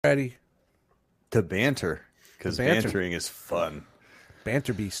ready to banter, because bantering is fun.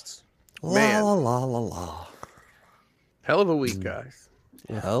 Banter beasts. Man. La la la la. Hell of a week, guys.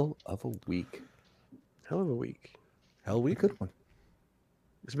 Hell of a week. Hell of a week. Hell week. Good one.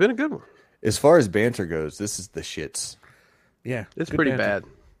 It's been a good one. As far as banter goes, this is the shits. Yeah, It's good pretty banter.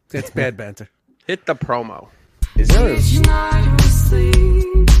 bad. It's bad banter. Hit the promo. Is there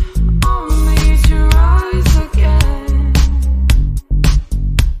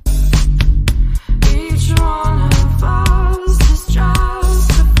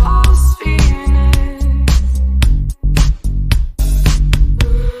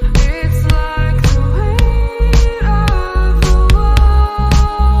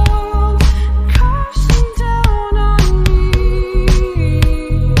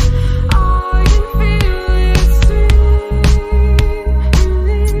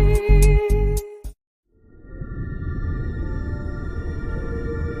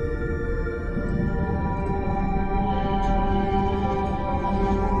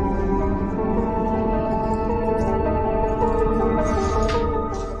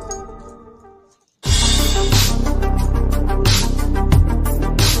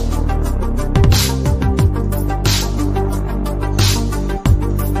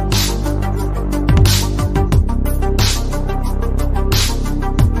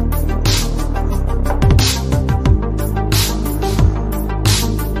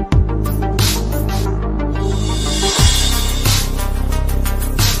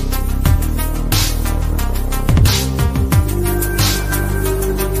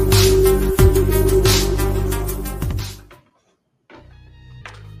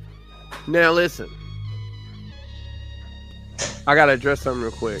Now listen, I gotta address something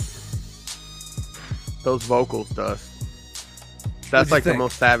real quick. Those vocals, Dust. That's you like the think?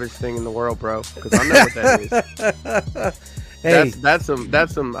 most savage thing in the world, bro. Because I know what that is. Hey, That's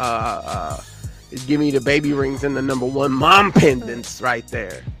some give me the baby rings and the #1 mom pendants right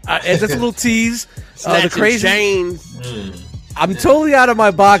there. and just a little tease. The Snatching crazy. chains. I'm totally out of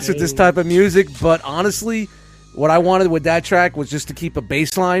my box with this type of music, but honestly, what I wanted with that track was just to keep a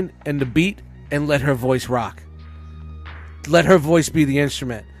bass line and the beat and let her voice rock. Let her voice be the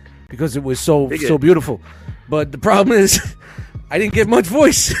instrument because it was so beautiful. But the problem is I didn't get much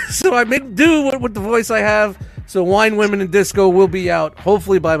voice, so I made do with the voice I have. So Wine, Women, and Disco will be out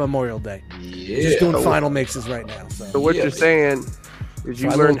hopefully by Memorial Day. Yeah. Just doing final mixes right now. So what you're saying is you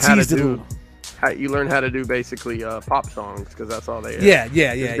So I learn little how to teased it a do little. you learn how to do basically pop songs because that's all they are.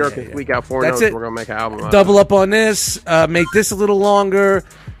 Yeah. Dirk can squeak out 4 That's notes. it. We're gonna make an album. out of Double it. up on this, make this a little longer,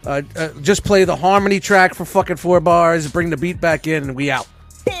 just play the harmony track for fucking 4 bars, bring the beat back in, and we out.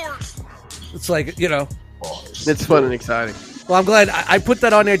 It's like, It's fun and exciting. well, I'm glad I put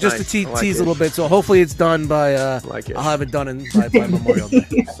that on there just Nice. to I like tease it. a little bit, so hopefully it's done by, Like it. I'll have it done by Memorial Day.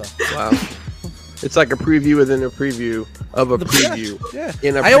 So. Wow. It's like a preview within a preview of a preview. Yeah.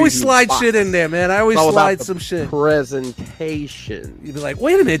 In a I always preview slide box. shit in there, man. I always It's all about slide the some shit. Presentation. You'd be like,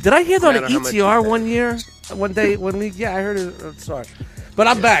 wait a minute, did I hear that on No matter how much you ETR pay. one year? One day, yeah, I heard it. Sorry. But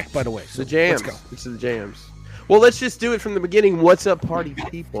I'm back, by the way. So The jams. Let's go. It's the jams. Well, let's just do it from the beginning. What's up, party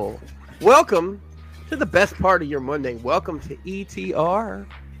people? Welcome to the best part of your Monday. Welcome to ETR.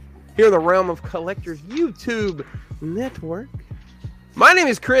 Here in the realm of collectors YouTube network. My name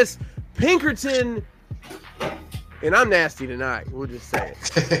is Chris Pinkerton, and I'm nasty tonight. We'll just say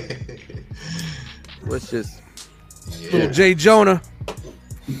it. Let's just. Little Jay Jonah.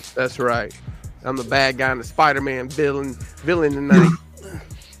 That's right. I'm the bad guy in the Spider-Man villain tonight.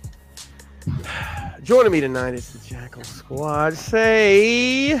 Joining me tonight is the Jackal Squad.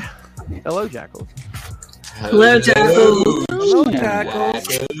 Say hello, Jackals. Hello, Jackal. Hello,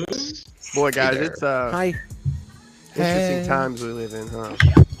 Jackals. Boy, guys, it's Hi. interesting times we live in, huh?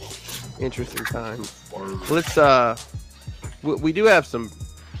 Interesting times. Let's we do have some.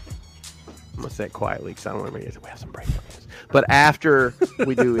 I'm gonna say it quietly because I don't want to we have some break. But after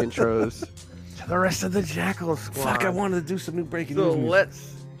we do intros to the rest of the Jackal Squad, Fuck, I wanted to do some new breaking so news. music.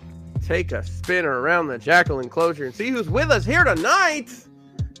 let's take a spinner around the Jackal enclosure and see who's with us here tonight.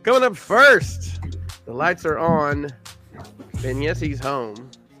 Coming up first, the lights are on, and yes, he's home.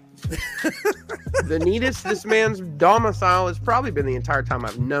 The neatest this man's domicile has probably been the entire time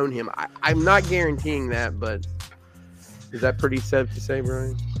I've known him. I'm not guaranteeing that, but is that pretty safe to say,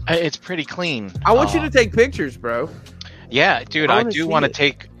 Brian? It's pretty clean. I want you to take pictures, bro. Yeah, dude, I I wanna do see want to it.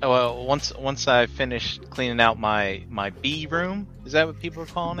 take once I finish cleaning out my B room. Is that what people are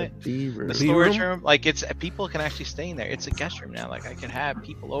calling it? Beaver. The B storage room? room? Like it's people can actually stay in there. It's a guest room now. Like I could have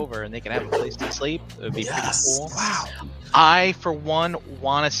people over and they can have a place to sleep. It would be pretty cool. Wow. I, for one,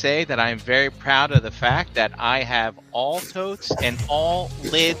 want to say that I am very proud of the fact that I have all totes and all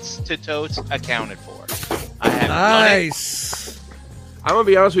lids to totes accounted for. I have done it. Nice. I'm gonna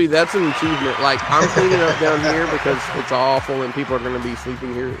be honest with you. That's an achievement. Like I'm cleaning up down here because it's awful and people are gonna be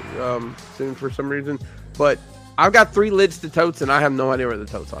sleeping here soon for some reason. But I've got 3 lids to totes and I have no idea where the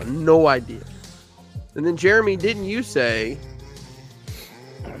totes are. No idea. And then Jeremy, didn't you say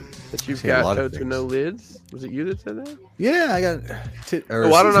that you've Say a got lot of totes with no lids? Was it you that said that? Yeah, I got.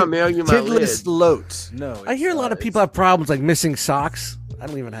 Why don't I mail you my Tidless lid? loats. No, I hear a lot of people have problems like missing socks. I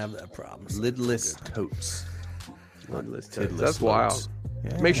don't even have that problem. lidless totes. Lidless totes. Tidless That's wild. loats.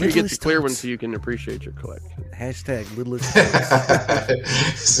 Yeah. Make sure you get the Lidless clear totes. ones so you can appreciate your collection. Hashtag littlest.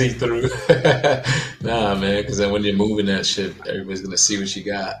 See through. Nah, man, because then when you're moving that shit, everybody's gonna see what you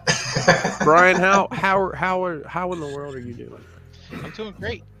got. Brian, how in the world are you doing? I'm doing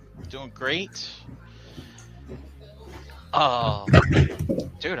great. Doing great.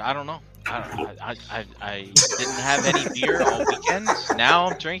 Dude, I don't know. I didn't have any beer all weekend. Now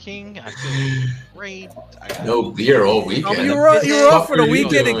I'm drinking. I feel great. No beer all weekend. You were off for the What are you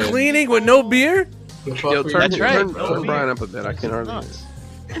weekend and doing? cleaning with no beer? The fuck Yo, were you turn, That's doing? right. turn, No turn beer. Brian up a bit. I can't hardly. Nuts.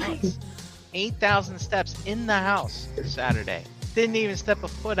 8,000 steps in the house Saturday. Didn't even step a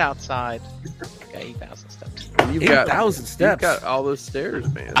foot outside. Got 8,000 steps. You've got 8,000 You've steps. got all those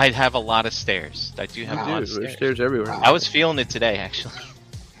stairs, man. I have a lot of stairs. I do have a lot Dude, of there's stairs. stairs everywhere. I was feeling it today, actually.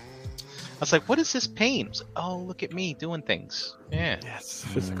 I was like, what is this pain? I was like, oh, look at me doing things. Yeah. Yes,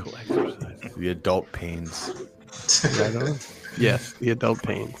 physical exercise. The adult pains. Yes, the adult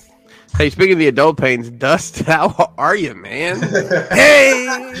pains. Hey, speaking of the adult pains, Dust, how are you, man?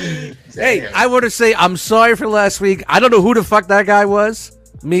 Hey! Hey, I want to say I'm sorry for last week. I don't know who the fuck that guy was.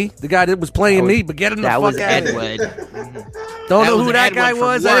 Me, the guy that was playing me, but get him the fuck out of here. Don't That know was who that Edward guy from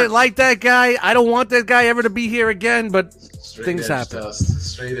was. I work. didn't like that guy. I don't want that guy ever to be here again, but Straight things edge happen.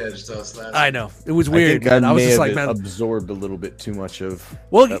 Dust. Straight edge dust. Last I know. It was I weird. think I man. I was may just have like, man. absorbed a little bit too much of.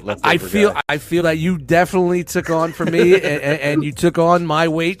 Well, that leftover I guy. feel that you definitely took on for me, and you took on my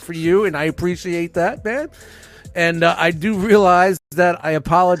weight for you, and I appreciate that, man. And I do realize that I'm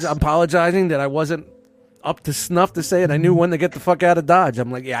apologizing that I wasn't up to snuff to say it. I knew when to get the fuck out of Dodge.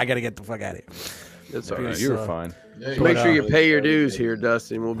 I'm like, yeah, I got to get the fuck out of here. That's all right. You were fine. Yeah, Make sure you pay your dues here,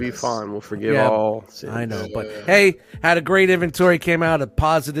 Dustin. We'll be fine. We'll forgive Yeah, all sins. I know, but hey, had a great inventory. Came out at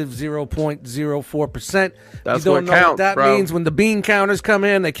positive 0.04%. That's you don't what know counts, what that bro. means. When the bean counters come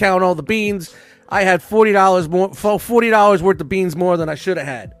in, they count all the beans. I had $40 more, $40 worth of beans more than I should have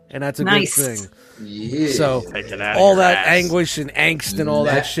had, and that's a Nice. good thing. Yeah. So Take it out of all your that ass. anguish and angst and all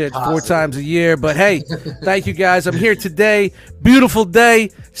that Net shit 4 positive. times a year. But hey, thank you guys. I'm here today. Beautiful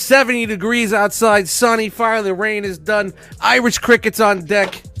day. 70 degrees outside. Sunny. Finally, the rain is done. Irish crickets on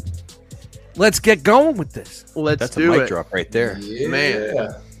deck. Let's get going with this. Let's That's a do mic it. drop right there. Yeah.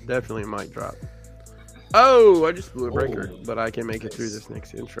 Man. Definitely a mic drop. Oh, I just blew a breaker, Oh. but I can make it through this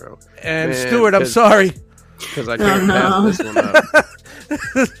next intro. And Man, Stuart, I'm 'cause- sorry. Because I can't no. pass this one up.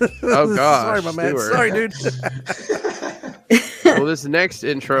 Oh, gosh. Sorry, my man. Stuart. Sorry, dude. Well, this next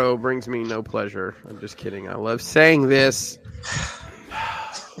intro brings me no pleasure. I'm just kidding. I love saying this.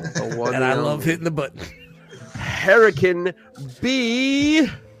 The one And I and love only hitting the button. Hurricane B.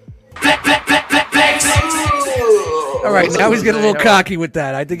 All right, now he's getting a little cocky with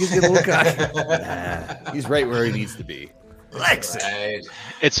that. I think he's getting a little cocky. He's right where he needs to be. Right.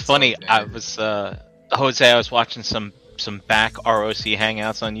 It's funny. I was Jose. I was watching some back ROC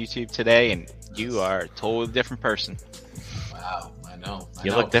hangouts on YouTube today, and you are a totally different person. Wow. I know.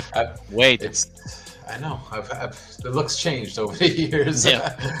 You look different. Way different. I know. The looks changed over the years.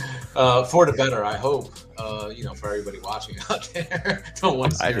 Yeah. For the better, I hope. For everybody watching out there. Don't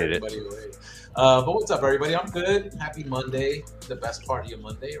want to I scare did it. anybody away. But what's up, everybody? I'm good. Happy Monday. The best part of your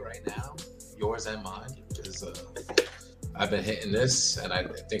Monday right now. Yours and mine. Because I've been hitting this, and I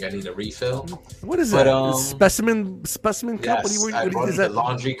think I need a refill. What is But, that? Specimen cup? Yes, What I is brought it. that? The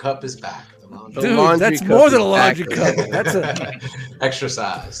laundry cup is back. The laundry Dude, laundry that's cup more is than a laundry back. cup. That's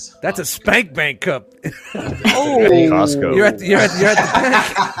exercised. a spank bank cup. Oh, Costco. You're at the bank.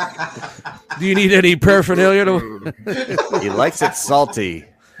 Do you need any paraphernalia? He likes it salty.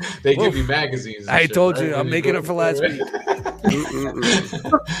 They give you magazines. and I shit, told right? you, I'm making up for last week.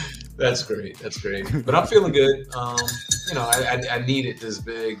 That's great. That's great. But I'm feeling good. I need it this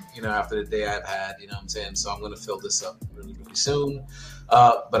big, after the day I've had, you know what I'm saying? So I'm going to fill this up really, really soon.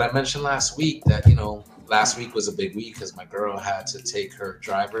 But I mentioned last week that, last week was a big week because my girl had to take her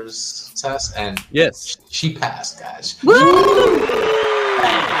driver's test, and Yes. she passed, guys. Woo!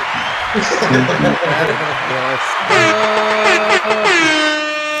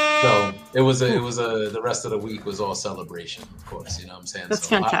 So it was the rest of the week was all celebration, of course. You know what I'm saying? That's So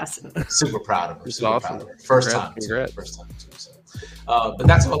fantastic. I'm super proud of her. That's Super awesome. proud of her. First Congrats. time too. So, but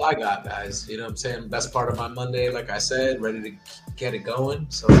that's all I got, guys. You know what I'm saying? Best part of my Monday, like I said, ready to get it going.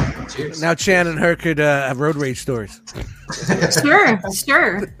 So cheers. Now Chan and her could have road rage stories. Sure.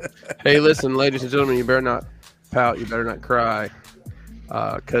 Hey, listen, ladies and gentlemen, you better not pout. You better not cry,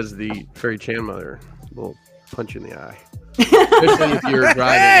 because the Fairy Chan mother will punch you in the eye. Especially if you're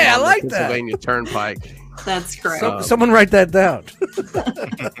driving Hey, I on like the that. Pennsylvania Turnpike. That's great. Someone write that down.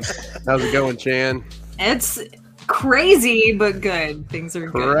 How's it going, Chan? It's crazy, but good. Things are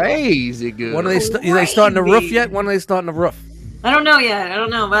good. Crazy good. When are they starting the roof yet? When are they starting the roof? I don't know yet. I don't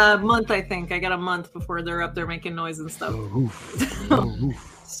know. A month, I think. I got a month before they're up there making noise and stuff.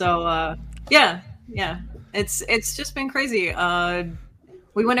 So, yeah. It's just been crazy.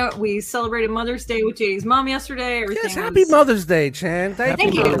 We went out. We celebrated Mother's Day with JD's mom yesterday. Everything. Yes, happy Mother's Day, Chan. Thank you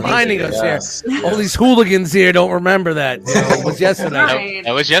you. for reminding us Yes. here. All these hooligans here don't remember that. You know, it was yesterday. Right.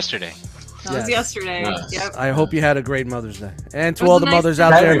 That was yesterday. That was yesterday. Nice. Yep. I hope you had a great Mother's Day. And to It was all a the nice mothers day.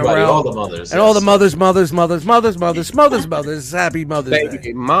 out there in the Everybody, all realm. the mothers, And all the yes. mothers, happy Mother's Day.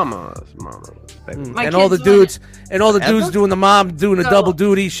 Baby mamas. Baby. My And all the kids wanted- dudes doing a So- double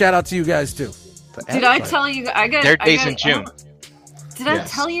duty. Shout out to you guys too. Did I tell you? Their days in June. Did I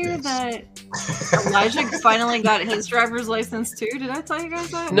Yes, tell you yes. that Elijah finally got his driver's license too? Did I tell you guys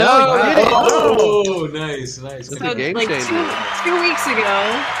that? No, wow. you didn't. Oh, nice. That's So, a game like changer. 2 weeks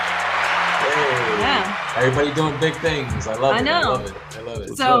ago. Hey. Yeah. Everybody doing big things. I love it. I know. I love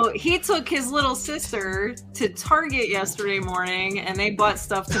it. So he took his little sister to Target yesterday morning, and they bought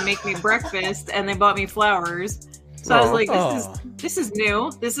stuff to make me breakfast, and they bought me flowers. So I was like, this is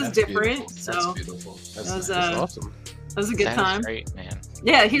new. This is That's different. beautiful. So That's beautiful. That's that was nice. That's awesome. that was a good That is time. great, man.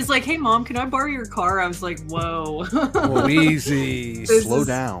 Yeah, he's like, hey mom, can I borrow your car? I was like, whoa. Oh, easy. This Slow is-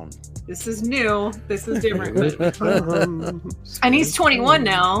 down. This is new. This is different. And he's 21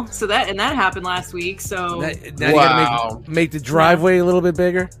 now, so that happened last week. So Now Wow. you gotta make the driveway a little bit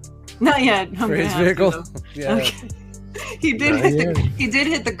bigger not yet. I'm for gonna his have to, vehicle. though. Yeah. Okay. He did he did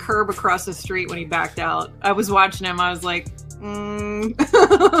hit the curb across the street when he backed out. I was watching him. I was like, I didn't do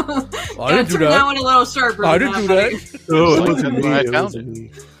turn that. that one a little sharper. I than didn't do buddy. that. Oh, It it wasn't wasn't me, me. I It found wasn't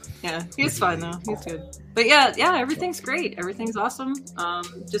me. Yeah, he's fine though. He's good. But yeah, everything's great. Everything's awesome.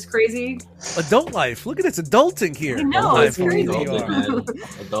 Just crazy. Adult life. Look at this adulting here. I know, Adult it's life. crazy. Adulting, man.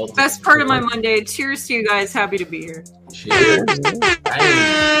 Adulting. Best part of my Monday. Cheers to you guys. Happy to be here. Cheers.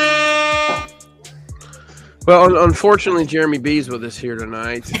 Hey. Well, unfortunately, Jeremy B's with us here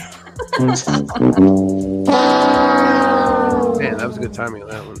tonight. Man, that was a good timing on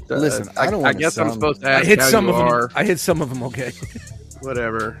that one. Listen, I don't wanna guess I'm sound- supposed to I ask hit how some you of are. them. I hit some of them. Okay.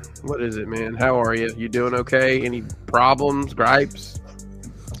 Whatever. What is it, man? How are you? You doing okay? Any problems, gripes?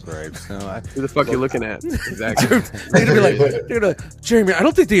 Grapes. No, Who the fuck you looking at? Exactly. They're gonna be like, Jeremy, I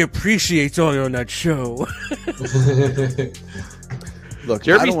don't think they appreciate you on that show. look,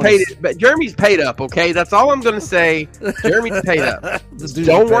 Jeremy's Jeremy's paid up. Okay, that's all I'm gonna say. Jeremy's paid up. This dude's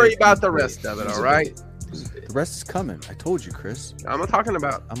Don't paid. worry about the rest of it. All right. The rest is coming. I told you, Chris. I'm not talking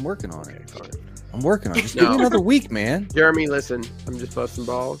about I'm working on it. fine. I'm working on it. Just No. give me another week, man. Jeremy. Listen, I'm just busting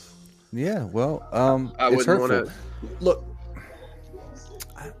balls. Yeah. Well, I it's wouldn't hurtful. wanna- Look,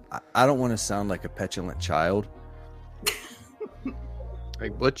 I don't want to sound like a petulant child. Hey,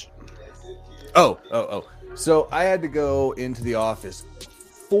 Butch. Oh. So I had to go into the office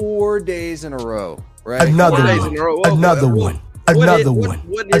 4 days in a row. Right. Another 4 one. days in a row. Whoa, Another whoa, one. what is- Another what- one.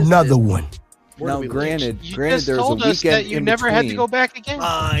 what is Another this? one. Where do Now, we live? granted, You there's just a told weekend us that you in never had to between. go back again.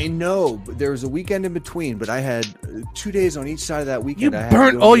 I know, but there was a weekend in between. But I had 2 days on each side of that You weekend. I had to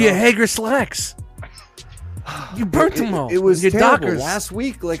burnt go all in the your office. Hager slacks. You burnt them all. It was your terrible. Dockers. Last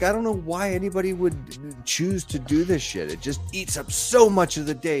week. Like, I don't know why anybody would choose to do this shit. It just eats up so much of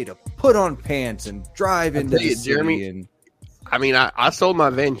the day to put on pants and drive into tell you, the city. Jeremy, And I mean, I sold my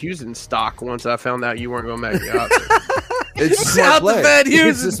Van Heusen stock once I found out you weren't going back to the office. it's a Shout smart to play. Van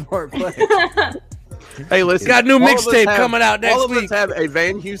It's Heusen. a smart play. Hey, listen. Got a new all of us mixtape have- coming out next All of week. us have a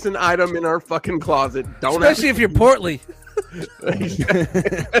Van Heusen item in our fucking closet. Don't Especially if you're portly.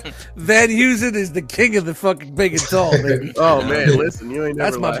 Van Heusen is the king of the fucking big and tall, baby. Oh man, listen, you ain't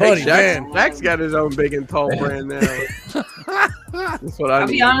never That's my lied. buddy, Hey, man. Jack's got his own big and tall brand now. That's what I I'll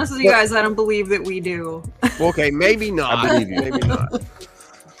need. be honest with you guys. I don't believe that we do. Okay, maybe not. I believe you. Maybe not.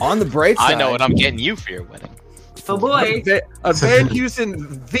 On the bright side, I know what I'm getting you for your wedding. Oh boy. A Van Heusen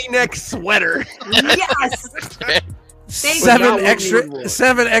V-neck sweater. Yes. Seven not what you would want.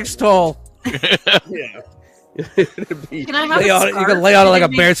 7X tall. Yeah. Can I have Lay a on it- you scarf? can lay on it like a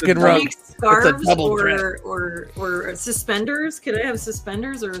Can I bearskin make- rug. make Scarves double or suspenders? Can I have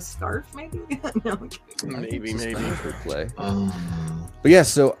suspenders or a scarf? Maybe. No. I'm kidding. Maybe. For play. Um, But yeah,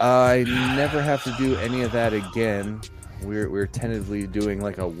 so I never have to do any of that again. We're tentatively doing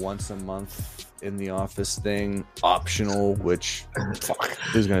like a once a month in the office thing, optional. Which fuck,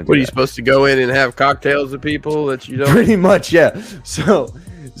 who's gonna do What are you that? supposed to go in and have cocktails with people that you don't? Pretty much, yeah. So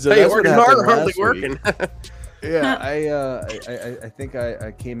Hey, that's what working hard happened or hardly last working? week. Yeah, I think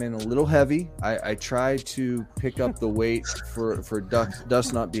I came in a little heavy. I tried to pick up the weight for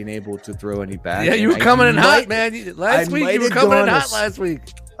Dust not being able to throw any back. Yeah, you and were coming in hot, might- man. Last I week might you were have coming in gone a hot s- last week.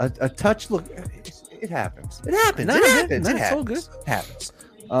 A touch. Look, it happens. It happens. No, it no, happens. no, It it's all happens. It happens.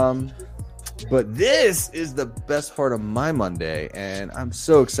 But this is the best part of my Monday, and I'm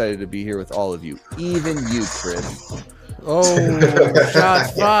so excited to be here with all of you, even you, Chris. Oh,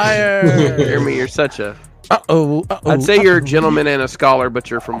 shots fired. Jeremy, you're such a. Uh-oh. I'd say you're a gentleman and a scholar, but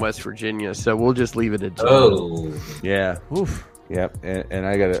you're from West Virginia, so we'll just leave it at. oh, Yeah. Oof. Yep. And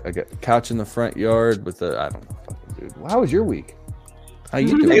I got a couch in the front yard with I don't know, fucking dude. How was your week? How you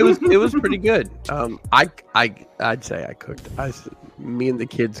doing? It was pretty good. I'd say I cooked. Me and the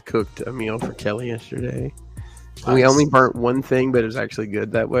kids cooked a meal for Kelly yesterday. We nice. only burnt one thing, but it was actually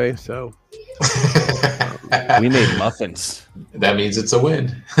good that way. So We made muffins. that means it's a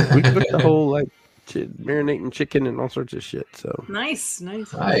win. we cooked the whole like marinating chicken and all sorts of shit. So Nice.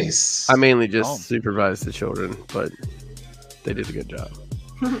 Nice. I mainly just supervised the children, but they did a good job.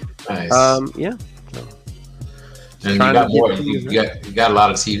 Nice. Yeah. and you trying got to get more. things You got a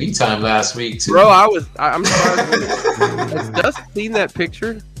lot of TV time last week too. Bro, I'm surprised. Has Dust seen that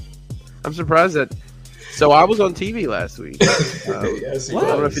picture? I'm surprised that. So I was on TV last week. Yes, he I don't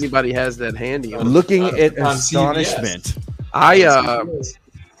know if was. anybody has that handy. Looking at on astonishment. I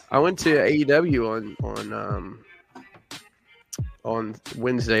went to AEW on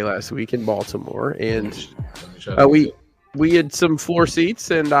Wednesday last week in Baltimore, and we had some floor seats,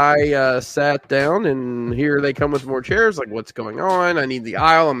 and I sat down, and here they come with more chairs. Like, what's going on? I need the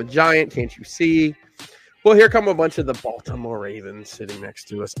aisle. I'm a giant. Can't you see? Well, here come a bunch of the Baltimore Ravens sitting next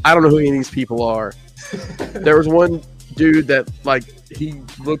to us. I don't know who any of these people are. There was one dude that, like, he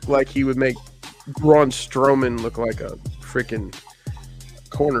looked like he would make Braun Strowman look like a freaking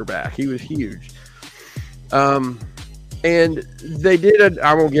cornerback. He was huge. And they did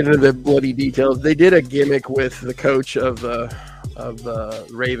I won't get into the bloody details. They did a gimmick with the coach of the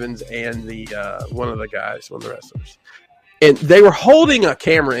Ravens and the one of the wrestlers. And they were holding a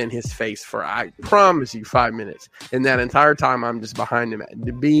camera in his face for, I promise you, 5 minutes. And that entire time, I'm just behind him,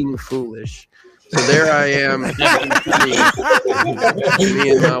 being foolish. So there I am, me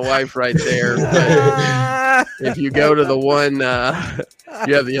and my wife right there. But if you go to the one, you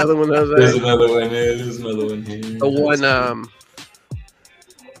have the other one. There's another one here. There's another one here. The one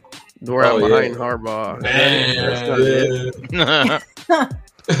where I'm behind Harbaugh.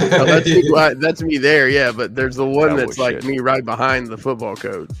 Oh, that's me there, yeah. But there's the one that's like shit. me right behind the football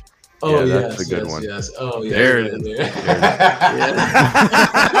coach. Oh, Yeah, yes, that's a good yes, one. Yes. Oh, yeah. There it is.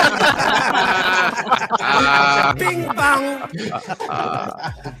 Bing bong.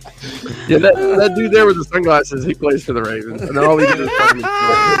 Yeah, that dude there with the sunglasses, he plays for the Ravens, and all he does is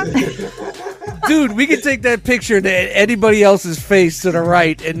Dude, we can take that picture to anybody else's face to the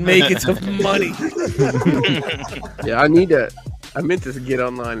right and make it some money. Yeah, I meant to get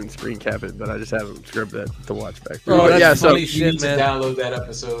online and screen cap it, but I just haven't scrubbed that to watch back. Oh, But that's yeah, funny so You need shit, man. to download that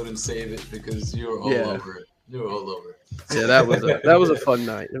episode and save it because you were all Yeah. over it. You were all over it. yeah, that was a fun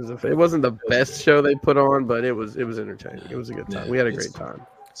night. It wasn't the best show they put on, but it was entertaining. It was a good time. Yeah, We had a it's- great time.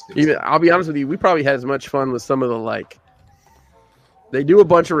 It's good Even stuff. I'll be honest with you, we probably had as much fun with some of the like. They do a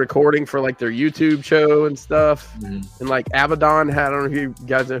bunch of recording for like their YouTube show and stuff, Mhm. and like Abaddon had. I don't know if you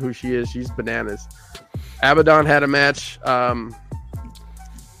guys know who she is. She's bananas. Abaddon had a match.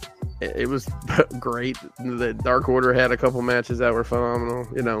 It was great. The Dark Order had a couple matches that were phenomenal.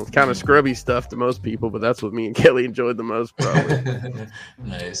 You know, kind of scrubby stuff to most people, but that's what me and Kelly enjoyed the most. Probably.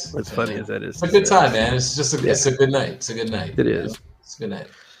 Nice. As funny as that is, It's a good time, man. It's just it's a good night. It's a good night. It is. It's a good night.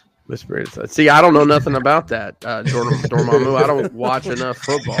 Whisper. See, I don't know nothing about that, Dormammu. I don't watch enough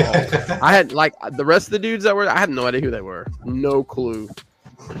football. I had like the rest of the dudes that were. I had no idea who they were. No clue.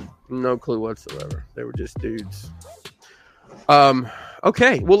 No clue whatsoever. They were just dudes.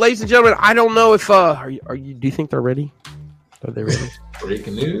 Okay. Well, ladies and gentlemen, I don't know if are you? Do you think they're ready? Are they ready?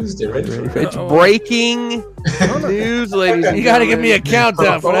 Breaking news. They're ready for it. It's breaking news, ladies. And You got to give me a gentlemen.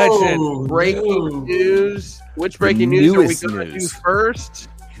 countdown for that shit. Breaking news. Which breaking news are we newest going to do news. first?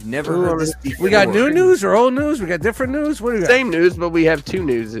 Never heard this before. We got new news or old news? We got different news? What do we got? Same news, but we have two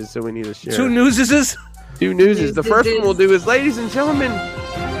newses, so we need to share. Two newses? Two newses. The first one we'll do is, ladies and gentlemen,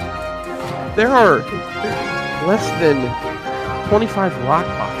 there are less than 25 rock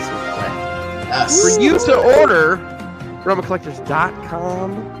boxes left. Yes. For you to order,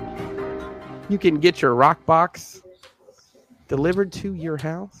 RomaCollectors.com, you can get your rock box delivered to your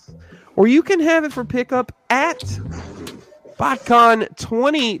house, or you can have it for pickup at BotCon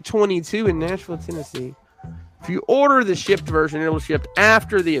 2022 in Nashville, Tennessee. If you order the shipped version, it'll ship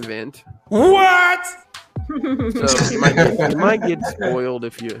after the event. What? So you might get spoiled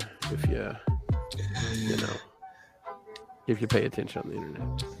if you pay attention on the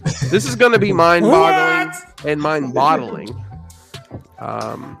internet. This is going to be mind-boggling and mind-boggling.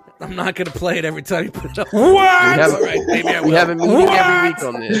 I'm not going to play it every time you put it up. We have a meeting every week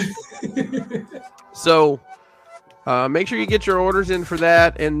on this. So make sure you get your orders in for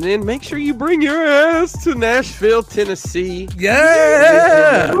that, and then make sure you bring your ass to Nashville, Tennessee.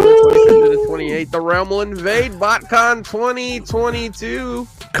 Yeah! The 28th. The Realm will invade BotCon 2022.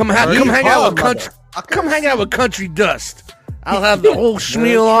 Come hang out with Country Dust. I'll have the whole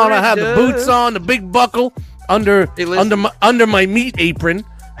schmeal on. I'll have the boots on, the big buckle under my meat apron.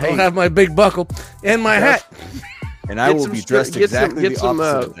 I'll have my big buckle and my hat. And I will be dressed exactly the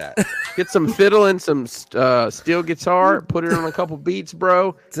opposite of that. Get some fiddle and some steel guitar. Put it on a couple beats,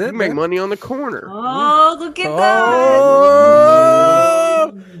 bro. You can make money on the corner. Oh, look at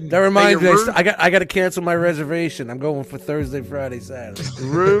Oh! That reminds me. Hey, I got to cancel my reservation. I'm going for Thursday, Friday, Saturday.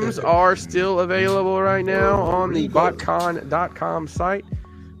 Rooms are still available right now on the botcon.com site.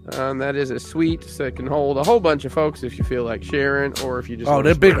 That is a suite so it can hold a whole bunch of folks if you feel like sharing, or if you just Oh,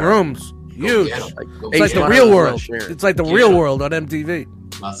 they're big rooms. Huge. Yeah, It's like the real world. It's like the real world on MTV.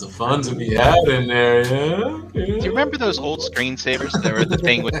 Lots of fun to be had in there, yeah. Do you remember those old screensavers? They were the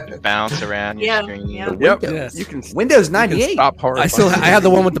thing with the bounce around your Yeah, screen. yeah. Yep. Yes. You can Windows you can 98. stop hard. I have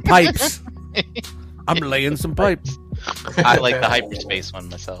the one with the pipes. I'm laying some pipes. I like the hyperspace one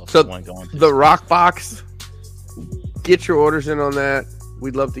myself. So the one going to. the rock box. Get your orders in on that.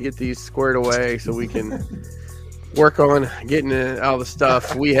 We'd love to get these squared away so we can work on getting all the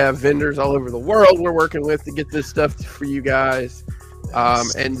stuff. We have vendors all over the world we're working with to get this stuff for you guys.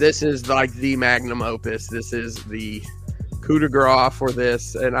 And this is like the magnum opus. This is the coup de grace for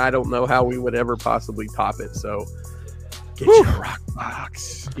this, and I don't know how we would ever possibly top it. So get your rock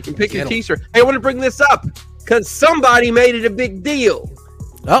box. You can pick your t-shirt. Hey, I want to bring this up because somebody made it a big deal.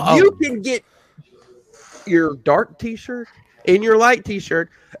 Uh-oh. You can get your dark t-shirt and your light t-shirt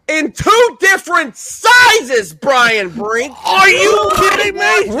in 2 different sizes, Brian Brink. Are you kidding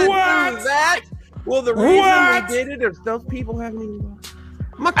me? What? That? Well, the reason we did it is those people haven't even...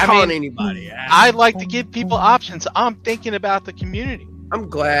 I'm not calling anybody out. I like to give people options. I'm thinking about the community. I'm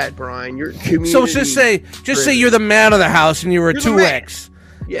glad, Brian. Your community... So just say you're the man of the house and you're a You're the 2X.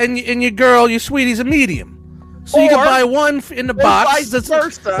 Yeah. And your girl, your sweetie's a medium. So you can Or- buy one in the box. vice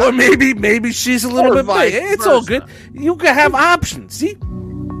versa. Or maybe she's a little Or bit vice big. It's all versa. good. You can have options. See?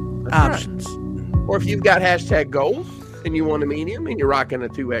 Options. Or if you've got hashtag goals and you want a medium and you're rocking a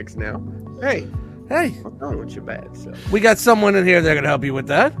 2X now, hey, Hey, I'm going with your bad self. we got someone in here that can help you with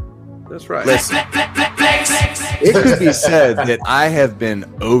that. That's right. Listen, it could be said that I have been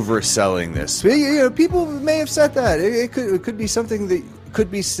overselling this. You know, people may have said that. It could be something that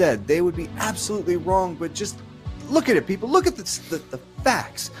could be said. They would be absolutely wrong, but just look at it, people. Look at the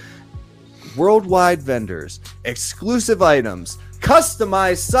facts. Worldwide vendors, exclusive items,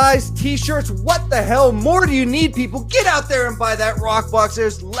 customized size t-shirts. What the hell more do you need, people? Get out there and buy that rock box.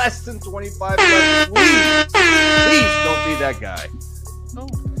 There's less than 25 left. Please don't be that guy.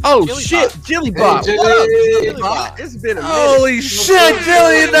 Oh Jilly shit, Bop. Jilly Bop. Hey, What up, Jilly Jilly Bop? It's been a minute. Holy shit,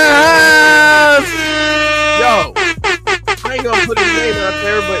 Jilly in the house! Yo, I ain't gonna put his name out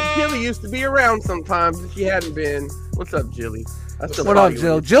there, but Jilly used to be around sometimes if she hadn't been. What's up, Jilly? I still What call up, you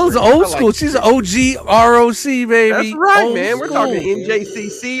Jill? Jilly. Jill's I old like school. you. She's an OG ROC, baby. That's right, Old man. We're school. talking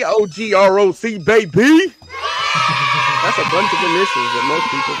NJCC, OGROC, baby. That's a bunch of initials that most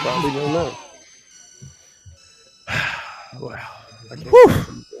people probably don't know. Wow. I can't find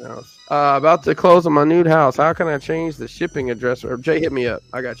something else. About to close on my nude house. How can I change the shipping address? Or Jay, hit me up.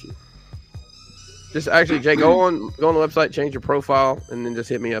 I got you. Just actually, Jay, go on the website, change your profile, and then just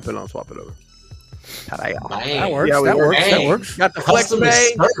hit me up, and I'll swap it over. That works. Yeah, we that work. works. That works. Got the flex Customer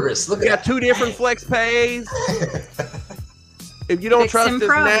pay. service. Look We got at 2 different flex pays. If you don't Fixing trust us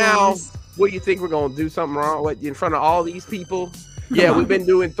now, problems. what do you think we're gonna do something wrong? What, in front of all these people? Yeah, we've been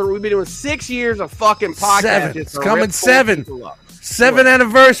doing 6 years of fucking podcasts. 7. just It's to coming rip 7. people up. 7th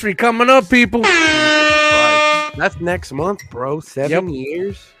anniversary coming up, people. Right. That's next month, bro. 7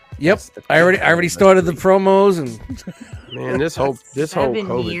 years. Yep. I already started the promos and Man, this whole 7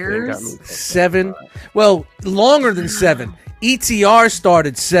 COVID years? thing got me. 7. Well, longer than 7. ETR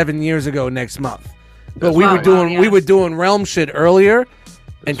started 7 years ago next month. But we were doing Realm shit earlier,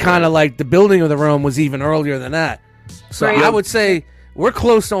 and kind of like the building of the Realm was even earlier than that. So Right. I would say we're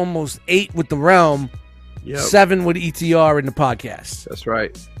close to almost 8 with the Realm, Yep. 7 with ETR in the podcast. That's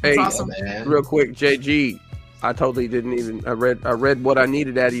right. That's Hey, awesome. Man. real quick, JG. I totally didn't even. I read what I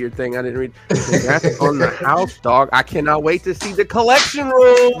needed out of your thing. I didn't read. That's on the house, dog. I cannot wait to see the collection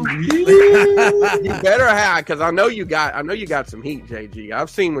room. You better have, because I know you got some heat, JG.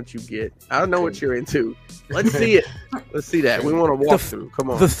 I've seen what you get. I know what you're into. Let's see it. Let's see that. We want to walk through. Come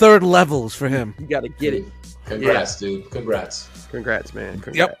on, The third levels for him. you got to get it. Congrats, dude. Congrats. Congrats, man.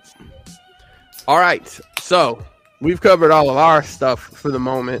 Congrats. All right. So we've covered all of our stuff for the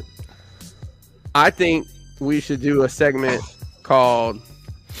moment. I think we should do a segment called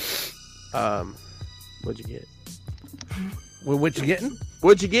what'd you get? Well, what you getting?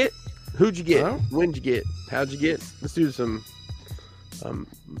 What'd you get? Who'd you get? Huh? When'd you get? How'd you get? Let's do some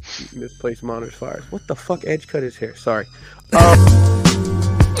misplaced monitors fires. What the fuck? Edge cut his hair. Sorry.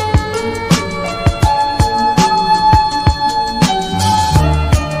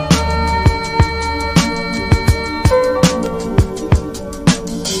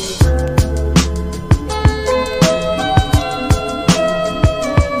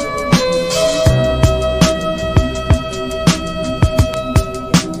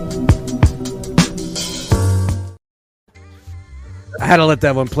 I had to let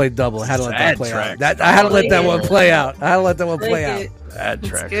that one play double. I had to let that Sad play track. out. I had to let that one play out. I had to let that one play out. Bad It's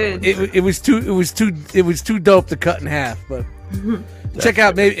track. good. It was too dope to cut in half. But check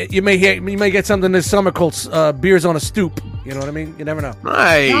out, maybe you may get something this summer called Beers on a Stoop. You know what I mean? You never know.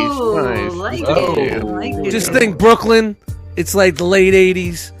 Nice. Oh, Nice. like Oh. it. Like it. Just think Brooklyn. It's like the late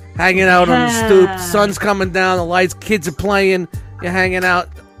 '80s, hanging out on the stoop. Sun's coming down, the lights, kids are playing. You're hanging out,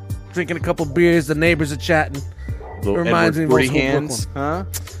 drinking a couple beers. The neighbors are chatting. Reminds me of old school hands, huh?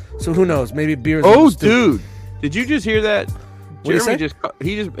 So who knows? Maybe beers. on Oh, the stoop. dude, did you just hear that? What'd you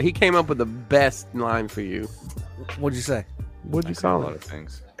Jeremy say? he came up with the best line for you. What'd you say? What'd you A call lot it? of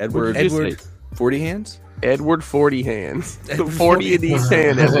things. What'd Edward, you Edward. say? 40 hands? Edward 40 hands. Edward 40 in each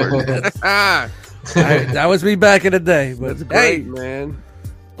hand, Edward. That was me back in the day. But That's great, hey, man.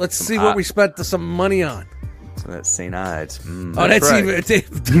 let's see what we spent some money on. So that's St. Ides. Mm. Oh, that's right. even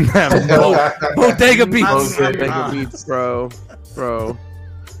Bodega Beats. Bodega Beats, bro.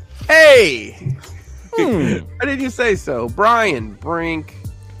 Hey! Why did you say so? Brian Brink,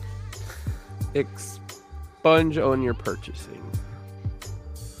 expunge on your purchasing.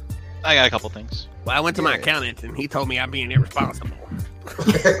 I got a couple things. Well, I went to my accountant and he told me I'm being irresponsible.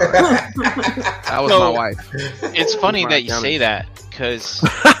 That was my wife. It's funny My that you accountant. say that because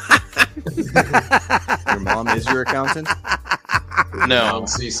Your mom is your accountant? no,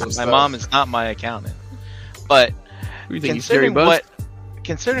 See some my stuff. mom is not my accountant. But Who you think he's Jerry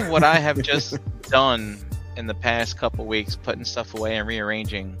considering what I have just done in the past couple weeks, putting stuff away and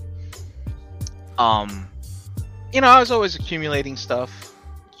rearranging, I was always accumulating stuff,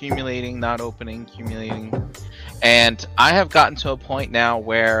 not opening, accumulating, and I have gotten to a point now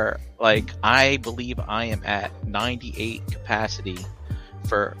where, like, I believe I am at 98 capacity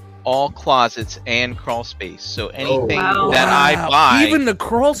for all closets and crawl space. So anything Wow. that I buy, Even the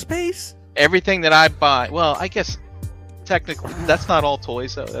crawl space. everything that I buy, well, I guess technically that's not all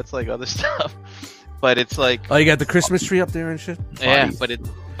toys though. That's like other stuff. But it's like, Oh, you got the Christmas tree up there and shit. yeah,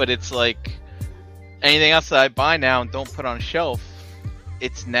 but it's like anything else that I buy now and don't put on a shelf,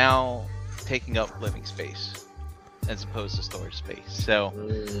 it's now taking up living space as opposed to storage space. So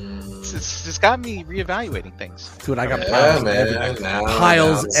it's just got me reevaluating things. Dude, I got Yeah, piles, man. everywhere. Now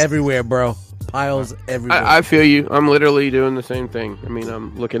Piles it's- everywhere, bro. Piles everywhere. I feel you. I'm literally doing the same thing. I mean,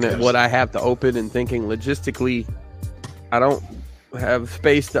 I'm looking at what I have to open and thinking logistically, I don't have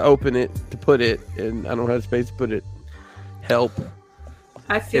space to open it, to put it, and I don't have space to put it. Help.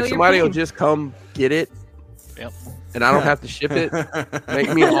 I feel If your somebody will pain. just come get it, Yep. and I don't have to ship it,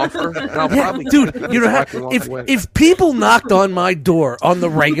 make me an offer, and I'll probably Dude, you know so I how, can walk if away. if people knocked on my door on the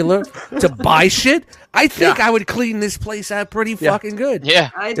regular to buy shit, I think I would clean this place out pretty fucking good.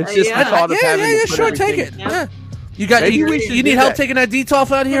 Yeah. I, It's just the yeah. thought of having to put sure, take it. everything- Yeah. You got Maybe you, we should you do need help that. taking that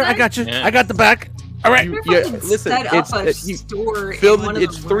detolf out here? I got you. Yeah. I got the back. All right. Wonder if Yeah, I could listen, set it's- up a you store Fill in one the, of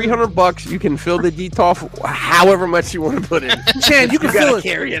it's the $300. You can fill the DTOF however much you want to put in. Chan, you can fill it.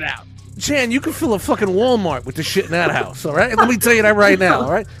 Carry it out. Chan, you can fill a fucking Walmart with the shit in that house. All right. Let me tell you that right now.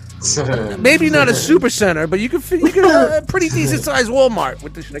 All right. Maybe not a super center, but you can a pretty decent sized Walmart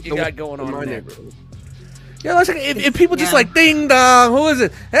with the shit you got going on in my in there. neighborhood. Yeah, like if people just like ding dong, who is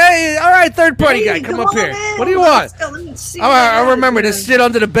it? Hey, all right, third party guy, come up here. What do you want? I remember to sit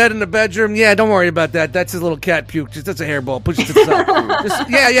under the bed in the bedroom. Yeah, don't worry about that. That's his little cat puke. Just that's a hairball. Push it to the side.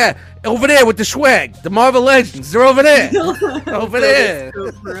 Yeah, over there with the swag. The Marvel Legends. They're over there. Over there.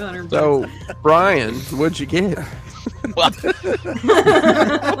 So, Brian, what'd you get? What?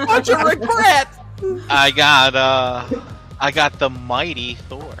 What'd you regret? I got the mighty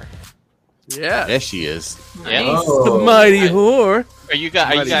Thor. Yeah. There she is. Yeah. The mighty whore. Are you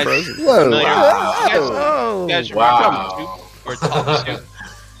guys Whoa. familiar? Wow. You guys Wow. or Talk Soup?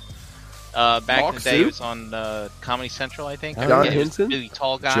 Back Talk in the day, it Soup? was on Comedy Central, I think. John Yeah, it was Henson? the really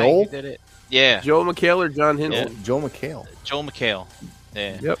tall guy Joel? who did it. Yeah, Joel McHale or John Henson? Joel McHale. Joel McHale.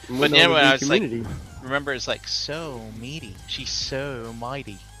 Yeah. Yep. But then when I was like, remember, it's like so meaty. She's so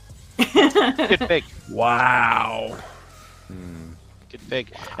mighty. Good pick. Wow. Good pick.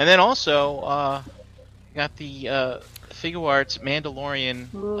 And then also, got the Figure Arts Mandalorian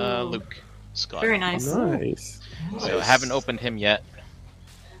Luke Scott. Very nice. Nice. So I haven't opened him yet.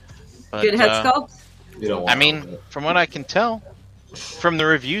 But, Good head sculpt. You don't want I mean, from what I can tell, from the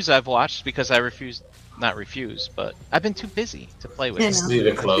reviews I've watched, because I not refuse, but I've been too busy to play with Yeah, it. Just leave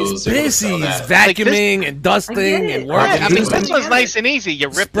it closed. Busy. They're He's gonna sell that. vacuuming and dusting I get it. and working. I mean, this one's nice and easy. You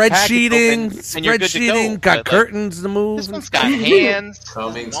rip the package Spreadsheeting, open and you're good to go. spreadsheeting, got But, like, curtains to move. This one's got hands,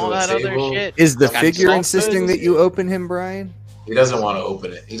 Coming and to all a that other table. shit. Is the It's got figure salt insisting foods. that you open him, Brian? He doesn't want to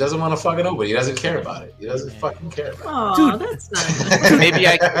open it. He doesn't want to fucking open it. He doesn't care about it. He doesn't fucking care about Oh, Dude. that's nice. Maybe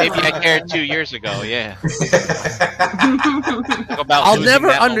I cared 2 years ago. Yeah. it. Talk about I'll losing never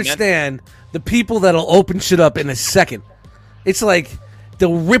that momentum. understand the people that'll open shit up in a second. It's like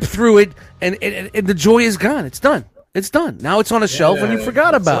they'll rip through it and the joy is gone. It's done. It's done. Now it's on a shelf and you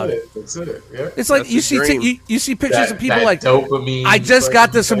forgot about it. That's it. Yeah. It's like That's you the see dream. you see pictures of people That like dopamine. I just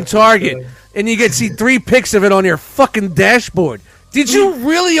got this from Target, and you get see 3 pics of it on your fucking dashboard. Did you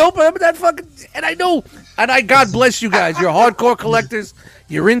really open up that fucking? And I know, and God bless you guys. You're hardcore collectors.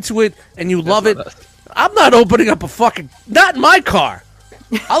 You're into it, and you love it. I'm not opening up a fucking not in my car.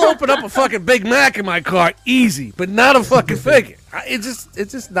 I'll open up a fucking Big Mac in my car, easy, but not a fucking figure. It's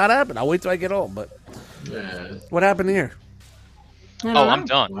just not happening. I'll wait till I get home. But Yeah. what happened here? Oh, I'm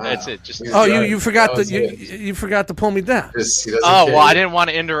done. Wow. That's it. Just. He's Oh, done. you forgot That to was it. you forgot to pull me down. He doesn't Oh care. well, I didn't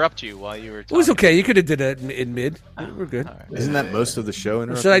want to interrupt you while you were It talking. was okay. You could have did that in mid. We're good. All right. Isn't that most of the show?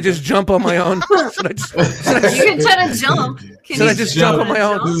 Should I just jump on my own? Should I just, You can try to jump. Can Should you I just jump on my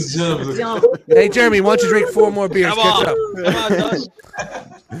own? Who's jumping? Jump. Hey, Jeremy, why don't you drink 4 more beers? Come Catch up.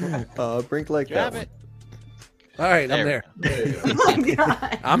 on, Dust. Brink like Grab that. it. All right, I'm There. there. Oh my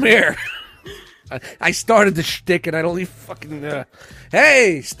god. I'm here. I started the shtick and I don't even fucking.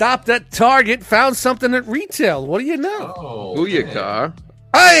 Hey, stopped at Target, found something at retail. What do you know? Oh, Booyakah.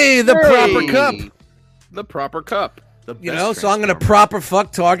 Hey, the proper Hey. cup. The proper cup. The You best know, so I'm gonna Transformer. proper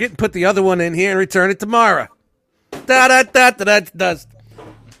fuck Target and put the other one in here and return it tomorrow. Da da da da da.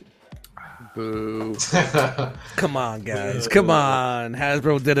 Boo. Come on, guys. Come on.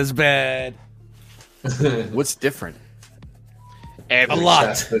 Hasbro did us bad. What's different? A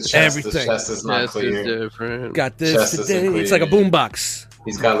lot. The Everything. chest is not This clear. is different. Got this Chest isn't today. clear. It's like a boombox.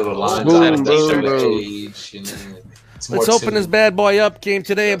 He's got little lines Boom, on it. boom, Show the boom. age, you know. It's more Let's open this tuned. bad boy up. Came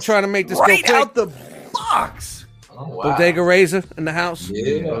today. I'm trying to make this Right go out quick. the box. Oh, wow. Bodega Razor in the house.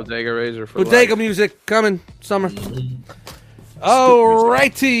 Yeah. Bodega Razor for Bodega life. music coming summer. Mm-hmm.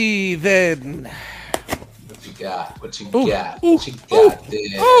 Alrighty then. What you got? What you Ooh, got? ooh, What you got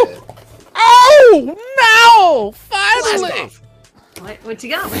there? ooh. Oh no! Finally, What you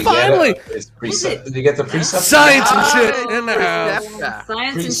got? You finally. get it's precept. Did you get the precept? Science and Ah, shit in the house. Yeah.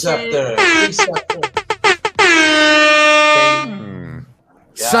 Science and Preceptor. shit. Preceptor.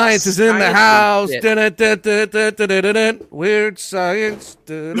 Yes. Science is in the Science house. and shit. Dun-dun-dun-dun-dun-dun-dun. Weird science.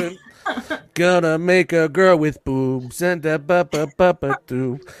 Dun-dun. Gonna make a girl with boobs and a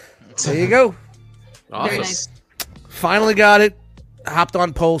ba-ba-ba-ba-doo. There you go. Very Awesome. nice. Finally got it. Hopped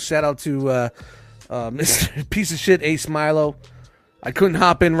on Pulse. Shout out to Mr. Piece of Shit Ace Milo. I couldn't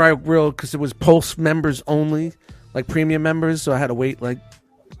hop in right real because it was Pulse members only, like premium members. So I had to wait like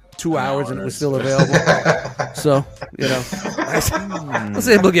 2 hours and it was still available. So, you know, I was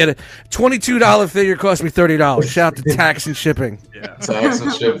able to get it. $22 figure cost me $30. Shout out to tax and shipping. Tax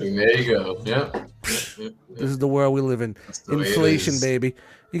and shipping. There you go. Yep. This is the world we live in. the way it Inflation, is. baby.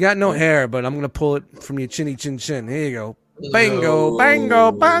 You got no hair, but I'm going to pull it from your chinny chin chin. Here you go. Bango,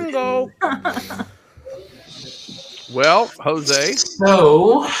 bango, bango. Well, Jose.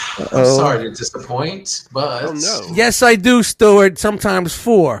 So, I'm sorry to disappoint, but Oh no. Yes, I do, Stuart. Sometimes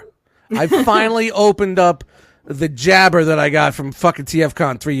 4. I finally opened up the jabber that I got from fucking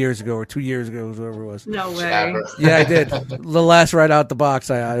TFCon 3 years ago or 2 years ago, whatever it was. No way. Jabber. Yeah, I did. The last right out the box,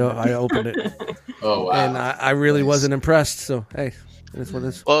 I opened it, Oh wow. and I really wasn't impressed. So hey, that's what it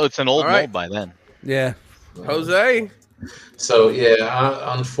is. Well, it's an old All right. mold by then. Yeah. Jose. So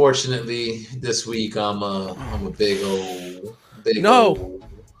yeah, unfortunately this week I'm a big old No.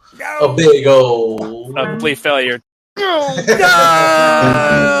 a big old A complete failure. No,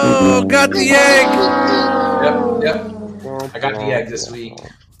 got the egg. Yep. I got the egg this week.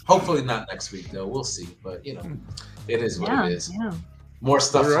 Hopefully not next week though. We'll see. But you know, it is what Yeah, it is. yeah. More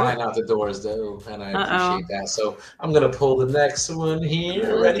stuff All right. flying out the doors though, and I Uh-oh. appreciate that. So I'm gonna pull the next one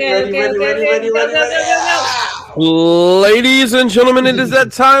here. Ready. Okay. Ah! Ladies and gentlemen, it is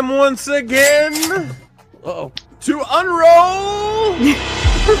that time once again Uh-oh. to unroll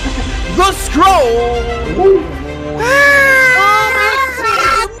the scroll.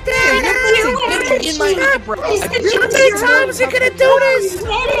 How many times you gonna do this?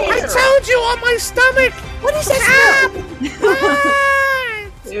 I told you on my stomach. What is this?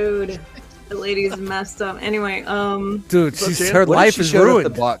 Dude, the lady's messed up. Anyway, Dude, her What life if is she showed up ruined.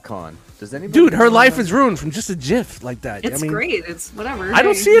 at the BotCon? Does anybody? Dude, her know life that? is ruined from just a GIF like that. it's I mean, great. It's whatever. I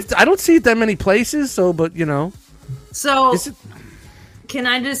don't Hey. see it. I don't see it that many places. So, but you know, So, is it? can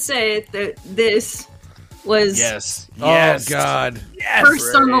I just say that this was Yes. Oh God,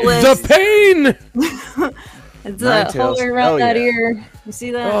 first on the list? the pain. It's Nine a Tails. whole around Hell that yeah. ear. You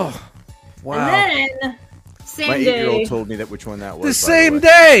see that? Oh, wow. And then, My same 8-year-old day. told me that which one that was. The by same way.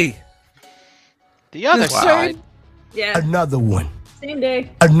 day. The other Wow. side. Yeah, Another one. same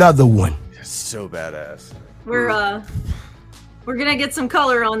day. Another one. So badass. We're gonna get some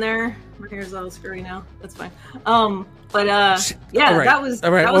color on there. My hair's all screwy now. That's fine. But yeah, All right. that was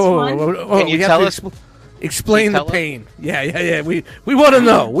all right. that was Whoa, fun. whoa, whoa, whoa. Can you We have tell to us- explain can you the tell us? pain. Yeah. We want to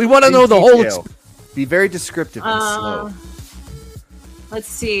know. We want to know the whole. Detail. Be very descriptive and slow. Let's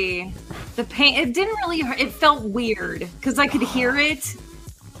see. The pain. It didn't really hurt. It felt weird because I could hear it.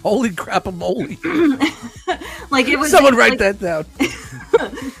 Holy crap, a moly! Like it was. Someone like, write that down.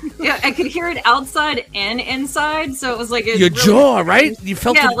 Yeah, I could hear it outside and inside, so it was like Your really jaw, right? You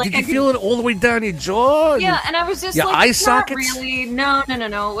felt Yeah, it. like Did I you could- feel it all the way down your jaw? Yeah, and I was just Your like, eye it's not sockets? really. No.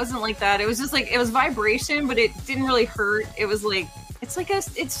 It wasn't like that. It was just like it was vibration, but it didn't really hurt. It was like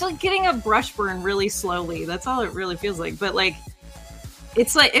it's like getting a brush burn really slowly. That's all it really feels like. But like,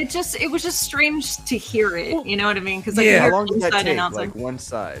 it's like it was just strange to hear it. You know what I mean? Because like Yeah. How hear long did that inside take? and outside. Like one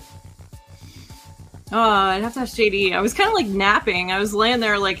side. Oh, I'd have to ask JD. I was kind of like napping. I was laying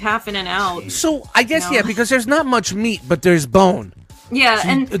there like half in and out. So I guess No. yeah, because there's not much meat, but there's bone. Yeah,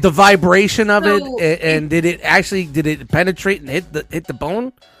 and The vibration of So, it, and did it penetrate and hit the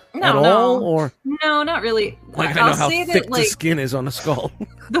bone no, at no, all, or no, not really. like I I'll know how say thick that the like skin is on the skull.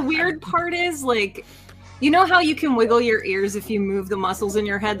 the weird part is like, you know how you can wiggle your ears if you move the muscles in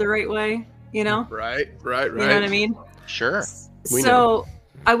your head the right way. You know, Right. you know what I mean. Sure. We So know.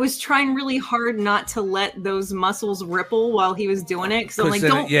 I was trying really hard not to let those muscles ripple while he was doing it because I'm 'Cause like,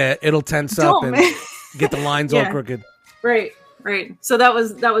 then don't, it'll tense up don't, and get the lines all Yeah. crooked. right. So that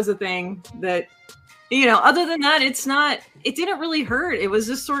was a thing that, you know. Other than that, it didn't really hurt. It was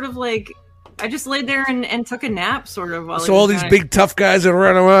just sort of like I just laid there and took a nap, sort of. While So it all was these kinda- big tough guys that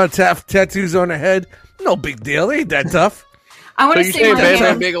run around with tattoos on their head, no big deal. They ain't that tough. I want So to you say saying my Bam Bam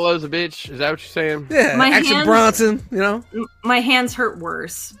hands, Bigelow's a bitch? Is that what you're saying? Yeah, My Action hands- Bronson, you know. my hands hurt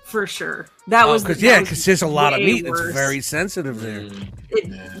worse for sure. That was Because that was there's a lot of way meat. worse. It's very sensitive there.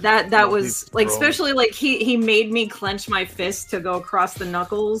 That was like, Bro. especially like he made me clench my fist to go across the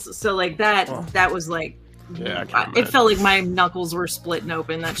knuckles. So like that was like, Yeah, I can't it felt like my knuckles were splitting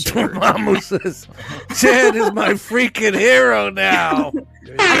open. That shit hurt. Mama says, Chad is my freaking hero now.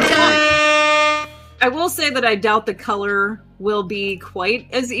 I will say that I doubt the color will be quite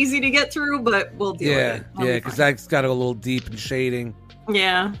as easy to get through, but we'll do Yeah, it. I'll yeah, be because fine. that's got a little deep and shading.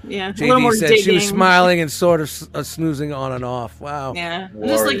 Yeah. A little JD more said digging. she was smiling and sort of snoozing on and off. Wow. Yeah, I'm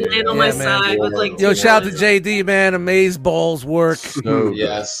just like laying on Yeah, my man. side with like Yo, two shout out to pillows. JD, man. Amaze balls work. No.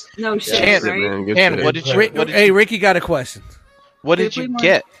 Yes. No shit, Chance, right? Man, good And shit. what did you? Rick, What did hey, you, Ricky got a question. what Did did you we want-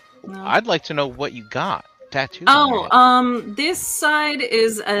 get? No. I'd like to know what you got. Tattoos. on your Oh, head. this side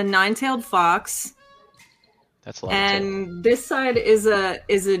is a nine-tailed fox, That's a lot. too. and this side is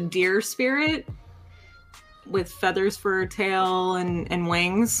a deer spirit with feathers for a tail and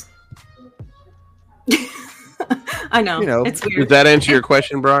wings. I know, You know, it's Does weird. that answer your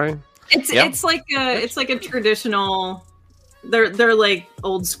question, Brian? Yeah. It's like a traditional. They're like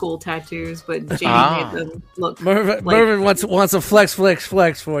old school tattoos, but Jamie Ah. made them look. Mervin, like- Mervin wants a flex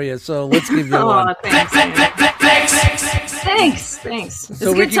for you, so let's give you one. Oh, thanks, man. Thanks. It's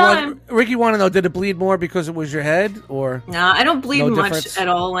So a good time. Ricky want to know, did it bleed more because it was your head, or No, I don't bleed No much difference? at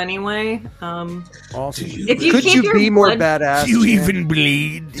all anyway. also? If you Could keep you your be more blood, badass? Do you Chan? even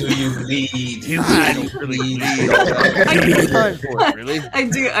bleed? Do you bleed? I don't really bleed. Time for it, really?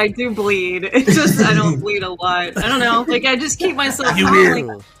 I do bleed. It's just I don't bleed a lot. I don't know. Like I just keep myself You calm. will.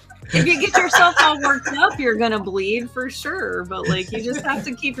 Like, if you get yourself all worked up, you're gonna bleed for sure. But like you just have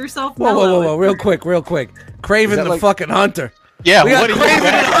to keep yourself Whoa, mellow. whoa, real quick. Craven Is that the like- fucking hunter. Yeah, We what got do you Craven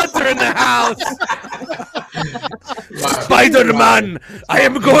the hunter in the house. Spider-Man, I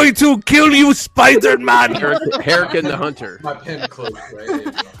am going to kill you, Spider-Man. Hurricane the Hunter. My pen closed right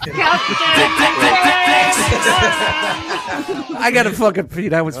there. I gotta fucking pee.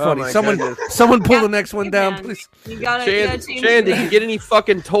 That was Oh funny. my Someone goodness. pull the next one down, Man, please. You gotta change Shan, did the you get any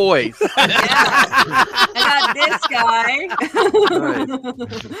fucking toys? Yeah. I got this guy.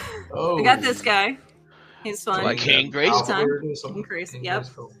 Oh. I got this guy. He's fun. Like King Grace? Alfred or something? King Grace, King yep.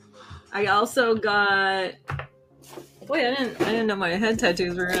 Grace, cool. I also got. Wait, I didn't know my head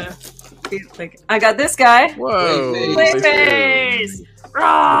tattoos were gonna be like. I got this guy. Whoa. Clayface.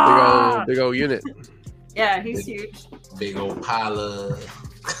 Rah! Big old unit. Yeah, he's huge. Big old pile of.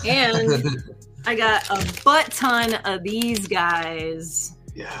 And I got a butt ton of these guys.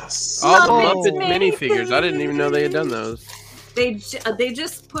 Yes. Oh, the Muppets Muppet minifigures. I didn't even know they had done those. They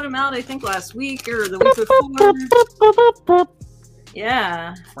just put them out, I think, last week or the week before.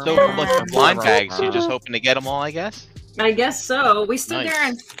 Yeah. So, like the blind bags, you're just hoping to get them all, I guess? I guess so. We stood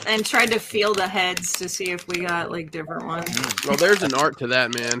Nice. there and tried to feel the heads to see if we got like different ones. Well, there's an art to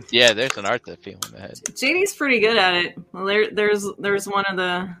that, man. Yeah, there's an art to feeling the head. JD's pretty good at it. Well, there's one of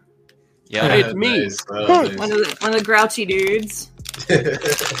the Yeah. Hey, it's me. Nice. Oh, nice. one of the grouchy dudes.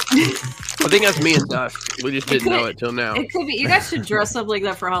 I think that's me and Dust. We just didn't know it till now. It could be. You guys should dress up like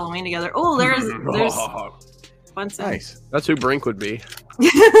that for Halloween together. Oh, there's Oh, fun stuff. Nice. that's who Brink would be.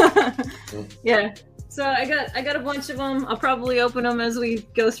 Yeah. So I got a bunch of them. I'll probably open them as we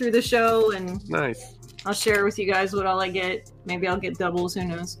go through the show, and Nice. I'll share with you guys what all I get. Maybe I'll get doubles. Who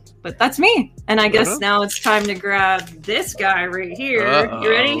knows? But that's me. And I guess Uh-huh. now it's time to grab this guy right here. You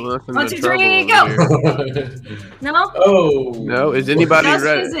ready? Looking 1, to 2, trouble 3, over go. here. No. Oh. No, is anybody Just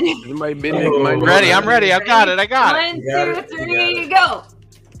ready? as any- Anybody been Oh. Ready, I'm ready. I got it. 1, You got 2, it, you 3, got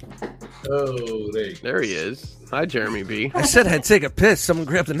go. Oh, there you go. There he is. Hi, Jeremy B. I said I'd take a piss. Someone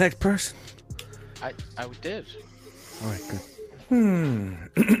grab the next person. I did. All right,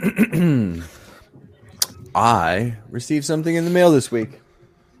 good. I received something in the mail this week.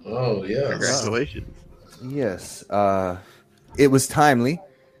 Oh, yes. Congratulations. Yes. It was timely.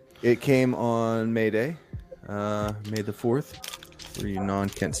 It came on May Day, May the 4th, for you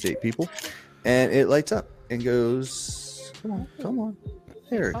non-Kent State people. And it lights up and goes, come on.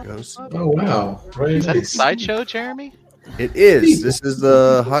 There it goes. Oh, wow. Very Is that nice. Sideshow, Jeremy? It is. This is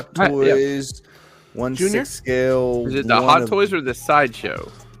the Hot Yeah. Toys 1/6 Junior? scale. Is it the one Hot of- Toys or the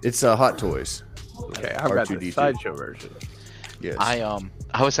Sideshow? It's Hot Toys. Okay, I've got the R2D2. Sideshow version. Yes.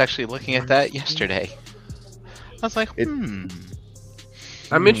 I was actually looking at that yesterday. I was like, It-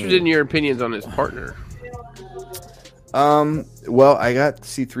 I'm interested in your opinions on his partner. Well, I got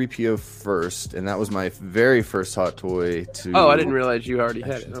C3PO first, and that was my very first Hot Toy to. Oh, I didn't realize you already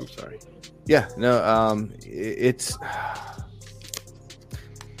had it. I'm sorry. Yeah, no. It's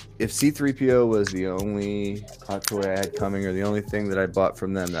if C3PO was the only Hot Toy I had coming, or the only thing that I bought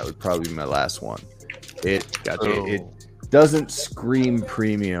from them, that would probably be my last one. It doesn't scream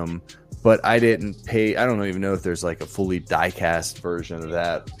premium, but I didn't pay. I don't even know if there's like a fully die-cast version of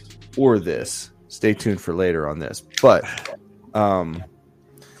that or this. Stay tuned for later on this, but I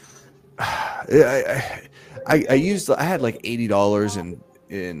had like $80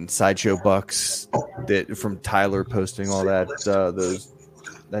 in Sideshow bucks that from Tyler posting all that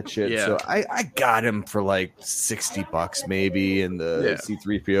that shit. Yeah. So I got him for like $60 maybe, and the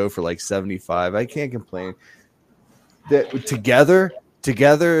C3PO for like 75. I can't complain. That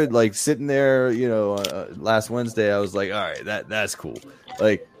together, like sitting there, last Wednesday, I was like, all right, that's cool.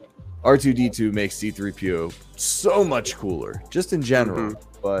 Like R2D2 makes C3PO so much cooler, just in general.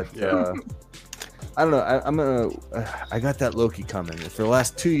 But I don't know. I got that Loki coming. For the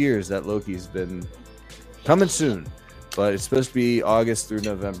last 2 years, that Loki's been coming soon, but it's supposed to be August through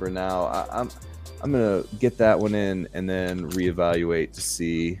November now. I'm gonna get that one in and then reevaluate to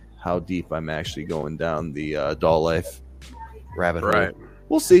see how deep I'm actually going down the doll life rabbit hole. Right.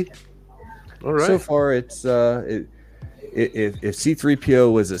 We'll see. All right. So far, it's if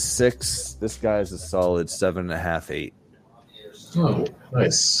C3PO was a 6, this guy's a solid 7.5, 8. Oh,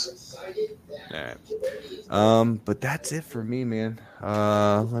 nice. All right. But that's it for me, man.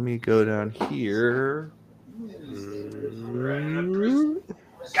 Let me go down here. Ooh.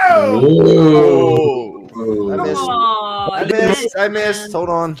 I missed. Oh, I missed. Hold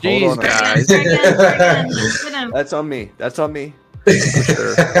on. Jeez, Hold on. guys. Get him. That's on me. That's on me.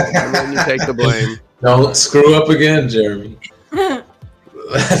 Sure. And then you take the blame. Don't screw up again, Jeremy.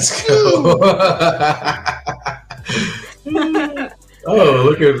 Let's go. Oh,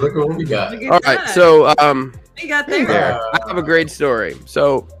 look at what we got. Look at All right, that. so We got there. I have a great story.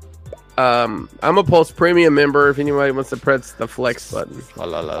 So I'm a Pulse Premium member. If anybody wants to press the flex button,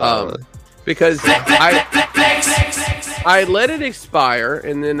 because I let it expire,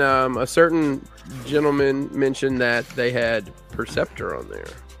 and then a certain gentleman mentioned that they had Perceptor on there,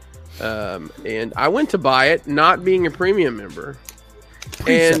 and I went to buy it, not being a premium member,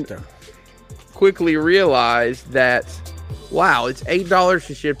 and Preceptor. quickly realized that wow, it's $8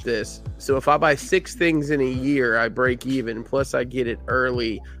 to ship this. So if I buy 6 things in a year, I break even. Plus, I get it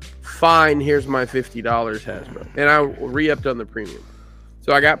early. Fine, here's my $50, Hasbro, and I re-upped on the premium.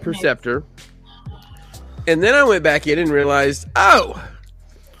 So I got Perceptor, and then I went back in and realized, oh,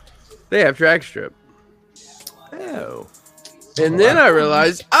 they have Track Strip. Oh, and then I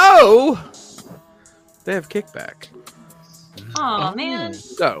realized, oh, they have Kickback. Oh man.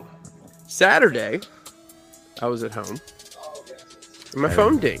 So Saturday, I was at home. And my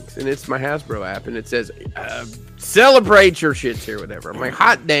phone dings, and it's my Hasbro app, and it says, celebrate your shits here, whatever. I'm like,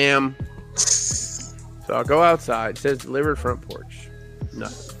 hot damn. So I'll go outside. It says delivered front porch.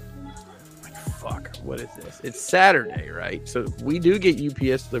 Nothing. I'm like, fuck, what is this? It's Saturday, right? So we do get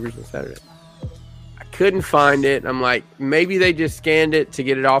UPS deliveries on Saturday. I couldn't find it. I'm like, maybe they just scanned it to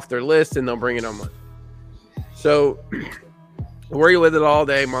get it off their list, and they'll bring it on Monday. So worry with it all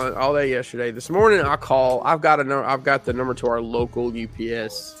day yesterday. This morning I call. I've got the number to our local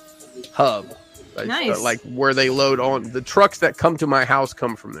UPS hub. Nice. Like where they load on the trucks that come to my house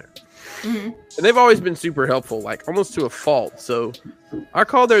come from there. Mm-hmm. And they've always been super helpful, like almost to a fault. So I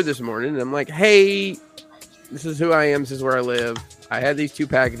called there this morning and I'm like, hey, this is who I am. This is where I live. I had these 2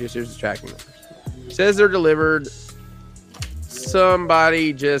 packages. Here's the tracking numbers. It says they're delivered.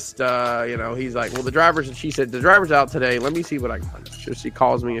 Somebody just, he's like, well, she said, the driver's out today. Let me see what I can find. So she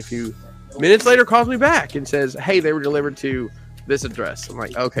calls me a few minutes later, calls me back and says, hey, they were delivered to this address. I'm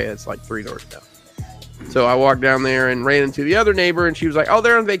like, okay, it's like 3 doors down. So I walked down there and ran into the other neighbor, and she was like, oh,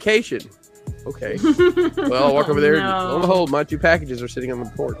 they're on vacation. Okay. Well, I walk over there, and lo and behold, my 2 packages are sitting on the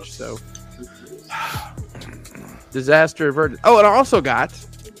porch. So disaster averted. Oh, and I also got,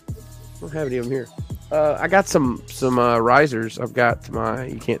 I don't have any of them here. I got some risers. I've got my,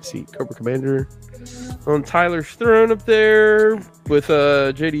 you can't see, Cobra Commander on Tyler's throne up there with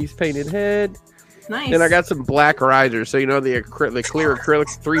JD's painted head. Nice. And I got some black risers. So, the clear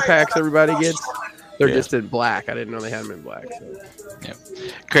acrylic 3-packs everybody gets. They're just in black. I didn't know they had them in black. So. Yeah.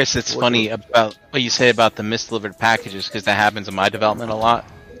 Chris, it's funny about what you say about the misdelivered packages, because that happens in my development a lot.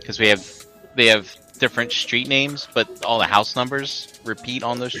 Because they have different street names, but all the house numbers repeat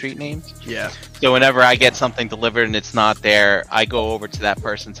on those street names. Yeah. So whenever I get something delivered and it's not there, I go over to that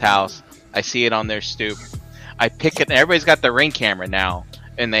person's house. I see it on their stoop. I pick it, and everybody's got their Ring camera now,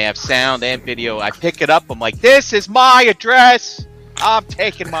 and they have sound and video. I pick it up. I'm like, this is my address. I'm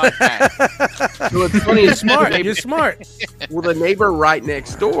taking my back. So it's funny. You're smart. You're smart. Well, the neighbor right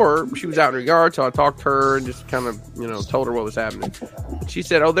next door, she was out in her yard, so I talked to her and just kind of, told her what was happening. She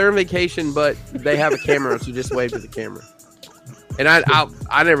said, oh, they're on vacation, but they have a camera, so just wave to the camera. And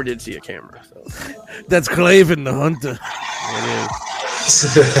I never did see a camera. So. That's Claven the Hunter. It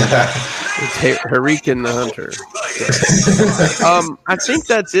is. It's Hurricane the Hunter. So, I think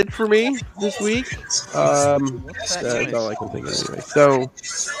that's it for me this week. That's all I can think of anyway. So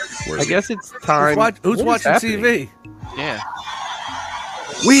I guess it's time. Who's watching TV? Yeah.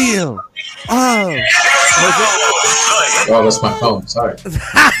 Wheel. Oh. Oh, that's my phone. Sorry.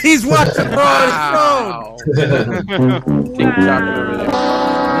 He's watching on his phone. TikTok over there.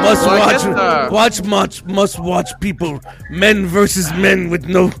 Must watch people, men versus men with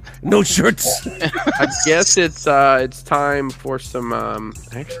no shirts. I guess it's time for some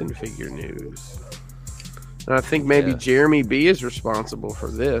action figure news. And I think maybe Jeremy B is responsible for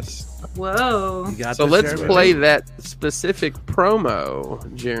this. Whoa. So let's play that specific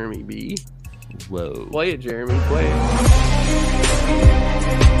promo, Jeremy B. Whoa. Play it, Jeremy. Play it.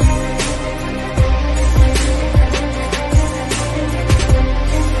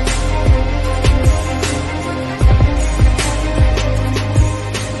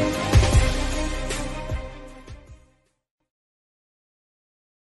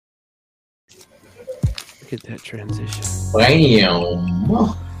 Get that transition.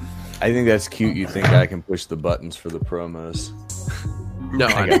 Bam. I think that's cute. You think I can push the buttons for the promos? No,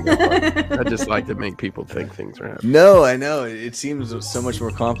 I don't know. I just like to make people think things are happening. No, I know. It seems so much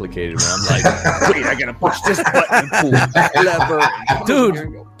more complicated when I'm like, wait, I gotta push this button, pull that lever.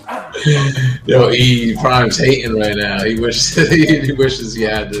 Dude. Yo, E Prime's hating right now. He wishes he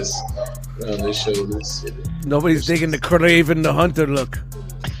had this on his shoulders. Nobody's digging the Craven the Hunter look.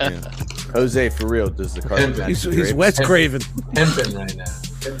 Yeah. Jose, for real, does the carpet match He's the Wes drapes? Craven. Pimping right now.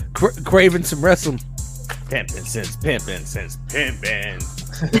 Craven some wrestling. Pimpin' since pimpin'.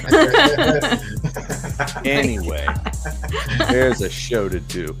 Anyway, there's a show to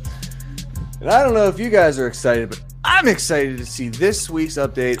do. And I don't know if you guys are excited, but I'm excited to see this week's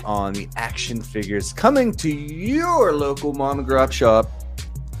update on the action figures coming to your local mom and grop shop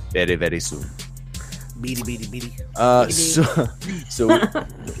very, very soon. Beady. So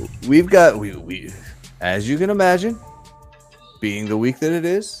we've got we as you can imagine, being the week that it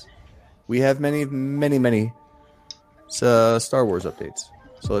is, we have many Star Wars updates.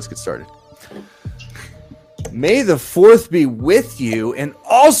 So let's get started. May the 4th be with you, and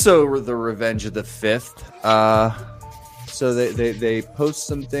also the Revenge of the 5th. So they post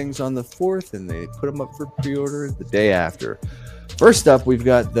some things on the 4th, and they put them up for pre-order the day after. First up, we've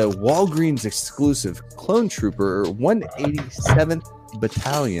got the Walgreens exclusive Clone Trooper 187th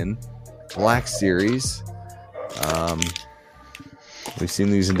Battalion Black Series. We've seen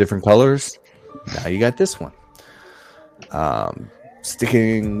these in different colors. Now you got this one.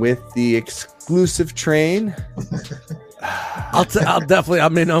 Sticking with the exclusive train. I'll definitely.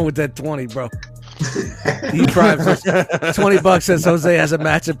 I'm in on with that 20, bro. He drives $20 says Jose has a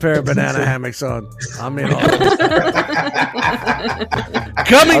matching pair of banana hammocks on. I'm in on it.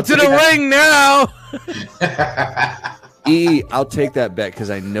 Coming to the ring now. I'll take that bet because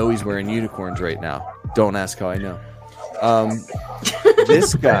I know he's wearing unicorns right now. Don't ask how I know.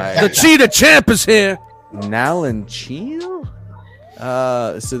 This guy, The Cheetah Champ is here. Nalan Cheel.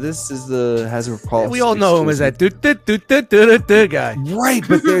 So this is the Hasbro Pulse. We all know him as that guy. Right,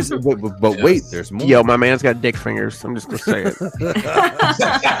 but there's but wait, there's more. Yo, my man's got dick fingers. I'm just gonna say it.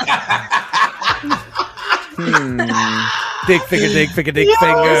 Dick finger. And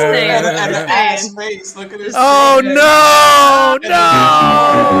the ass face. Look at his Oh face.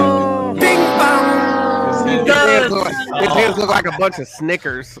 no! Bing bong. His head- His hands look like a bunch of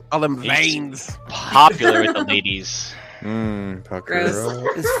Snickers. All them veins. Popular with the ladies. Pucker.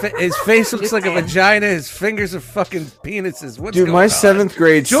 His face looks like a vagina. His fingers are fucking penises. What's Dude, going my on? 7th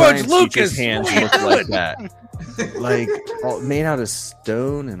grade George science Lucas, teacher's hands what you look like doing? that. Like all, made out of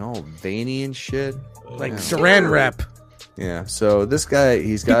stone and all veiny and shit. Like Yeah. saran wrap. Yeah. So this guy,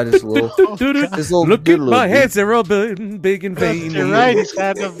 he's got his little, his little Look good at little my dude. hands, they're all big and veiny. You're right. He's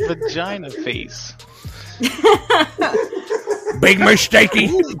got a vagina face. Big mistakey.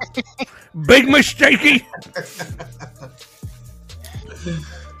 Big mistakey.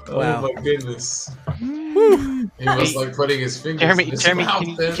 Oh Wow. my goodness. He was like putting his fingers in his Jeremy,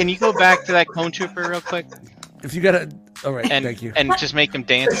 mouth. can you go back to that Clone Trooper real quick If you got a, all right, and thank you. and just make him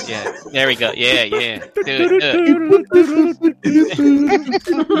dance? Yeah, there we go. Yeah. Do it.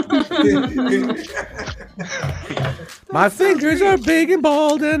 My fingers are big and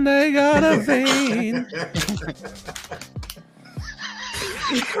bald and they got a vein.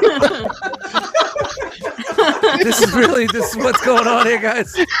 This is what's going on here,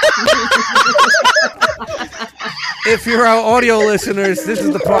 guys. If you're our audio listeners, this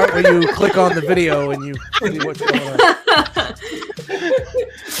is the part where you click on the video and you see what's going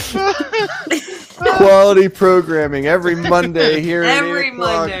on. Quality programming every Monday here. at Every 8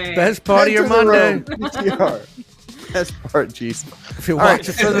 o'clock. Monday. Best part of your Monday. PTR. Best part, jeez. If you're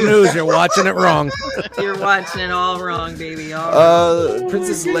watching for the news, you're watching it wrong. You're watching it all wrong, baby. All wrong.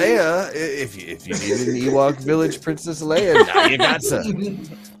 Princess Leia. If you need an Ewok Village Princess Leia, now you got some.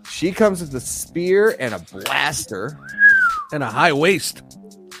 She comes with a spear and a blaster, And a high waist.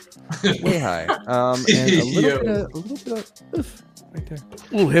 way high, and a little bit of oof, right there.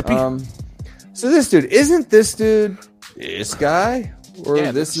 Ooh, hippie. So this dude, this guy, or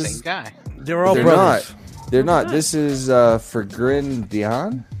Yeah, this the is same guy. They're all they're brothers. not. They're not. This is Friggin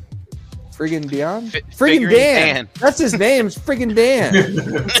Dion. Friggin Dion. Friggin Figuring Dan. Dan. That's his name. It's Friggin Dan.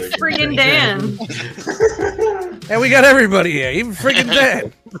 Friggin' Dan. And we got everybody here, even freaking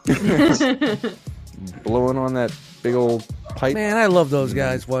Dan. Blowing on that big old pipe. Man, I love those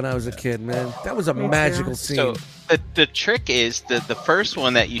guys when I was a kid, man. That was a magical scene. So the trick is the first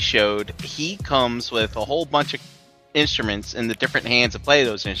one that you showed, he comes with a whole bunch of instruments in the different hands to play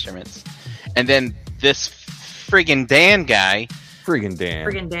those instruments. And then this friggin' Dan guy, Friggin Dan.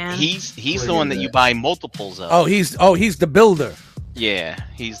 Friggin' Dan. he's the one that you buy multiples of. Oh, he's the builder. Yeah,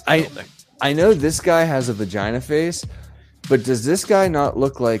 he's the builder. I know this guy has a vagina face, But does this guy not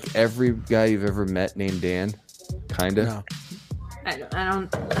look like every guy you've ever met named Dan? Kinda. No, I don't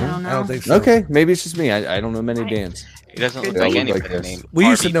know. I don't think so. Okay, maybe it's just me. I don't know many Dans. He doesn't look They like look anybody like this. named We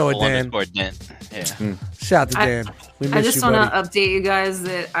used to Harvey know a Dan. _ Dent. Yeah. Shout out to I- Dan. We miss I just you, want to buddy. update you guys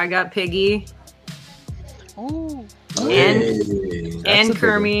that I got Piggy Ooh. and Hey. and a big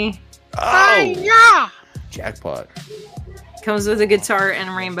Kermie. Oh, Jackpot. Comes with a guitar and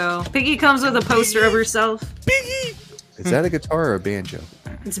a rainbow. Piggy comes with a poster of herself. Is that a guitar or a banjo?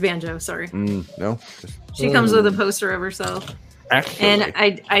 It's a banjo, sorry. No. She comes with a poster of herself. And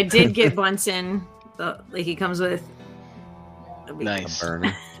I did get Bunsen. He comes with a big- nice.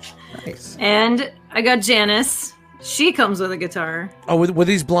 Burner. Nice. And I got Janice. She comes with a guitar. Oh, were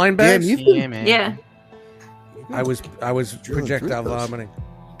these blind Damn, bags? you've Yeah, man. Yeah. I was Drilling projectile through those. vomiting.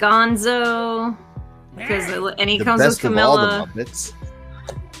 Gonzo. And he The comes with best of all the Camilla. Muppets.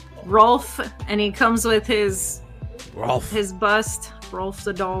 Rolf. And he comes with his Rolf. bust. Rolf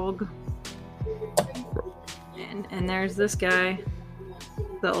the dog. And there's this guy.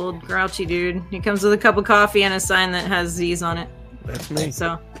 The old grouchy dude. He comes with a cup of coffee and a sign that has Z's on it. That's me.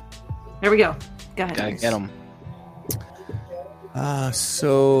 So, there we go. Go ahead. Gotta get him.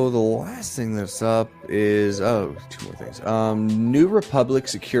 So the last thing that's up is two more things. New Republic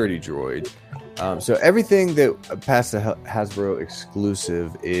security droid. So everything that past the Hasbro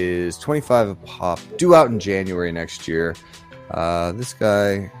exclusive is $25 a pop, due out in January next year. This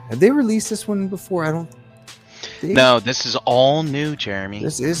guy, have they released this one before? I don't think. No, this is all new, Jeremy.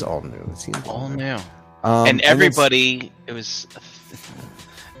 This is all new. It seems all new. And And everybody,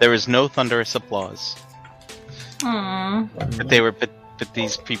 there was no thunderous applause. Aww. But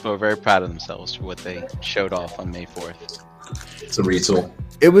these people are very proud of themselves for what they showed off on May 4th. It's a retool.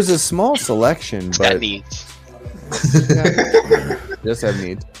 it was a small selection, It's got but needs. yes, I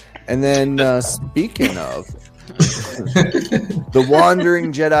need. And then speaking of the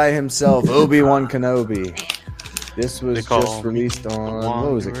Wandering Jedi himself, Obi-Wan Kenobi. This was They call just released on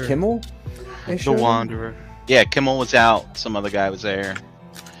what was it, Wanderer. Kimmel? They The showed? Wanderer. Yeah, Kimmel was out. Some other guy was there.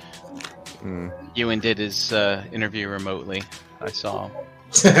 Mm. Ewan did his interview remotely. I saw.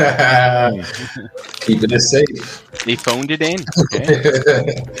 Keeping it safe. He phoned it in.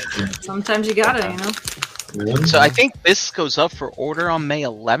 Okay. Sometimes you gotta, So I think this goes up for order on May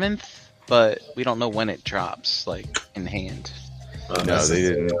 11th, but we don't know when it drops, like in hand. No, they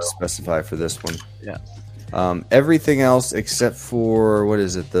didn't specify for this one. Yeah. Everything else except for what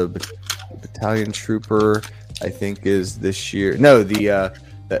is it? The Battalion Trooper, I think, is this year. No,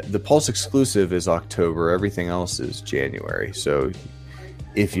 the Pulse exclusive is October. Everything else is January. So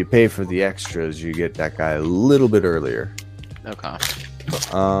if you pay for the extras, you get that guy a little bit earlier. Okay.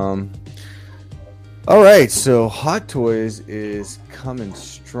 All right, so Hot Toys is coming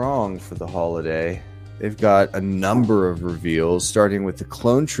strong for the holiday. They've got a number of reveals, starting with the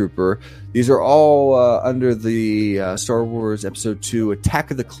Clone Trooper. These are all under the Star Wars Episode 2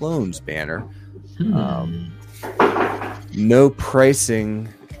 Attack of the Clones banner. No pricing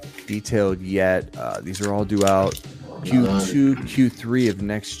detailed yet. These are all due out Q2, Q3 of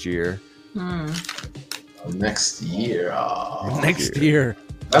next year. Next year. Oh, Next year.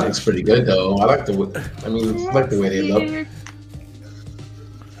 that looks pretty good though. I like the way they look.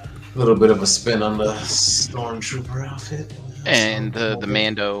 A little bit of a spin on the Stormtrooper outfit. And the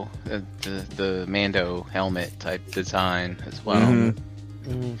Mando, the Mando helmet type design as well.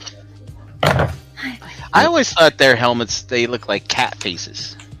 Mhm. I always thought their helmets they look like cat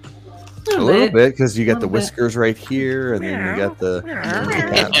faces. A little bit, because you got the Little bit. whiskers right here, and then you got the.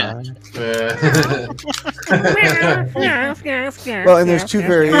 Well, and there's two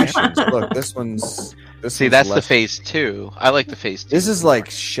variations. Look, this one's. This See, one's that's the less- phase 2. I like the phase 2. This is like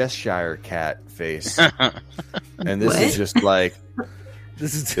Cheshire cat face, and this What? is just like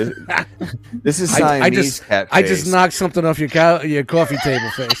This is. this is I Siamese just- cat face. I just knocked something off your coffee table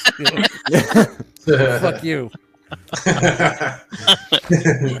face. Fuck you.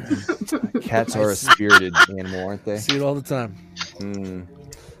 Cats are a spirited animal, aren't they? See it all the time. Mm.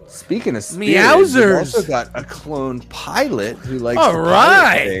 Speaking of spirited, Meowsers. we've also got a clone pilot who likes All to pilot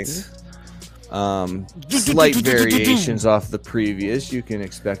right. things. Slight variations off the previous. You can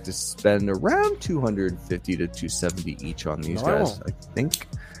expect to spend around 250 to 270 each on these No, I guys, won't. I think.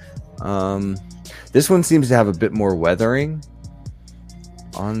 This one seems to have a bit more weathering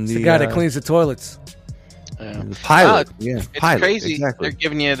on It's the the guy that cleans the toilets. Yeah. the pilot. Wow, yeah, It's pilot, crazy. Exactly. They're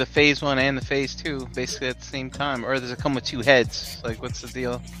giving you the phase 1 and the phase 2 basically at the same time. Or does it come with 2 heads? Like, what's the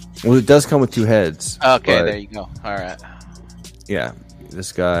deal? Well, it does come with 2 heads. Okay, but, there you go. All right. Yeah,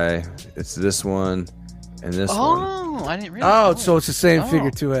 this guy. It's this one and this one. Oh, I didn't realize. Oh, so it's the same Oh.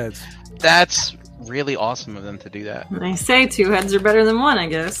 figure, 2 heads. That's really awesome of them to do that. I say 2 heads are better than 1, I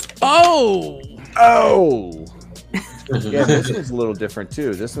guess. Oh, Yeah, this one's a little different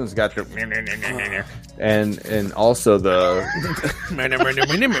too. This one's got the and also the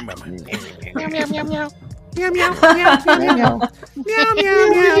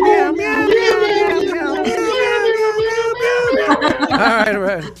all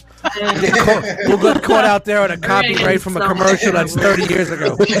right. We'll get caught out there on a copyright from a commercial that's 30 years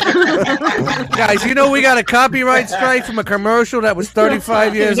ago. Guys, you know we got a copyright strike from a commercial that was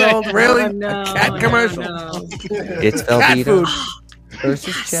 35 years old? Really? Oh, no, A cat commercial? no. it's Cat food.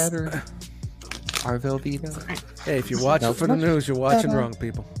 versus Cheddar. Our Velveeta. Hey, if you're watching for the news, you're watching wrong,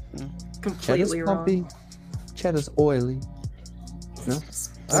 people. Completely wrong. Cheddar's oily. No?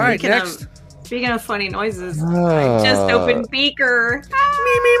 All right, Speaking next. Speaking of funny noises, I just opened Beaker.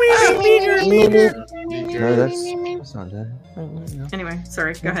 No, that's not that. Anyway,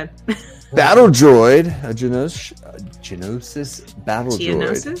 sorry, go ahead. Battle Droid, a Geonosis battle droid.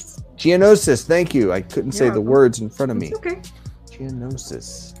 Geonosis? Geonosis, thank you. I couldn't say You're the welcome. words in front of me. It's okay.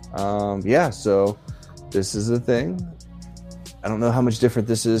 Geonosis. Yeah, so this is a thing. I don't know how much different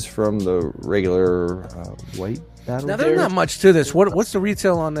this is from the regular white battle Now, there's droid. not much to this. What's the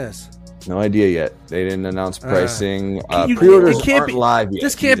retail on this? No idea yet. They didn't announce pricing. it Pre-orders can't aren't be- live yet.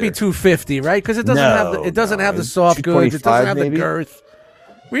 This can't be either. 250, right? Because it doesn't have the it's soft goods. It doesn't have 225 the maybe? girth.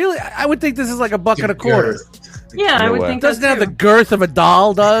 Really, I would think this is like a buck and a quarter. Yeah, I No would way. think It doesn't that have the too. girth of a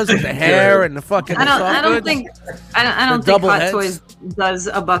doll does, with the hair and the fucking. I soft don't goods. think. I don't The think double Hot heads. Toys does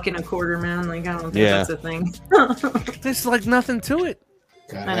a buck and a quarter, man. Like I don't think Yeah. that's a thing. There's like nothing to it.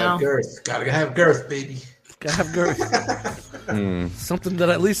 I Gotta know. have girth. Gotta have girth, baby. Gotta have girth. Hmm. Something that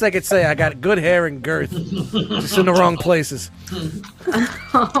at least I could say I got good hair and girth, just in the wrong places.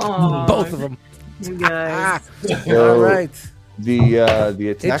 Oh, Both of them. you guys. So, All right. The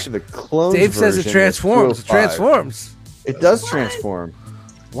Attack of the Clones. Dave says it version transforms. was It 205. transforms. It does transform.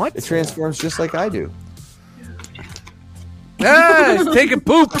 What? It transforms just like I do Ah, it's taking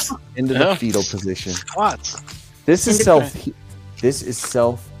poops. into Yeah. the fetal position. What? This is Independent. This is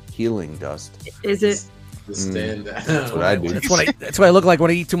self-healing dust. Is it? Just stand down. That's what I do. That's what I look like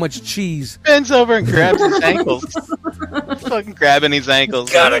when I eat too much cheese. Bends over and grabs his ankles. Fucking grabbing his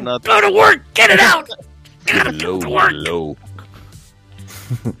ankles. Go to work. Get it out. Low.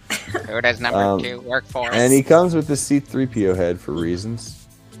 Who does number 2 work for? And he comes with the C-3PO head for reasons.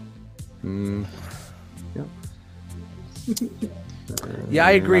 Yeah,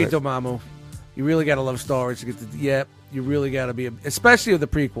 I agree, Dormammu. You really gotta love Star Wars to get to. Yeah, you really gotta be, especially with the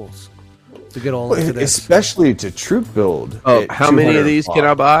prequels, to get all into this. Especially to troop build. Oh, at how many of these 200 can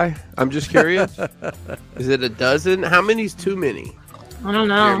I buy? I'm just curious. Is it a dozen? How many's too many? I don't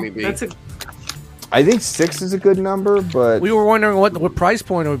know. Jeremy B. That's a. I think 6 is a good number, but We were wondering what price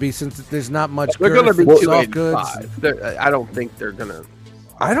point it would be since there's not much. They're going to be girth, soft goods. 285. I don't think they're going to.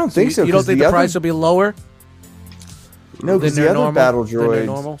 I don't think so. You don't 'cause think the other- price will be lower No, than because their the other normal battle than their droids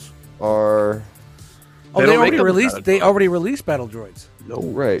normals? are Oh, They they don't already make them released. battle They droids. already released battle droids. No.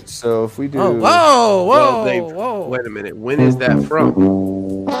 right. So if we do, Oh, whoa, Well, they. whoa! Wait a minute. When is that from?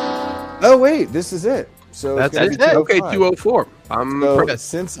 oh wait, this is it. So That's it's it. gonna be Okay, 205. 204. I'm So impressed.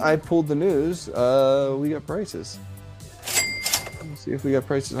 since I pulled the news, we got prices. Let's see if we got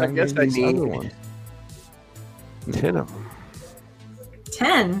prices I on guess these I need- other ones. 10 of them.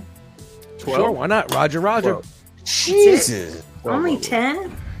 10. 12. Sure, why not? Roger. 12. Jesus, Only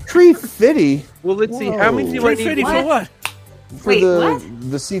 10? 350 Well, let's see. How many do I need? 350 for What? what? for Wait, the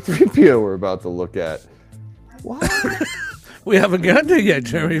what? the C-3PO we're about to look at. We haven't gotten there yet,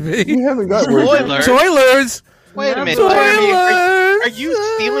 Jeremy B. You haven't got where Spoiler. Spoilers. Wait a minute. Spoilers. Jeremy, are you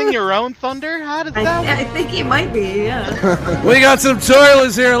stealing your own thunder? How did that I think he might be, yeah. We got some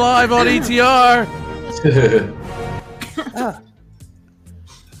spoilers here live on ETR.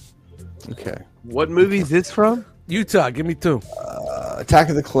 Okay. What movie is this from? Utah, give me 2. Attack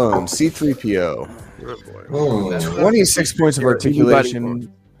of the Clones, C-3PO. Oh, boy. 26 points of Anybody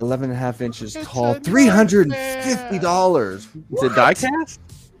articulation, 11.5 inches tall, $350. Is it diecast?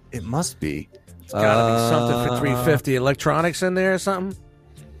 It must be. It's gotta be something for 350. Electronics in there or something?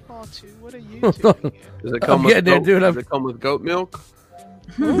 Oh, what are you doing? Does it come I'm with getting there, goat, dude. Does it come with goat milk?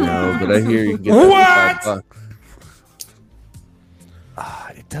 No, but I hear you can get that for What?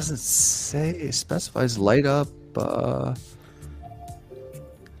 $5. It doesn't say. It specifies light up.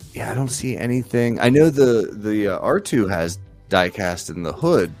 Yeah, I don't see anything. I know the R2 has diecast in the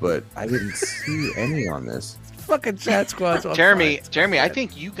hood, but I didn't see any on this. Fucking chat squad's on Jeremy, fire. Jeremy, I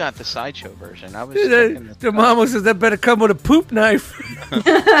think you got the sideshow version. I was checking this The out. mama says that better come with a poop knife.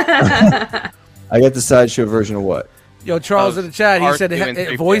 I got the sideshow version of what? Yo, Charles Of in the chat, he said R2 and a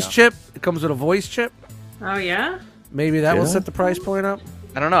 3PO. voice chip. It comes with a voice chip. Oh yeah. Maybe that will Yeah. set the price point up.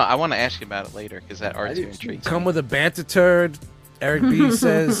 I don't know. I want to ask you about it later because that R2 intrigues me. Come with a banter turd. Eric B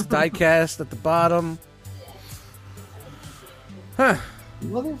says diecast at the bottom. Huh.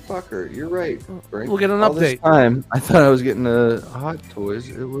 Motherfucker, you're right. Frank. We'll get an All this update. time, I thought I was getting a Hot Toys.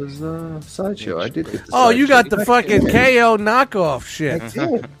 It was Sideshow. I did get the Oh, you Sideshow. got the fucking KO knockoff shit. I did.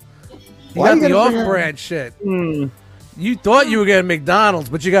 You Why got you the gotta bring off-brand shit. Hmm. You thought you were getting McDonald's,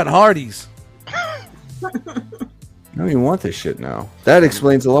 but you got Hardee's. I don't even want this shit now. That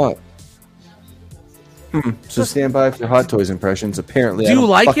explains a lot. So stand by for Hot Toys impressions. Apparently, Do I you don't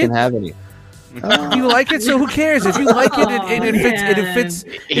like fucking it? have any. Do you like it? So who cares? If you like it, and it fits, and it fits, He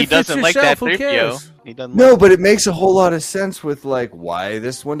it fits doesn't your like shelf, that who 3PO. cares? He doesn't. No, like but it makes a whole lot of sense with like why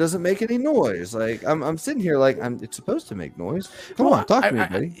this one doesn't make any noise. Like I'm sitting here like it's supposed to make noise. Come on, talk to me,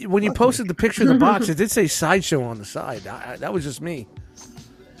 buddy. When you posted the picture of the box, it did say Sideshow on the side. That was just me.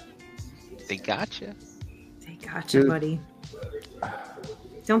 They gotcha. They gotcha, Dude. buddy.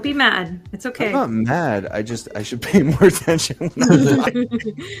 Don't be mad. It's okay. I'm not mad. I should pay more attention. When I'm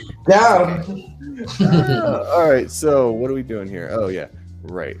Down. all right, so what are we doing here? Oh yeah,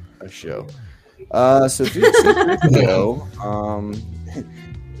 right, a show. So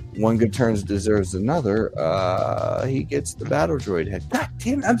one good turn deserves another. He gets the battle droid head. God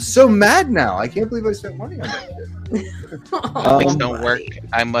damn, I'm so mad now. I can't believe I spent money on that. Things don't work.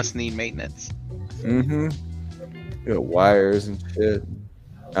 I must need maintenance. Mm-hmm. You got wires and shit.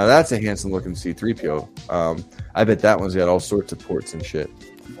 Now that's a handsome looking C-3PO. I bet that one's got all sorts of ports and shit.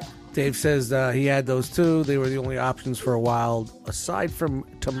 Dave says he had those too. They were the only options for a while, aside from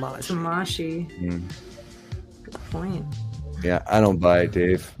Tamashi. Tamashi. Mm. Good point. Yeah, I don't buy it,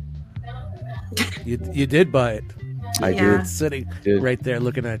 Dave. You did buy it. I Yeah. did. Sitting Did. right there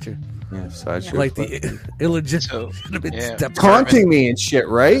looking at you. Yeah, Sideshow. Like the illegitimate. So, should have been yeah. stepped taunting me and shit,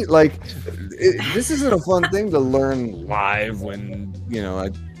 right? Like, this isn't a fun thing to learn live when, you know,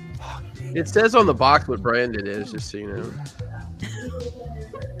 It says on the box what brand it is, just so you know.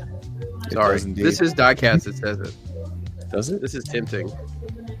 it Sorry, does indeed. this is diecast. It says it. Does it? This is tempting.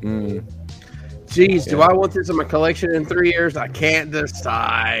 Mm. Jeez, do Yeah. I want this in my collection in 3 years? I can't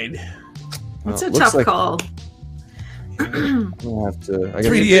decide. It's Well, a looks tough like call. I'll have to. I 3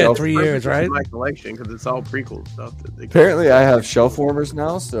 gotta years, shelf- 3 years, right? In my collection because it's all prequel stuff. That they Apparently, I have shelf warmers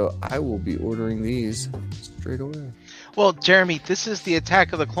now, so I will be ordering these straight away. Well, Jeremy, this is the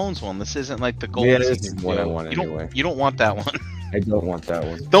Attack of the Clones one. This isn't like the gold. Yeah, this season is what I deal. want you anyway. You don't want that one. I don't want that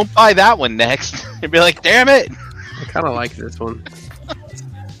one. Don't buy that one next. You'd be like, damn it. I kind of like this one.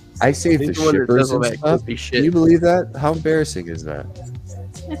 I saved the This one that shippers does all and that stuff. goofy Can shit. you believe that? How embarrassing is that?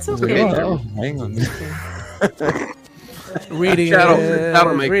 It's I was like, okay. oh, hang on. Reading Shadow- is,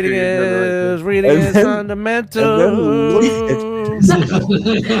 Shadow makes reading you know, is, reading And is then- fundamental.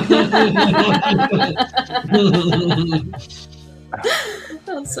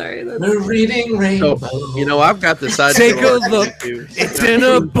 I'm sorry. That's... We're reading Rainbow. So, you know, I've got the side. Take show a on look. YouTube. It's in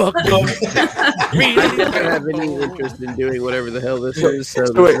a book. I don't have any interest in doing whatever the hell this is, so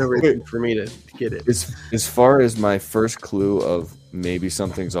So there's wait, no reason for me to get it. As far as my first clue of maybe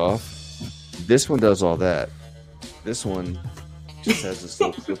something's off, this one does all that. This one just has this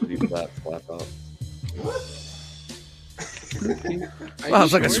little flippity flap out. Wow,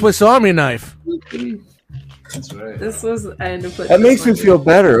 it's like a Swiss Army knife. That's right. This was. I had to put. That this makes me one. feel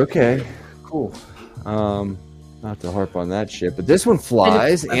better. Okay, cool. Not to harp on that shit, but this one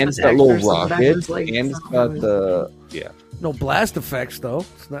flies, I and it's put got the little extras on the back of rocket, his legs. and it's got the No blast effects though.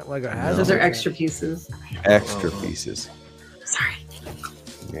 It's not like a hazard. Those are extra pieces. extra pieces. Sorry.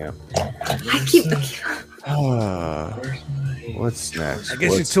 Yeah. I keep the. What's next? I guess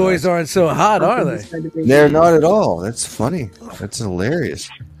your What's toys next? aren't so hot, are they? They're not at all. That's funny. That's hilarious.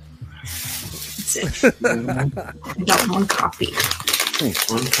 I got one copy.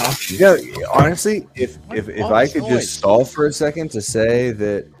 One copy. Yeah, honestly, if I could just stall for a second to say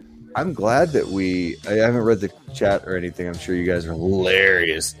that I'm glad that I haven't read the chat or anything. I'm sure you guys are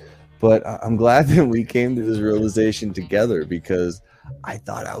hilarious, but I'm glad that we came to this realization together because I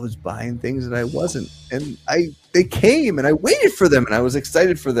thought I was buying things that I wasn't, and they came and I waited for them and I was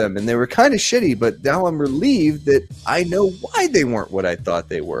excited for them and they were kind of shitty, but now I'm relieved that I know why they weren't what I thought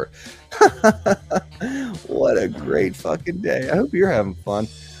they were. What a great fucking day. I hope you're having fun.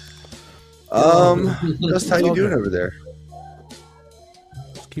 Just how you doing over there?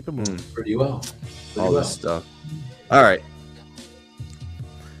 Keep it moving. Pretty well. All this stuff. All right.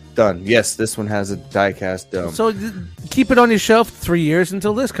 Done. Yes, this one has a die-cast dome. So keep it on your shelf 3 years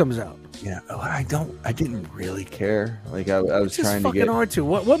until this comes out. Yeah, I didn't really care. Like I was Just trying to fucking get. R2.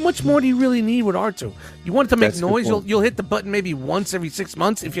 What much more do you really need with R2? You want it to make That's a good noise? point. You'll hit the button maybe once every 6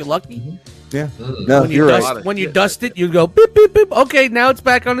 months if you're lucky. Yeah, Mm. no, When you you're dust, right. when you dust it, you go beep beep beep. Okay, now it's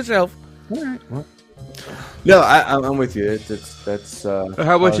back on the shelf. All right, well. No, I'm with you. That's.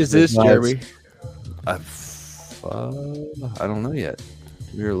 How much is this, Jeremy? I don't know yet.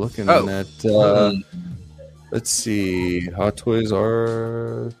 We were looking Oh. at. Let's see. Hot Toys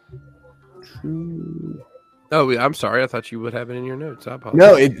are. Oh, I'm sorry. I thought you would have it in your notes. I apologize.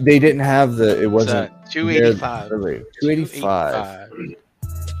 No, they didn't have the. It wasn't. 285. 285.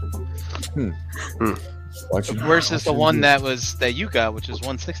 Watch it. Versus the one that you got, which is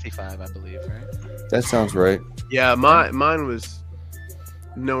 165, I believe, right? That sounds right. Yeah, mine was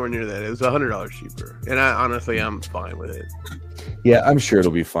nowhere near that. It was $100 cheaper, and I'm fine with it. Yeah, I'm sure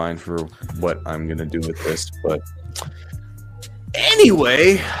it'll be fine for what I'm gonna do with this. But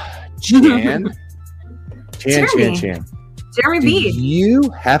anyway, Chan. Jeremy Do B. you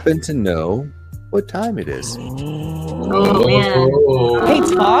happen to know what time it is? Oh man.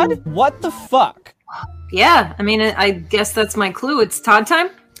 Hey, Todd, what the fuck? Yeah, I mean, I guess that's my clue. It's Todd time.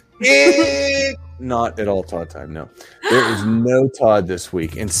 Not at all Todd time, no. There is no Todd this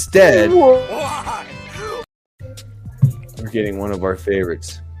week. Instead, we're getting one of our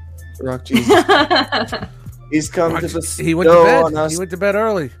favorites. Rock Jesus. He's come to bestow He went to on bed. us He went to bed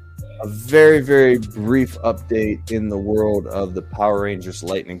early. a very, very brief update in the world of the Power Rangers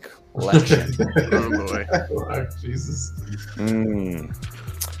Lightning Collection. Oh boy. Lord Jesus.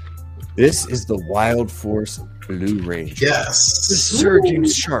 This is the Wild Force Blue Ranger. Yes. The Surging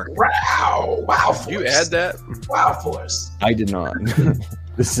Shark. Wow. Wow. Force. You add that? Wow Force. I did not.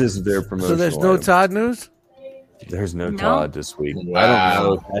 This is their promotion. So there's no Todd news? There's no No? Todd this week. I Wow. don't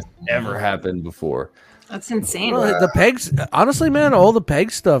know if that's ever happened before. That's insane. Well, the pegs, honestly, man, all the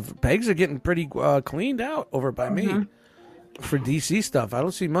peg stuff, pegs are getting pretty cleaned out over by me for DC stuff. I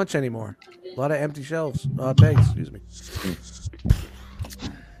don't see much anymore. A lot of empty shelves. Pegs, excuse me.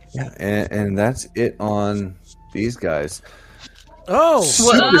 Yeah, and that's it on these guys. Oh,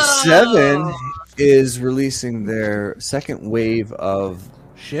 Super 7 is releasing their second wave of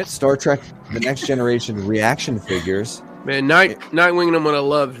shit. Star Trek The Next Generation reaction figures. Man, Nightwing would have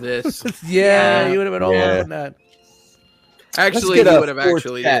loved this. Yeah, you would have been all Yeah. over that. Actually, get he a would have fourth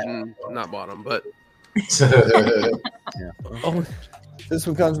actually cat. didn't not bought them, but Oh, This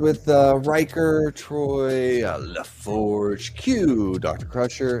one comes with Riker, Troy, LaForge, Q, Dr.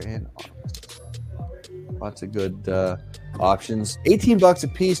 Crusher, and lots of good options. $18 a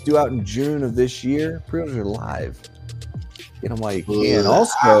piece, due out in June of this year. Pre-orders are live. Get them while you can.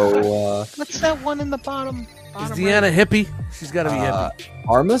 Also, What's that one in the bottom? is Deanna hippie? She's got to be hippie.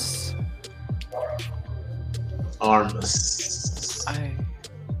 Armus. Armus. I,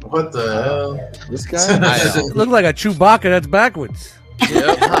 What the hell? This guy. Look like a Chewbacca that's backwards.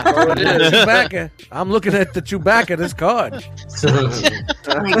 yep, that's what it is. Chewbacca. I'm looking at the Chewbacca this card.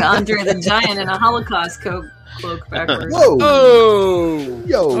 Like Andre the Giant in a Holocaust cloak backwards. Whoa! Oh,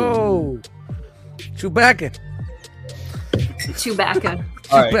 Yo! Oh, Chewbacca. Chewbacca.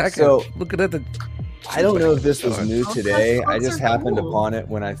 All right, Chewbacca. so Looking at the. I don't know if this was new Oh, today. I those just are happened cool. upon it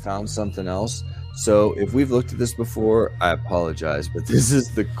when I found something else. So if we've looked at this before, I apologize, but this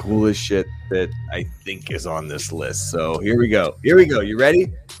is the coolest shit that I think is on this list. So here we go. Here we go. You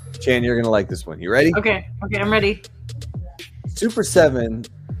ready? Chan, you're gonna like this one. You ready? Okay, I'm ready. Super 7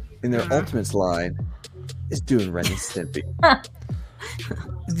 in their Mhm. Ultimates line is doing Ren and Stimpy.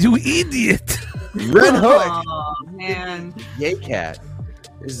 You idiot. Red Hook, Oh man. Yay Cat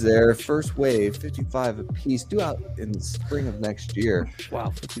is their first wave, 55 a piece, due out in the spring of next year. Wow,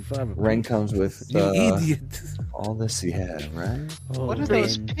 55. Ren comes with You idiot. all this, yeah, right? Oh, what are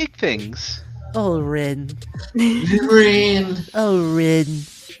those Ren. pig things? Oh, Ren. Green. Oh, Ren.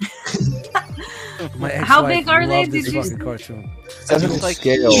 My How ex-wife big are they? loved this Did you fucking say? cartoon. 7 It's like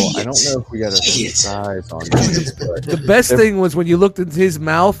scale. I idiots. don't know if we got a Idiots. size on this, but The best thing was when you looked into his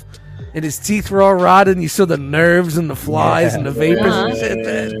mouth and his teeth were all rotted and you saw the nerves and the flies and the vapors and shit,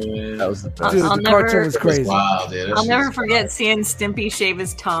 man. that was the best. Dude, I'll the never- cartoon was crazy. Wow, dude. that I'll shit never is- forget seeing Stimpy shave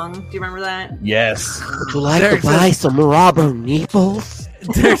his tongue. Do you remember that? Yes. would you like Derek to buy says- some rubber nipples?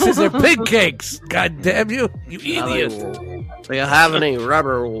 Derek says they're pig cakes. God damn you. You idiot. Do you have any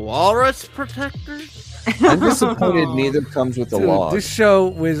rubber walrus protectors? I'm disappointed neither comes with a Dude, log. this show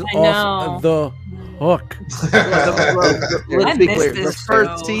was I off the hook. Let's be missed clear. The this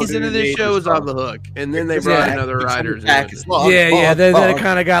first show. season of this show is on the hook, and then they brought in other writers. Back in. is log, Yeah, log, then log. it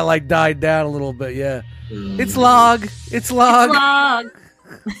kind of got like died down a little bit, yeah. Mm. It's log. It's log. Log.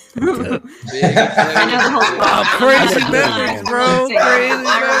 I know the whole song. Crazy I'm memories, not bro. singing. Crazy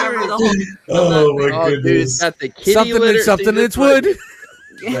I remember the whole. Oh my Oh, dude, it's goodness. got the kitty Something litter. in something See, it's this one- wood.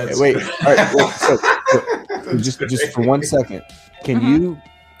 That's Wait, all right, wait, so just for 1 second, can you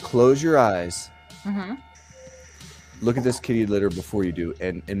close your eyes, Mhm. look at this kitty litter before you do,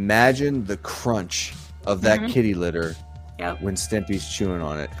 and imagine the crunch of that kitty litter Yep. when Stimpy's chewing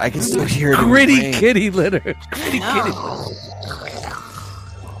on it. I can still hear it. in my Gritty brain. kitty litter. Gritty kitty. No.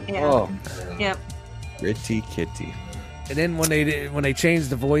 Yeah. Oh, Yep. gritty kitty. And then when they changed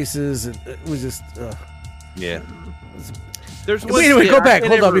the voices, it was just. Yeah. There's one Wait, kid, go I back.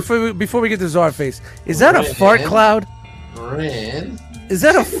 can't Hold on. ever- Before we get to Czarface, is that a Red fart hand. cloud? Ran. Is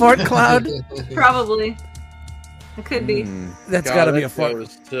that a fart cloud? Probably. It could be. That's God, got to be that a fart. show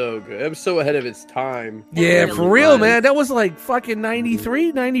was so good. It was so ahead of its time. Yeah, Really for real, was. man. That was like fucking 93,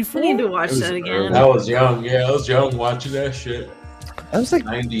 I 94. need to watch It was that again. I was young. Yeah, I was young watching that shit. I was like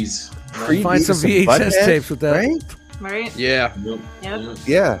 90s. pre- Find some Beavis and VHS Butthead, tapes with that. right? Right? Yeah. Yep.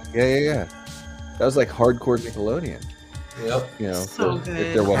 Yeah. That was like hardcore Nickelodeon. Yep. You know, So if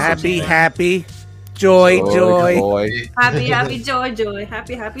good. there was such a Happy, thing. happy, joy, joy, Boy. Happy, happy, joy, joy.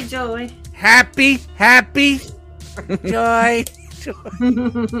 Happy, happy, joy. happy, happy, joy.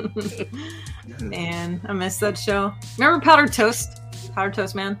 Man, I miss that show. Remember Powdered Toast? Powdered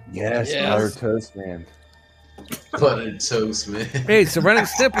Toast Man? Yes, Yes. Powdered Toast Man. Buttered toast, man. Hey, it's a Ren and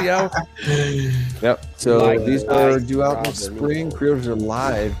Stimpy, yo. Yep. So Like these nice are due out next Robin. spring. Pre-orders are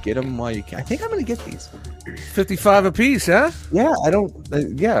live. Get them while you can. I think I'm gonna get these. 55 apiece, huh? Yeah, I don't.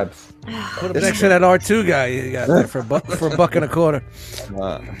 Yeah. Put them next to that R2 guy you got there for a buck and a quarter.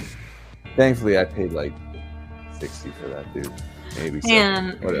 Thankfully, I paid like 60 for that, dude. Maybe.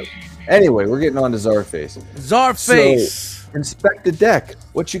 And 70, whatever. Anyway, we're getting on to Czarface. Czarface. Inspect the deck.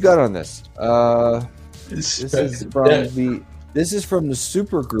 What you got on this? This is from the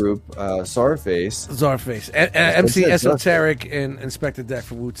super group Czarface. Czarface. MC What's that? Esoteric and Inspector Deck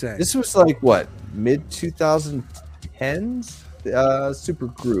for Wu-Tang. This was like what, mid 2010s super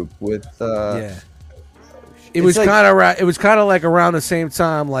group with yeah. It it's was like- kind of it was kind of like around the same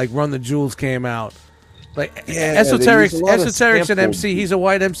time like Run the Jewels came out. Like Yeah, Esoterics, they use a lot of Esoterics and sample- MC. He's a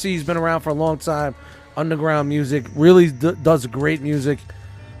white MC. He's been around for a long time. Underground music, really does great music.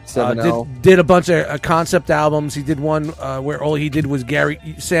 7L. Did a bunch of concept albums. He did one where all he did was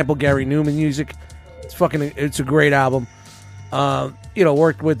sample Gary Newman music. It's a great album.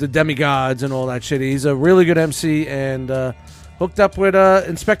 Worked with the Demigods and all that shit. He's a really good MC and hooked up with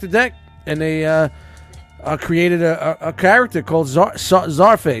Inspector Deck, and they created a character called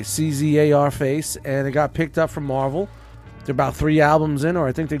Czarface, CZAR Face, and it got picked up from Marvel. They're about 3 albums in, or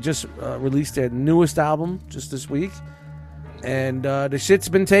I think they just released their newest album just this week. And the shit's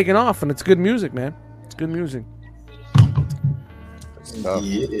been taken off, and it's good music, man. It's good music.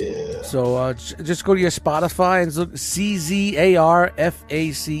 Yeah. So just go to your Spotify and look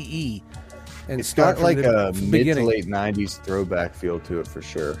CZARFACE. And It's start got from like the a mid beginning. to late 90s throwback feel to it for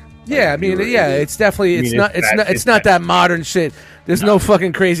sure. Yeah, I mean, it's definitely it's not that modern shit. There's no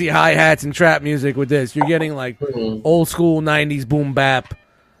fucking crazy hi hats and trap music with this. You're getting like old school '90s boom bap,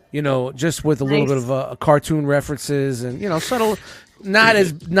 just with a little bit of cartoon references and subtle. Not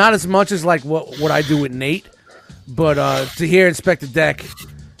as much as like what I do with Nate, but to hear Inspector Deck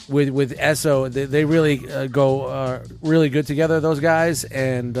with Esso, they really go really good together. Those guys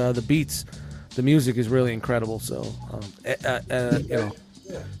and the beats, the music is really incredible. So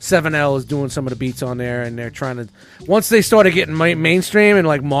 7L is doing some of the beats on there, and they're trying to. Once they started getting mainstream, and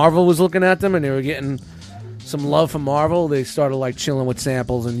like Marvel was looking at them, and they were getting some love from Marvel, they started like chilling with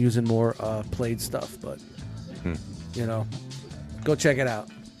samples and using more played stuff. But go check it out.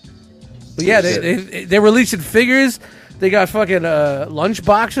 But yeah, they're releasing figures. They got fucking lunch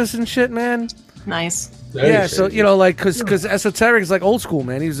boxes and shit, man. nice. Yeah, so because Esoteric is like old school,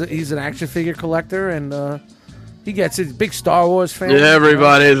 man. He's an action figure collector, and he gets it. Big Star Wars fan.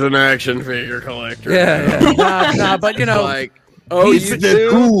 Everybody's an action figure collector. Yeah. Nah, but Like, he's you the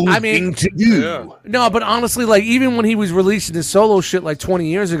do? I mean, Yeah. no, but honestly, like even when he was releasing his solo shit like 20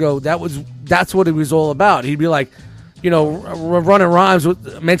 years ago, that's what it was all about. He'd be like, running rhymes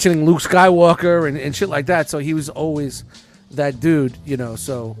with mentioning Luke Skywalker and shit like that. So he was always that dude,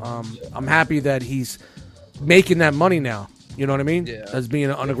 So I'm happy that he's making that money now. You know what I mean? Yeah. As being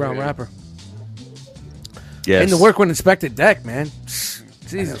an underground rapper. Yes. And the work with Inspector Deck, man.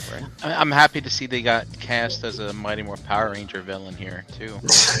 Jesus. I'm happy to see they got cast as a Mighty Morphin Power Ranger villain here too.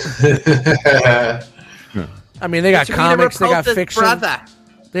 I mean, they got comics, they got fiction. Brother.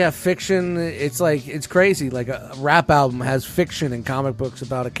 They have fiction. It's crazy. Like a rap album has fiction and comic books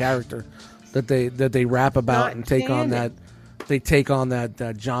about a character that they rap about and take on that they take on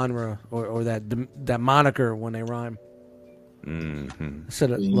that genre or that moniker when they rhyme. Mm-hmm. I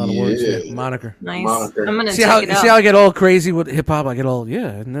said a lot of words. Yeah. Moniker. Nice. Moniker. I'm gonna See how check it out. I get all crazy with hip hop? I get all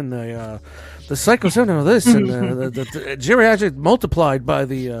and then the psychosymptom of this and the geriatric multiplied by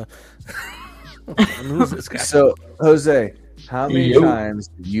the. Who's this guy? So, Jose, how many Yo. times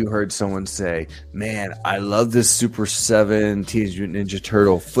have you heard someone say, "Man, I love this Super 7 Teenage Mutant Ninja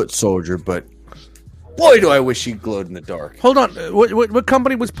Turtle foot soldier, but boy, do I wish he glowed in the dark." Hold on. What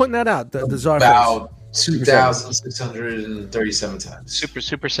company was putting that out? The Czar face. About 2,637 times.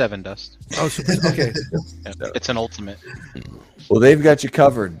 Super 7 Dust. Oh, super, okay. Yeah, it's an ultimate. Well, they've got you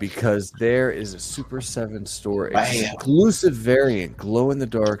covered because there is a Super 7 store Bam. exclusive variant glow in the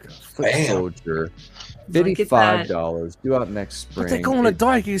dark foot Bam. soldier, Look at that. $55, due out next spring. But they go in the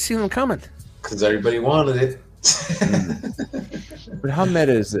dark. You see them coming. Because everybody wanted it. But how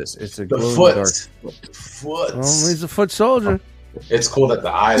meta is this? It's a The glow in the foot. dark. Foot. Oh, he's a foot soldier. It's cool that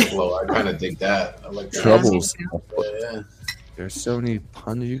the eyes glow. I kind of dig that. I like that. Troubles. Yeah. There's so many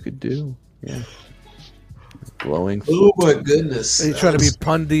puns you could do. Yeah. Glowing. Oh my goodness. Are you trying to be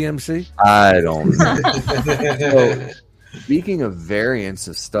pun DMC? I don't know. So, speaking of variants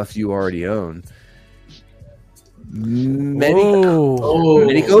of stuff you already own, many Whoa.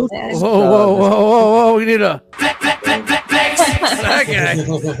 many goats. Whoa. We need a. That guy.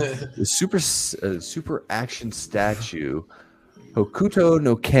 The super action statue, Hokuto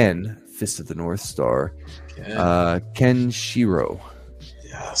no Ken, Fist of the North Star, Ken Shiro.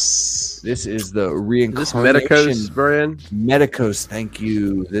 Yes. This is the Is this reincarnation. Medicos brand? Medicos, thank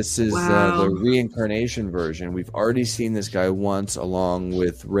you. This is Wow. the reincarnation version. We've already seen this guy once, along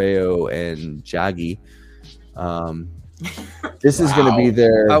with Reo and Jagi. This is going to be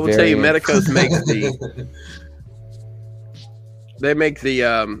their. I will tell you, variant. Medicos makes they make the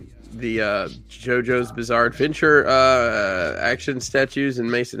JoJo's Bizarre Adventure action statues,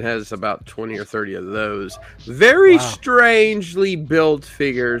 and Mason has about 20 or 30 of those. Very strangely built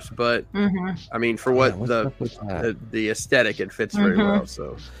figures, but I mean, for what what's the up with that? the aesthetic, it fits very well.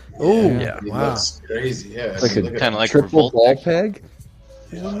 So Oh, Yeah. He wow. looks crazy. Yeah. Like a Look at Kind of like triple Revolt. black peg.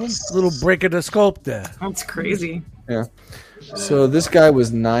 Yes. Little break of the sculpt there. That's crazy. So this guy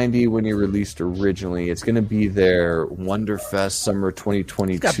was 90 when he released originally. It's going to be their Wonderfest Summer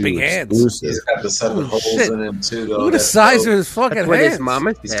 2022 He's got big hands. exclusive. He's got the 7 holes shit. in him too, though. Look at the That's size dope. of his fucking that's what hands. his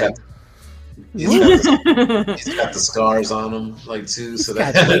mama He's said. got, he's got the scars on him, like too. So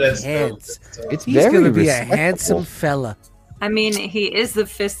got that, big that's hands. dope. It's He's very gonna be a respectable. handsome fella. I mean, he is the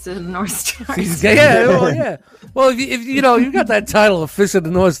Fist of the North Star. Yeah, well, yeah. Well, if you know you got that title of Fist of the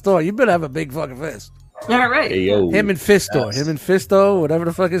North Star, you better have a big fucking fist. All right. Hey, yo. Him and Fisto, Yes. whatever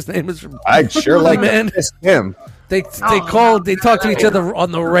the fuck his name is. I'd sure like Man. to kiss him. They talk to each other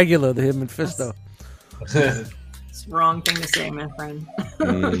on the regular. Him and Fisto. It's the wrong thing to say, my friend.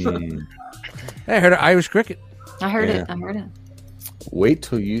 Hey, I heard an Irish cricket. I heard Yeah. it. I heard it. Wait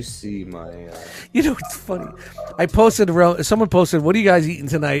till you see my. You know what's funny? I posted someone posted, "What are you guys eating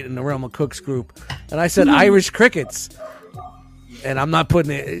tonight?" in the Realm of Cooks group, and I said Irish crickets. And I'm not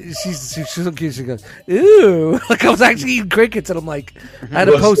putting it. She's so cute. She goes, "Ew!" Like I was actually eating crickets, and I'm like, I had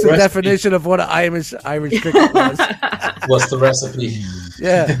to What's post the a recipe? definition of what an Irish cricket was. What's the recipe?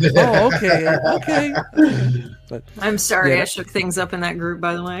 Yeah. Oh, okay. I'm sorry Yeah. I shook things up in that group,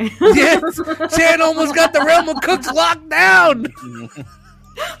 by the way. Yes, Chan almost got the Realm of Cooks locked down.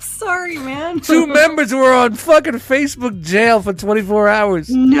 Sorry, man. 2 members were on fucking Facebook jail for 24 hours.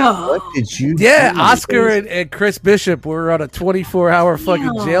 No. What did you? Yeah, do? Oscar and Chris Bishop were on a 24-hour fucking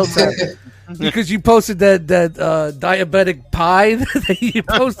No. jail time because you posted that diabetic pie that you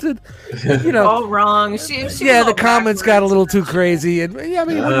posted. You know, All wrong. She yeah, was the all comments got a backwards. little too crazy, and yeah, I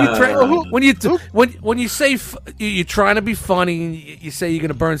mean, when you say you're trying to be funny, and you say you're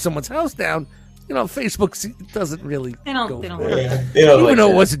gonna burn someone's house down, you know, Facebook doesn't really. They don't. go They don't. for it. Like They don't Even like though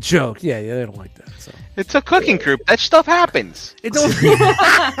that. it was a joke, yeah, they don't like that. So It's a cooking group. That stuff happens. it don't.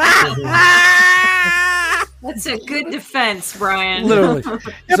 That's a good defense, Brian. Literally. Yeah,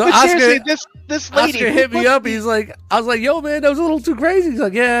 So but Oscar, seriously, this lady Oscar hit me up. He's like, I was like, "Yo, man, that was a little too crazy." He's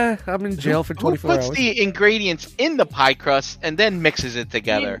like, "Yeah, I'm in jail for Who 24 puts hours." the ingredients in the pie crust and then mixes it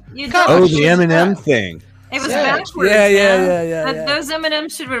together? You Come don't- Oh, on, the M&M thing. It was Yeah. backwards. Yeah, man. yeah. Those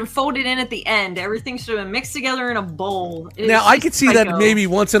M&Ms should have been folded in at the end. Everything should have been mixed together in a bowl. It Now is I just could see that psycho. maybe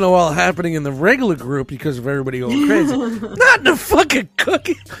once in a while happening in the regular group because of everybody going crazy. Not in the fucking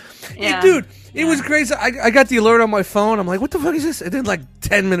cooking. Yeah. Dude, it was crazy. I got the alert on my phone. I'm like, what the fuck is this? And then like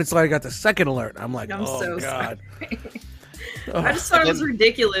 10 minutes later, I got the second alert. I'm like, I'm oh, so God. I just thought it was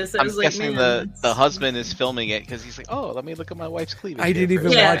ridiculous. I I'm was like, guessing man, the husband is filming it because he's like, oh, let me look at my wife's cleavage. I didn't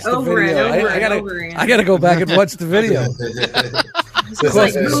even Yeah, watch the over and video. over I and gotta, over again. I gotta go back and watch the video. It's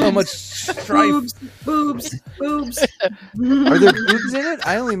like There's so boobs, much strife. boobs. Are there boobs in it?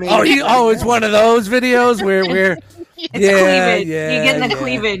 I only made. It's one of those videos where It's Yeah, cleavage. yeah, you get the yeah.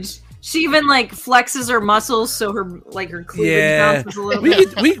 cleavage. She even like flexes her muscles so her cleavage yeah, bounces a little we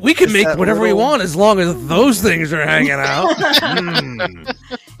bit. we can make that whatever we little- want as long as those things are hanging out. Mm.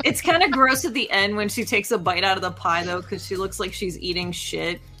 It's kind of gross at the end when she takes a bite out of the pie though, because she looks like she's eating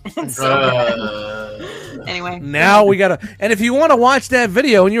shit. And so, anyway, Now we gotta. And if you want to watch that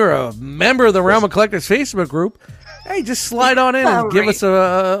video and you're a member of the Realm of Collectors Facebook group, hey, just slide on in and give Right. us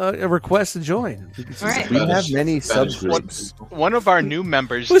a request to join. all right. We have many Spanish subgroups. One of our new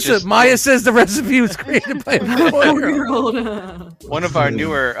members Listen, just Maya says the recipe was created by a 4-year-old. one of our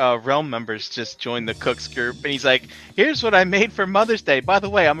newer Realm members just joined the cooks group, and he's like, "Here's what I made for Mother's Day. By the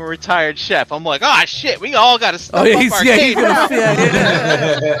way, I'm a retired chef." I'm like, "Ah, shit, we all got to stuff Oh yeah, up he's our yeah, he's game." gonna,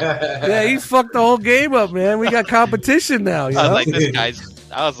 yeah, he fucked the whole game up, man. We got competition now. You I know? was like, "This guy's."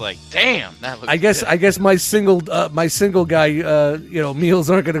 I was like, "Damn, that looks." I guess my single guy meals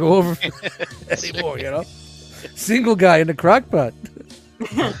aren't gonna go over anymore. You know, single guy in the crock pot.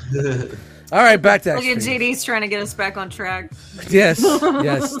 All right, back to Look at Extreme. JD's trying to get us back on track. Yes,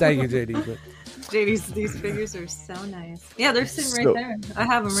 thank you, JD. But These figures are so nice. Yeah, they're sitting So- right there. I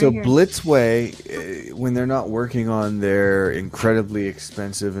have them right So here. Blitzway, when they're not working on their incredibly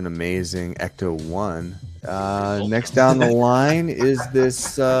expensive and amazing Ecto 1, next down the line is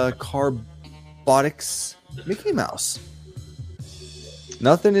this Carbotics Mickey Mouse.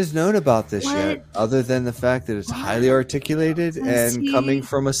 Nothing is known about this What? yet, other than the fact that it's highly articulated and see. coming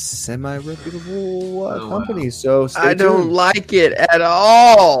from a semi-reputable wow. company. So stay I don't tuned. like it at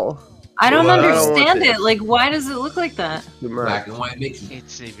all. I don't Well, I don't understand want it. Like, why does it look like that? Black and white Mickey.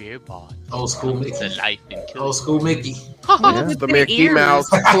 It's a robot. Old school Mickey. It's a life and kill. Old school Mickey. Yeah. The The Mickey ears. Mouse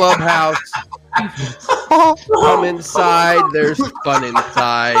Clubhouse. Come inside. There's fun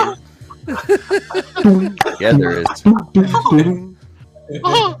inside. Yeah, there is.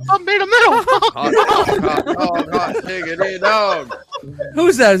 Oh, I made a middle. Hot dog, hot diggity dog.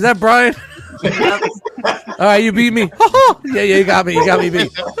 who's that? Is that Brian? All right, you beat me. Yeah, you got me. You got me beat.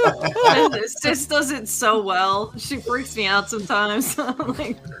 This just does it so well. She freaks me out sometimes. I'm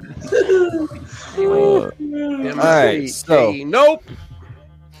like, anyway, right, so- nope.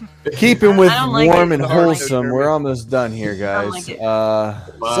 Keeping with I don't like warm it. and I don't like wholesome, it. we're almost done here, don't guys. like it.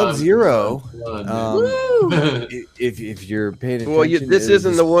 Sub-Zero, woo! if you're paying attention, Well, this is-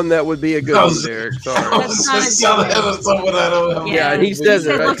 isn't the one that would be a good one, Derek. Sorry. That's not a Yeah, and he says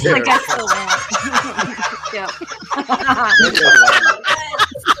it It right looks there. like excellent. Yeah.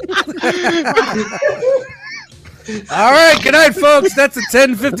 All right, good night, folks. That's a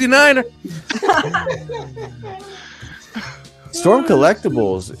 1059er. Storm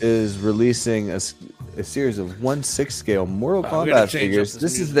Collectibles is releasing a series of 1/6 scale Mortal we're gonna Kombat change figures. up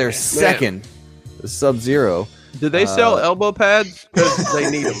This this is their second Sub-Zero Do they sell elbow pads? Because they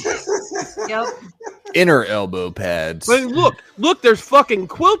need them. Yep. inner elbow pads. But look, there's fucking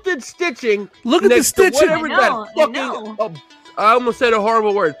quilted stitching. Look at the next to stitching. Whatever I know, that I fucking. know. Oh, I almost said a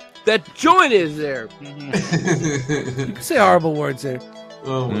horrible word. That joint is there. You can say horrible words there.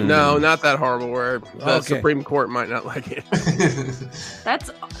 Oh, No, not that horrible word. The Okay. Supreme Court might not like it.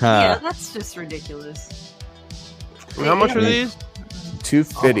 That's Huh. that's just ridiculous. How much are these?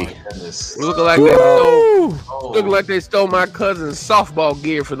 $250. Look like they stole. Woo! Look like they stole my cousin's softball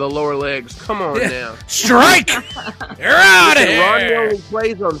gear for the lower legs. Come on Yeah. now. Strike! You're out of Ronnie here. only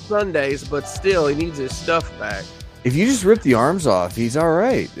plays on Sundays, but still, he needs his stuff back. If you just rip the arms off, he's all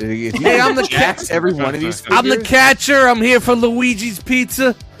right. If you Hey, I'm the jacks every one of these I'm the figures, catcher. I'm here for Luigi's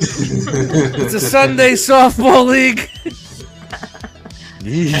Pizza. It's a Sunday softball league.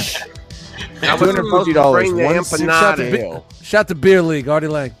 Yeesh. I was supposed to $250. bring the 1/6 empanada. scale. Shout to Beer League, Artie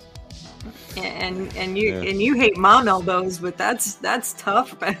Lang. And you Yeah. and you hate mom elbows, but that's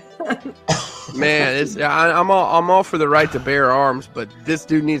tough, man. Man, I'm all for the right to bear arms, but this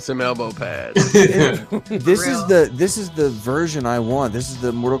dude needs some elbow pads. This is Real. this is the version I want. This is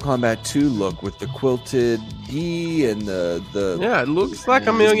the Mortal Kombat 2 look with the quilted gi and the Yeah, it looks like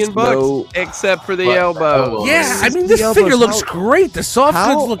 $1 million No. except for the But- elbow. Yeah, I mean, The this elbows, figure looks how- great. The soft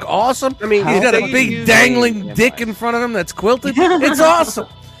how- goods look awesome. I mean, He's got a they big use- dangling dick in front of him that's quilted. It's awesome.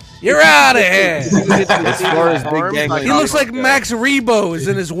 You're out of here. As far as big dangling- He looks like Max Rebo is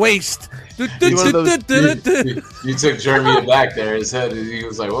in his waist. one of those- You took Jeremy back there. His head, he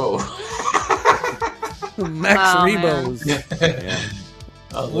was like, whoa. Max Oh, Rebo's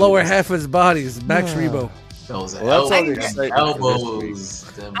Oh, look lower at half of his body is Max Rebo. Those Well, that's all the elbows, excitement for this elbows.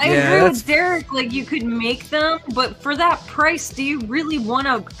 them- I Yeah, agree that's- with Derek. Like, you could make them, but for that price, do you really want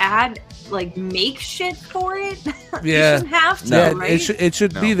to add like make shit for it? You Yeah. shouldn't have to, Yeah, right? it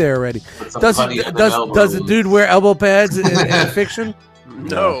should be there already. Put some Does putty in them does the elbows. dude wear elbow pads in fiction?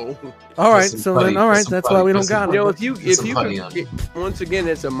 No. All right, some so putty, then all put right, some that's putty, why we put don't some got You know, it. if you some putty on it. once again,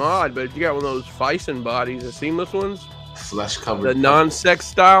 it's a mod, but if you got one of those Fison bodies, the seamless ones, Flesh the covered. non-sex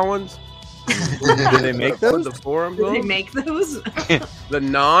style ones, Do they make with those? the forearms Do they on, make those? the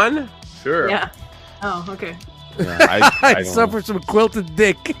non, sure. Yeah. Oh, okay. Yeah, I don't suffer some quilted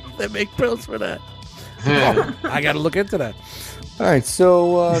dick. They make pills for that. I got to look into that. All right,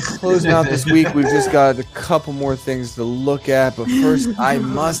 so closing out this week, we've just got a couple more things to look at. But first, I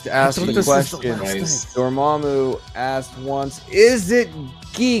must ask thought the this was the question. last Nice. Dormammu asked once, is it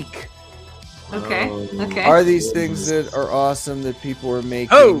geek? Okay. Okay. Are these things that are awesome that people are making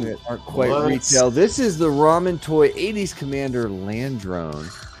Oh! that aren't quite What? retail? This is the Ramen Toy 80s Commander Land Drone.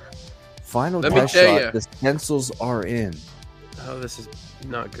 Final Let me test tell shot. ya. The stencils are in. Oh, this is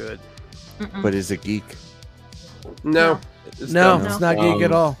not good. Mm-mm. But is it geek? No. It's No, done. it's not geek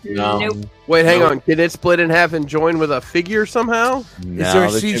at all. No. Nope. Wait, hang No. on. Can it split in half and join with a figure somehow? Now there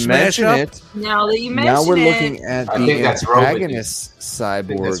a that Siege you smash mention up? it, Now that you mention now we're it, looking at I the think that's Roman. antagonist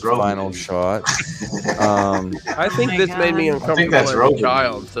cyborg that's Roman. final shot. I think my this made me God. I think uncomfortable that's as a Rogan.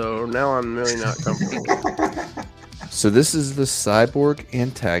 child, so now I'm really not comfortable. So this is the cyborg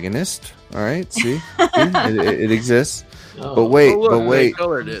antagonist. All right, see, it exists. No. But wait, Oh, look, but they wait,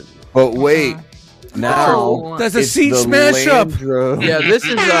 colored it. but wait. Now Oh. That's a it's siege the smash up. Land Drone. Yeah, this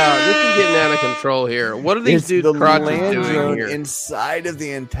is getting out of control here. What are these It's dudes the crotches Land doing Drone here? inside of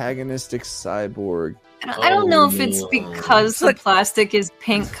the antagonistic cyborg. I don't know if it's Oh, because the plastic is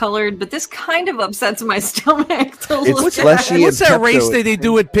pink colored, but this kind of upsets my stomach to It's look fleshy at. and What's that race Pepto- that they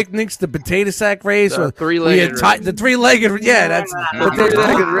do at picnics? The potato sack race, The or three-legged race. the three-legged? Yeah, that's. But, The there's,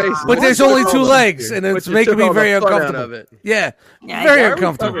 three-legged race. but there's only two legs, and it's Which making took me all the very fun out uncomfortable. of it. Yeah, Yeah, very Why are we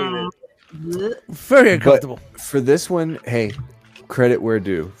uncomfortable. covering it? Very uncomfortable. For this one, hey, credit where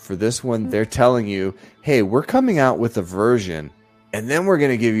due. For this one, they're telling you, hey, we're coming out with a version, and then we're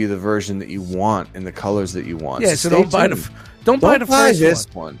going to give you the version that you want in the colors that you want. Yeah, so stay don't buy tuned. don't buy the first this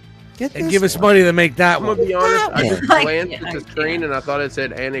one, one. Get and this give us one. money to make that I'm one. gonna be honest. I just I glanced can't- at the I screen can't. and I thought it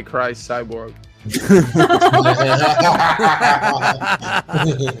said Antichrist Cyborg.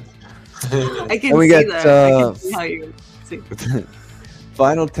 I can And we see got, that. I can see how you see.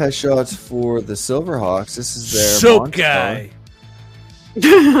 Final test shots for the Silverhawks. This is their Soap Monster. guy,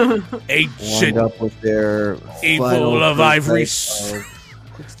 Lined ancient up with their evil final of three ivory. test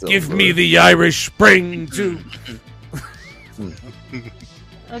of Give Silver. me the Irish Spring too.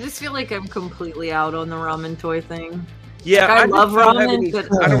 I just feel like I'm completely out on the ramen toy thing. Yeah, Like, I just love don't have ramen, any-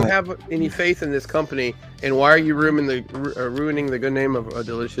 but- I don't have any faith in this company. And why are you ruining the good name of a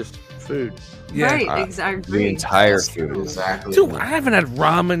delicious food? Yeah. Right, exactly. the entire food. Exactly. Dude, I haven't had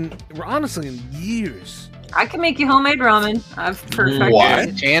ramen honestly in years. I can make you homemade ramen. I've perfected What?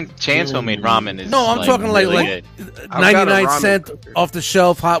 it. Chan's homemade ramen is No, I'm talking like really good. I've got a 99 ramen cent cooker. off the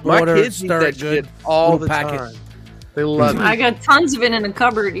shelf, hot My water, kids eat stir that it good. shit all little the packet. time. They love I it. got tons of it in a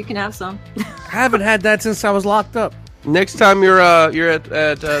cupboard. You can have some. I haven't had that since I was locked up. Next time you're at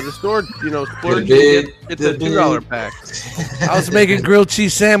the store, splurge, bid, it's a the bid. $2 pack. I was making grilled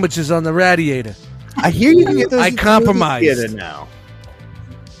cheese sandwiches on the radiator. I hear you can get those. I at the compromised. movie theater now.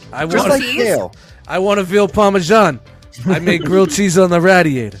 I Just want like cheese? kale. I want to feel Parmesan. I made grilled cheese on the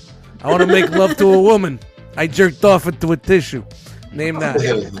radiator. I want to make love to a woman. I jerked off into a tissue. Name that.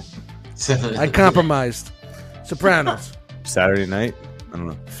 I compromised. Sopranos. Saturday night. I don't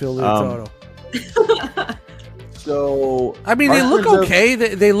know. Phil Leotardo. So I mean, they our look friends are- okay.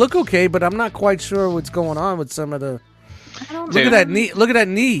 They look okay, but I'm not quite sure what's going on with some of the. I don't Look Dude. at that knee. Look at that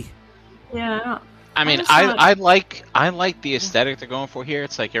knee. Yeah. I don't- I mean, just not- I like the aesthetic they're going for here.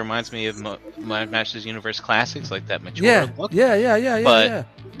 It's like it reminds me of Masters Universe classics, like that mature Yeah. look. Yeah. But-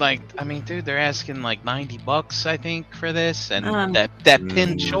 Like, I mean, dude, they're asking like $90, I think, for this, and that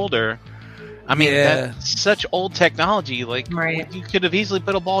pinned shoulder. I mean, Yeah. that's such old technology. Like, Right. you could have easily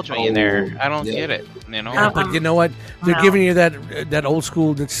put a ball joint in there. I don't yeah. get it. You know. But you know what? They're No. giving you that old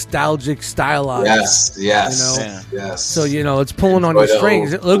school nostalgic stylized. Yes, yes, You know? yes. So it's pulling on your Enjoy the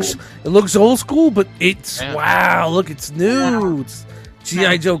strings. old It looks old school, but it's Yeah. wow. Look, it's new. It's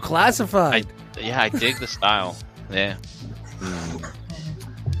GI Joe classified. Yeah, I dig the style. Yeah.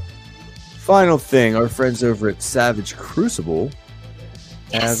 Final thing, our friends over at Savage Crucible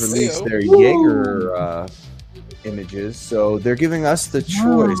have Yes. released their Jaeger images, so they're giving us the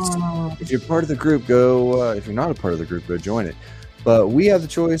choice. Oh. If you're part of the group, go. If you're not a part of the group, go join it. But we have the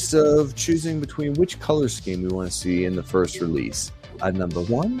choice of choosing between which color scheme we want to see in the first release. Number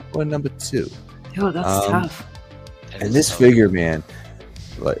 1 or number 2. Oh, that's tough. That And is this tough. figure, man,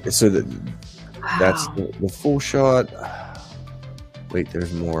 so that's Wow. the full shot. Wait,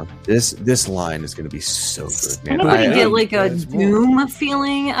 there's more. This line is going to be so good, man. Anybody I- get like a there's more. Doom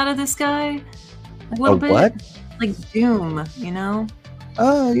feeling out of this guy? A little bit. what? Like Doom, you know?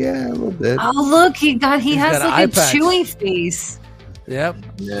 Oh yeah, a little bit. Oh look, he He's has got an like eye a patch. chewy face. Yep.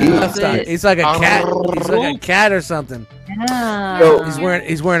 Yeah. He's like a cat. He's like a cat or something. Yeah. Yo,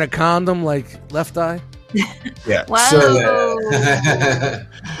 He's wearing a condom, like left eye. Yeah. Wow.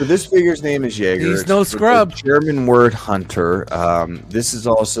 So this figure's name is Jaeger. He's no It's a scrub. German word hunter. This is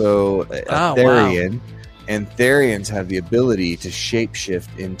also a Oh, Therian, and Therians have the ability to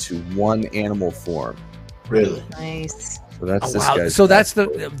shapeshift into one animal form. Really? Nice. So that's Oh, this wow. guy's. So that's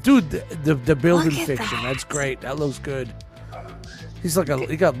the dude. The building Look at fiction. that. That's great. That looks good.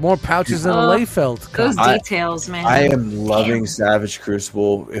 He got more pouches than a Oh, Layfeld. Those I- details, man. I am loving Savage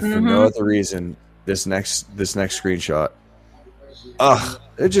Crucible, if for no Mhm. other reason. This next screenshot. Ugh,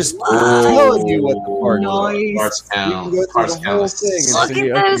 they're just Wow. telling you what the part is. Nice. Parts You can count. go through Parts the whole count. thing and Look see,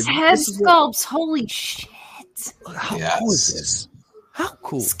 at okay, those head this is what- sculpts. Holy shit. How Yes. cool is this? How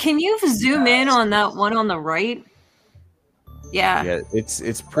cool. Can you zoom in on that one on the right? Yeah. Yeah,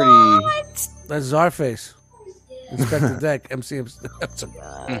 it's pretty. What? That's Zarface. Inspector Deck. MC.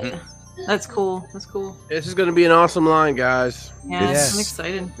 That's cool. That's cool. This is going to be an awesome line, guys. Yeah, Yes. I'm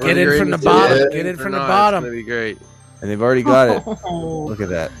excited. Get in Whether from you're the into bottom. it Get in or from the not, bottom. It's going to be great. And they've already got it. Oh. Look at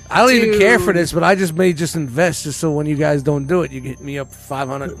that. I don't even care for Dude. this, but I just may just invest just so when you guys don't do it, you get me up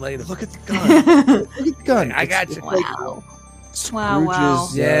 500 later. Look at the gun. Look at the gun. I got you. It's like Wow. Scrooge's, Wow.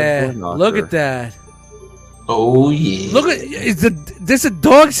 Yeah, door knocker. look at that. Oh yeah. Look at there's a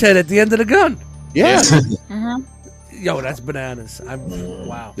dog's head at the end of the gun. Yeah. Mhm. Yo, that's bananas.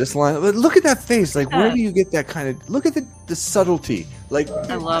 Wow. This line. But look at that face. Like, where Yeah. do you get that kind of? Look at the subtlety. Like,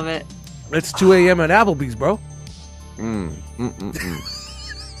 I love it. It's 2 a.m. at Applebee's, bro.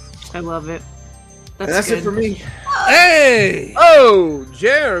 I love it. And That's that's good. it for me. Hey! Oh,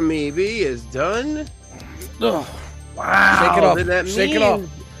 Jeremy B is done. Ugh. Wow. Shake it off. Then that Shake it means off.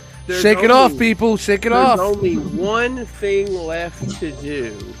 there's Shake it only- off, people. Shake it There's off. only one thing left to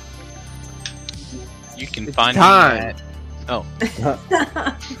do. You can It's find time. me at- Oh,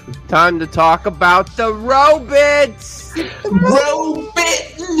 Time to talk about the robots.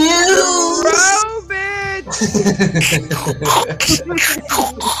 Robit news. Robots.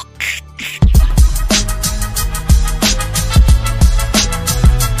 Oh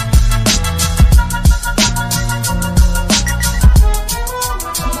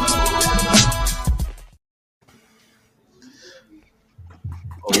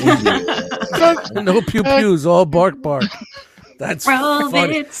yeah. No pew pews, all bark bark. That's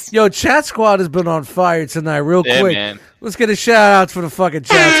funny. Robots. Yo, Chat Squad has been on fire tonight, real yeah, quick. man. Let's get a shout out for the fucking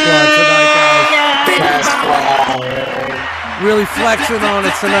Chat Squad tonight, guys. Really flexing on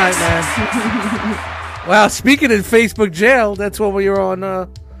it tonight, man. Wow, speaking in Facebook jail, that's when we were on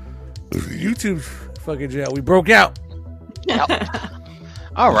YouTube fucking jail. We broke out.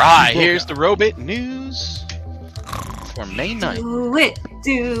 All right, here's the Robit news for May 9th. Do it.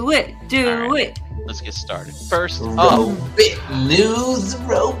 Do it. Do All right. it. Let's get started. First up, Robit news.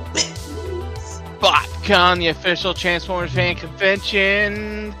 Robit. BotCon, the official Transformers fan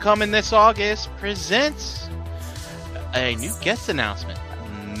convention, coming this August, presents a new guest announcement.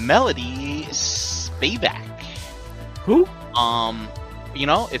 Melody Spivak. Who? You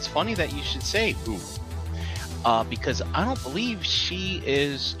know, it's funny that you should say who. Because I don't believe she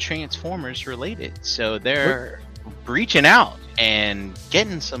is Transformers related. So they're reaching out and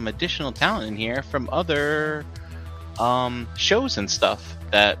getting some additional talent in here from other shows and stuff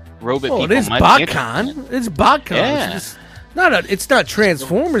that Robot Oh, people it is might be interested in. BotCon. It's BotCon. Yeah. It's not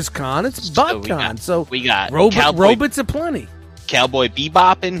Transformers Con. It's BotCon. So We got robots aplenty. Cowboy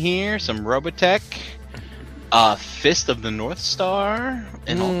Bebop in here, some Robotech, Fist of the North Star,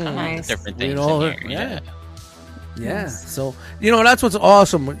 and all kinds Nice. of different You things know, in here. yeah. Yeah. So that's what's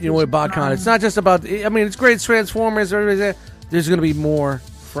awesome. With BotCon, it's not just about. I mean, it's great. It's Transformers. Everybody's there. There's going to be more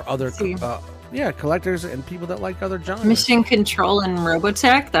for other. See. Collectors and people that like other genres. Mission Control and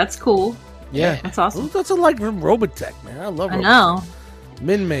Robotech. That's cool. Yeah. That's awesome. Who doesn't like Robotech, man? I love I Robotech. know.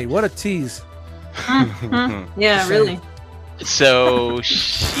 Min-May, what a tease. Yeah, really. So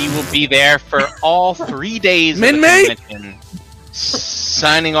she will be there for all 3 days of the Min-May? convention,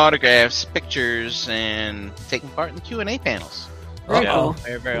 signing autographs, pictures, and taking part in the Q&A panels. Very So, cool.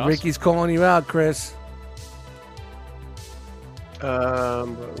 very, very awesome. Ricky's calling you out, Chris.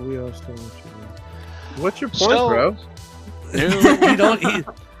 But we also want you. What's your point, So- bro? He don't.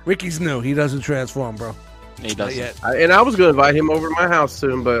 Ricky's new. He doesn't transform, bro. He Not doesn't. yet. And I was going to invite him over to my house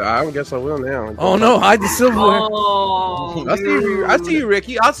soon, but I guess I will now. Oh no, hide the silverware. Oh, I see you,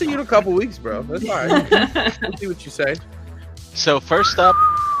 Ricky. I'll see you in a couple weeks, bro. That's all right. We'll see what you say. So first up,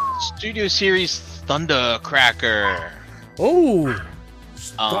 Studio Series Thundercracker. Oh,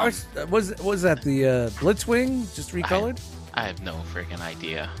 was that the Blitzwing just recolored? I have no freaking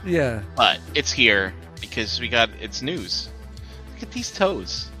idea. Yeah. But it's here because it's news. Look at these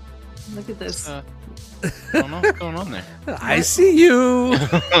toes. Look at this. I don't know what's going on there. I see you.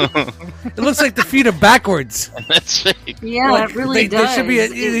 It looks like the feet are backwards. That's right. Yeah, Like, it really there does. should be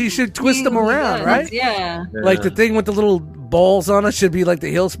you should twist them really around, does, right? Yeah. Like the thing with the little balls on it should be like the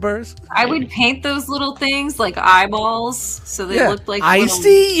heel spurs. I would paint those little things like eyeballs so they look like I little,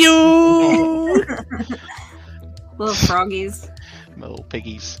 see you. little froggies. Little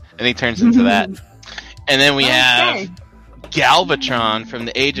piggies. And he turns into that. And then we have Galvatron from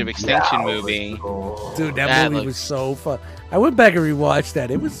the Age of Extinction movie. Dude, That that movie looks- was so fun. I went back and rewatched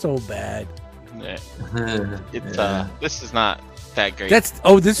that. It was so bad. It's this is not that great.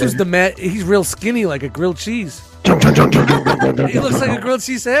 This was the man. He's real skinny, like a grilled cheese. He looks like a grilled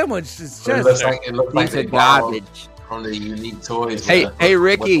cheese sandwich. His It chest. looks like Piece they of borrowed garbage. from the unique toys. Hey, with the- hey, with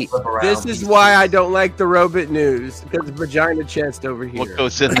Ricky. the flip around This is pieces. why I don't like the Robot News because vagina chest over here. what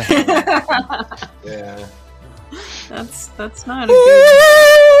goes in there. Yeah. That's not a good.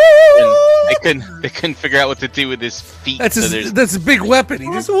 And they couldn't figure out what to do with his feet. That's so his, there's that's a big weapon. He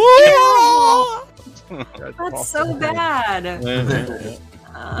just. That's so bad.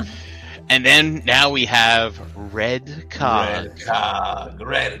 And then now we have Red Cog.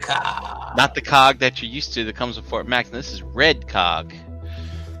 Red cog. Not the cog that you're used to that comes with Fort Max. This is Red Cog.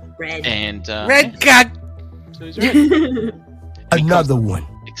 Red. And Red cock. so he's red. Another one.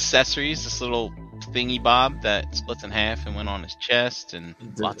 Accessories, this little thingy bob that splits in half and went on his chest, and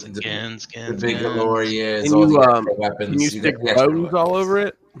lots of guns. The big galore, yeah. Can all you, the extra weapons. Can you got stick the extra bones all over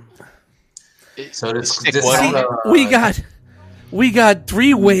it? So this, Stick this what? We got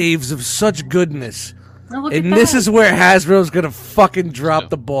 3 waves of such goodness, Oh, look and at this that. is where Hasbro's gonna fucking drop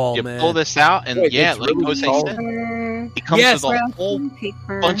the ball, You man. pull this out, and Wait, yeah, it's like really Jose tall. said, it comes Yes, with a whole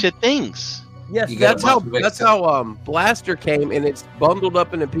paper. bunch of things. Yes, You got that's a how bunch of that's extra- how Blaster came, and it's bundled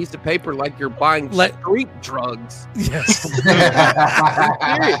up in a piece of paper like you're buying Like- street drugs. Yes.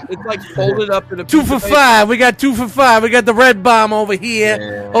 I'm serious. It's like folded up in a 2 piece for of paper. $5. We got 2 for $5. We got the red bomb over here.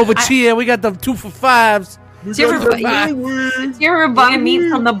 Yeah. Over here, we got the 2 for $5s. Did you ever buy meat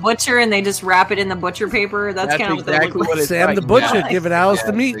from the butcher and they just wrap it in the butcher paper? That's kind of what exactly they look what like. it's Sam like. the butcher Yeah. giving Alice the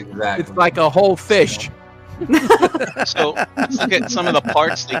Yes, meat. Exactly. It's like a whole fish. So let's look at some of the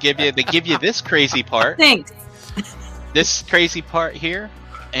parts they give you. They give you this crazy part, Thanks. this crazy part here,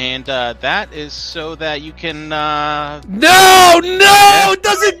 and that is so that you can. No, it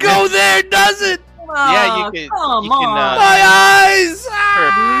doesn't go there, does it? Yeah, you Oh, can. come You can. on. My eyes.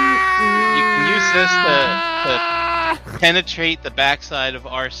 You can use this to penetrate the backside of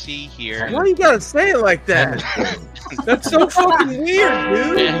RC here. Why you gotta say it like that? That's so fucking weird,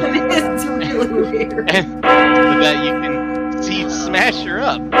 dude. It's really weird. And so that you can see smash her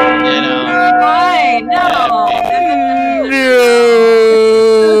up. You know. Why? No.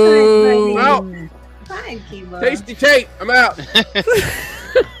 No. Well, Hi, Kiva. Tasty Tate, I'm out.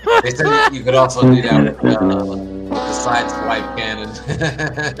 They said you could also do that with the side swipe cannon.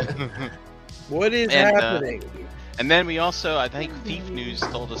 What is And, happening? And then we also, I think Thief News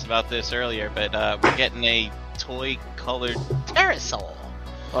told us about this earlier, but we're getting a toy-colored Terrasol.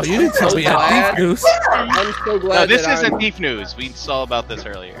 Oh, you didn't tell me glad. that, Thief Goose. I'm so glad. No, this that isn't I'm, Thief News. We saw about this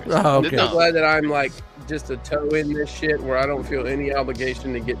earlier. Oh, I'm okay. so glad that I'm like just a toe in this shit where I don't feel any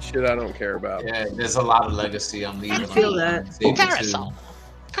obligation to get shit I don't care about. Yeah, there's a lot of legacy I'm leaving. I feel on that. Sable too. Terrasol.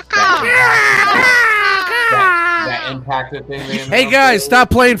 That impacted thing. they Hey announced guys, earlier. stop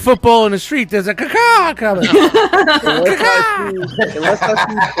playing football in the street. There's a caca coming. Unless I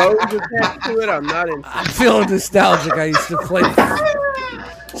see bows attached to it, I'm not in. I'm feeling nostalgic. I used to play.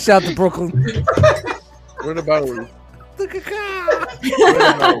 Shout to Brooklyn. What about one? The caca.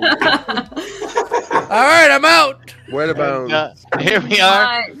 All right, I'm out. What about? Here we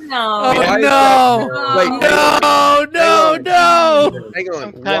are. No. Oh Why is no! Wait, No! hang on.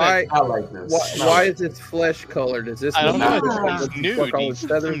 Some kind Why? I like this. Why is this flesh colored? Is this? I don't know. what It's you nude. fuck all He's his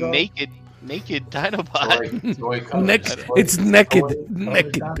feathers some off? naked Dinobot. Toy colors. It's naked.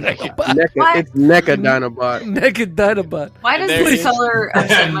 Naked. Naked. What? It's NECA Dinobot. Naked Dinobot. Why does There this it is. color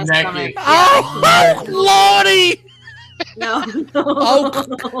upset my Naked. stomach? Oh, Lordy! No.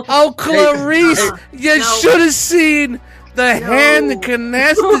 Oh, Clarice, you No. should have seen The hand, the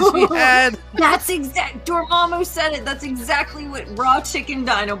canasta she had. That's exact. Dormammu said it. That's exactly what raw chicken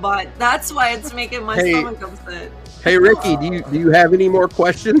Dinobot. That's why it's making my Hey. stomach upset. Hey Ricky, do you have any more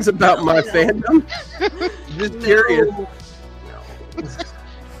questions about my fandom? Just curious.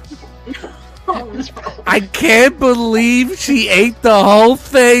 Oh, no. I can't believe she ate the whole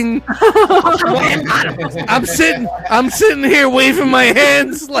thing. I'm sitting here waving my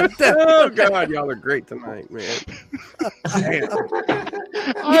hands like that. Oh God, y'all are great tonight, man.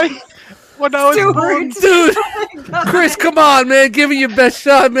 When I was born, Dude, Chris, come on, man. Give me your best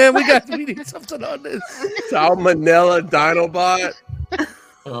shot, man. We need something on this. Salmonella Dinobot.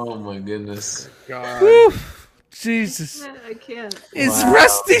 Oh my goodness. God. Whew. Jesus. I can't. Is Wow.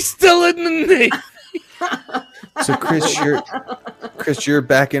 Rusty still in the name? So Chris, you're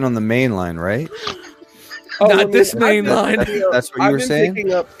back in on the main line, right? Not this main I've line. been- That's what you I've were been saying?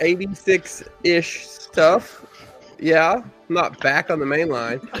 picking up 86-ish stuff. Yeah, I'm not back on the main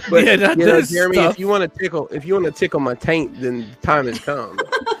line. But Yeah, not you know, this Jeremy, stuff. if you want to tickle my taint, then the time has come.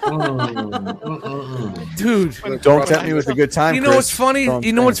 Dude. Don't tempt me with a good time. You know Chris. what's funny? That's all I'm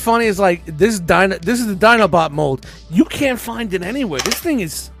You know saying. what's funny is like this is the Dinobot mold. You can't find it anywhere. This thing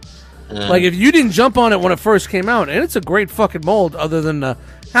is like if you didn't jump on it when it first came out, and it's a great fucking mold. Other than the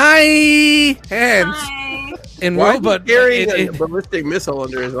hi hands Hi. and Why well, is he carrying it- a ballistic missile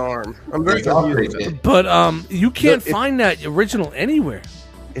under his arm? I'm very I'll confused. take it. but you can't Look, it- find that original anywhere.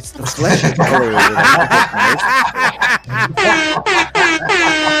 It's the fleshy color.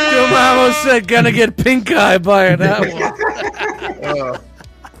 Your mama said gonna get pink eye by that one.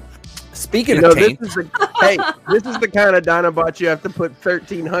 Speaking You know, of this taint, is the this is the kind of Dinobot you have to put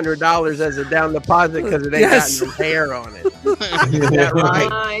 $1,300 as a down deposit because it ain't Yes. got any hair on it. Is that right?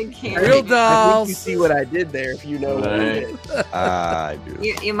 I can't. Real I think dolls. you see what I did there if you know what I Right. did. I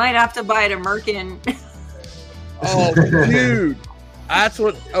do. You might have to buy it at Merkin. Oh, dude. That's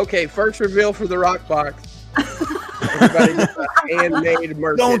what. Okay, first reveal for the Rock Box. Everybody gets a handmade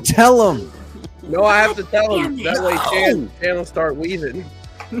merch. Don't tell him. No, I have to tell him. Damn it. That way Shan will start weaving.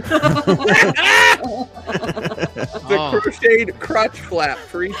 The Oh. crocheted crotch flap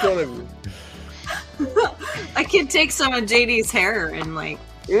for each one of you. I could take some of JD's hair and like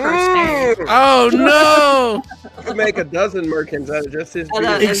Mm. Oh no! I could make a dozen merkins out of just his Out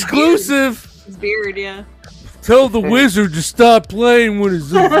of- beard. Exclusive. his beard, yeah. Tell the wizard to stop playing with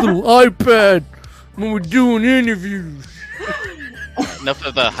his little iPad when we're doing interviews. enough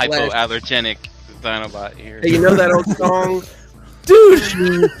of the hypoallergenic Dinobot here. Hey, you know that old song? Dude,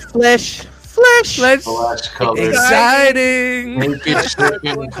 Flesh. let's Flash colored, exciting. naked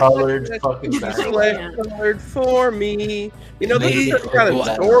chicken colored fucking Flesh Dinobot. colored for me. You know, this is Me- the kind of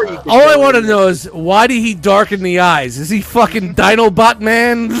story you can All I tell want to in know is why did he darken the eyes? Is he fucking Dinobot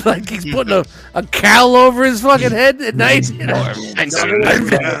man? Like he's putting a cowl over his fucking head at night? You know? I'm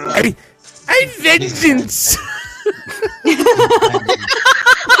vengeance.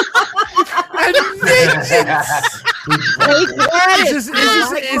 I'm vengeance.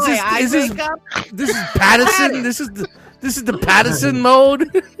 This is Patterson. This is the Patterson mode.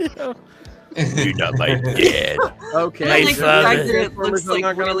 You're not my dad. Okay. My Like the father. fact that it looks I'm not like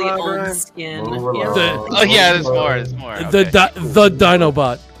gonna really lie, old Brian. skin. Move you know? along. Oh yeah, there's more. There's more. The Okay. the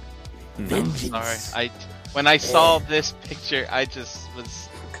Dinobot. Sorry. When I saw this picture, I just was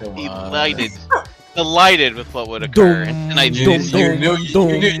Come on. delighted with what would occur, and I You knew knew you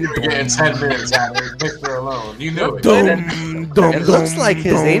were getting 10 minutes out of the picture alone. You knew it. It looks like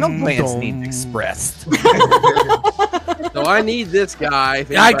his anal glands need expressed. So I need this guy.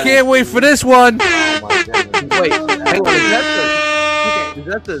 if I anybody- can't wait for this one. Oh my goodness. Wait, hang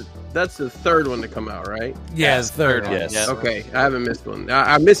on. That's the third one to come out, right? Yeah, third. Yes. Yeah. Okay, I haven't missed one.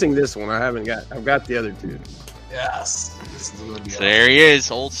 I'm missing this one. I've got the other two. Yes. This is gonna be So there he is,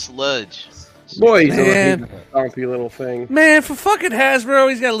 old sludge. Boy, he's Man. a stompy little thing. Man, for fucking Hasbro,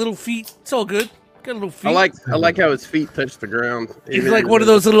 he's got little feet. It's all good. Got little feet. I like how his feet touch the ground. He's like one of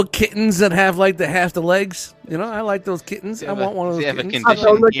those little kittens that have like the half the legs. You know, I like those kittens. I want one of Does those he have a kittens. I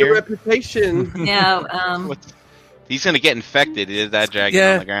don't like Here. your reputation. Yeah, He's gonna get infected. He did that dragon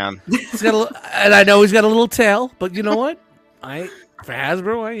Yeah. on the ground. He's got a little, and I know he's got a little tail, but you know what? For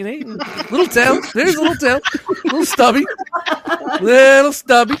Hasbro, I ain't hating. Little tail. There's a little tail. Little stubby.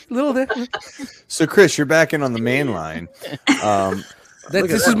 Little there. So, Chris, you're back in on the main line.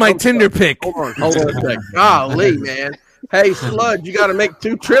 This is my Tinder pic. Hold on a sec. Golly, man. Hey, Sludge, you got to make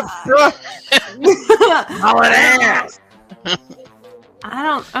 2 trips, bro. Haul it ass. I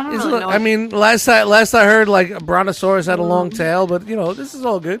don't It's really a- know. I mean, last I heard, like a brontosaurus had a long tail, but you know, this is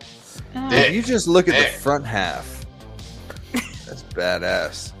all good. If you just look at Dick. the front half, that's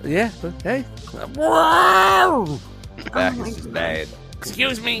badass. Yeah, but hey, Back my is just God. bad.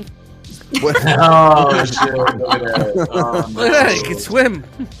 Excuse me. Oh shit! Look at that. Oh, Look at that. You no. can swim.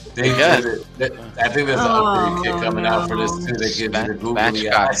 They Yeah. did it. I think there's an upgrade kit coming out for this too. That gives you the googly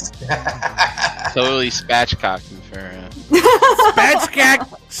eyes. Totally spatchcocking for.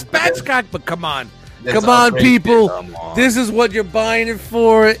 Spatchcock, but come on. There's Come an on, upgrade people. kit. Come on. This is what you're buying it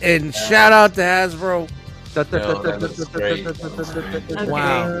for, and shout out to Hasbro. Yo, that looks great. Okay.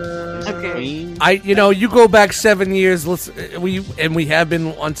 Wow. Okay. You go back 7 years. We have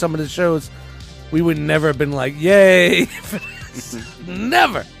been on some of the shows. We would never have been like, yay!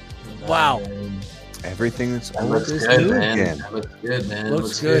 Never. Wow. Everything that's That old looks is good, new man. again. That looks good, man.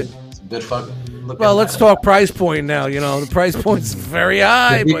 Looks good. It's a good fucking. Well, let's talk price point now. The price point's very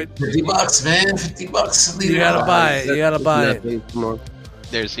high, but $50, man. $50. you gotta buy it. You gotta buy it.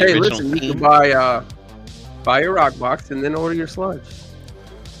 There's the Hey, original listen, you theme. can buy your rock box and then order your sludge.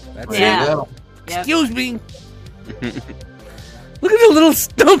 That's Yeah. it. Yep. Excuse me. Look at the little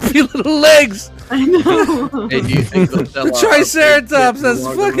stumpy little legs. I know. Hey, do you think they'll sell The Triceratops has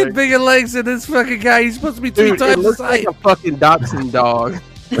fucking bigger legs than this fucking guy. He's supposed to be three Dude, it times the looks size. like a fucking Dachshund dog.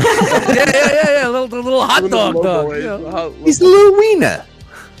 Yeah. Little hot dog dog. He's a little wiener.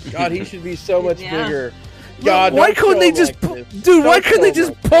 God, he should be so much Yeah. bigger. God, Why don't couldn't show they him just, like pull, this. dude? Why Don't couldn't they show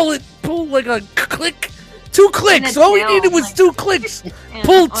him just pull like a click, 2 clicks? All we tail, needed was like- 2 clicks. Yeah,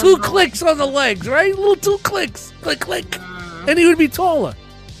 Pull on 2 the- clicks on the legs, right? Little 2 clicks, click, and he would be taller.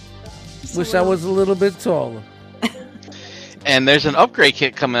 Wish I was a little bit taller, And there's an upgrade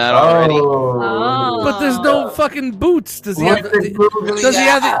kit coming out already. Oh. but there's no fucking boots. Does he have? Look at the googly Does he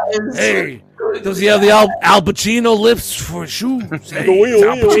have the? eyes. Hey, does he have the Al Pacino lifts for shoes? Hey, it's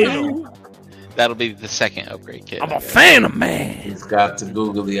Al Pacino. That'll be the second upgrade kit. I'm a fan of man. He's got the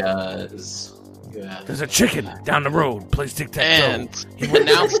googly eyes. Yeah. There's a chicken down the road. Plays tic tac And toe. He went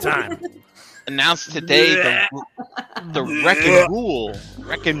down this time. announced today the Wreckin' Rule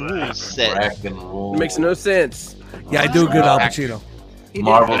set. Rack and roll. It makes no sense. Yeah, I do a good Al Pacino. You did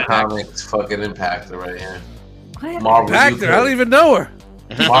Marvel that. Comics fucking impactor right here. What? Marvel Actor, I don't UK. even know her.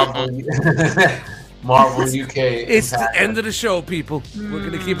 Marvel, Marvel UK. It's the impactor. end of the show, people. We're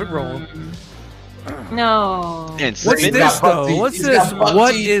gonna keep it rolling. No. And What's Spin- this, though? Buck What's teeth. this? He's got buck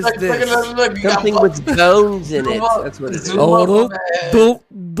What teeth. is Look, this? look, you got Something buck with bones in it. Zoom up. That's what it is. Zoom Oh, up do, on that. do,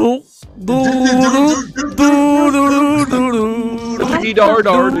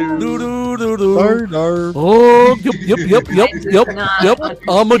 Oh, yep.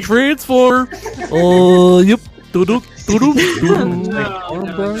 I'm a transformer. Oh, yep.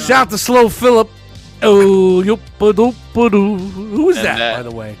 Shout to Slow Philip. Oh, yep. Who is And that, that- by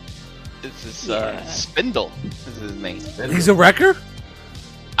the way? This is Spindle. Is his name? He's a wrecker?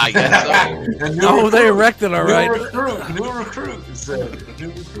 I guess so. Oh, they erected, all right. New recruit. It's a new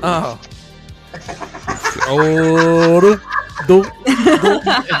recruit. Oh. Oh,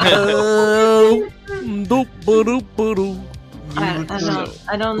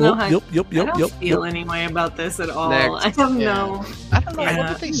 I don't know how. Yep. I don't feel any way about this at all. Next. I don't Yeah. know. I don't know. Yeah, What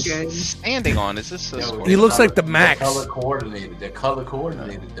are they I'm good. standing on? Is this a Yo, square? He looks like the Max. They're color coordinated. They're color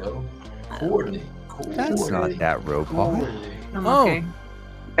coordinated, though. Coordinate. That's not that robot. I'm Oh. okay.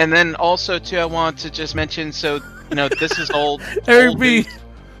 And then also too, I want to just mention. So this is old. Eric old B.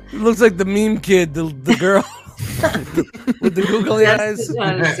 Looks like the meme kid, the girl with the googly eyes.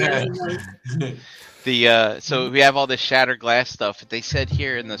 So we have all this Shattered Glass stuff. They said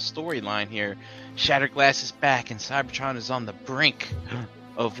here in the storyline here, Shattered Glass is back and Cybertron is on the brink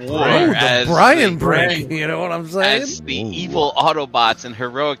of war. Oh, the as Brian the- Brink. You know what I'm saying? As the evil Autobots and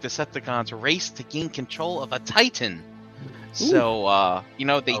heroic Decepticons race to gain control of a Titan. So, they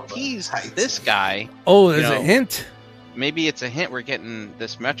Of a teased Titan. this guy. Oh, there's you a know, hint. Maybe it's a hint we're getting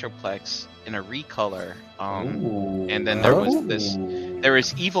this Metroplex in a recolor. Ooh. And then there was Oh. this. There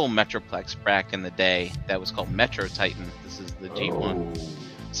was evil Metroplex back in the day that was called Metro Titan. This is the G1. Oh.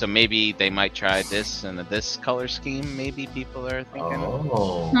 So maybe they might try this and this color scheme. Maybe people are thinking.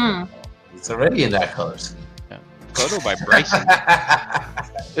 Oh. It's already in that color scheme. Photo by Bryson.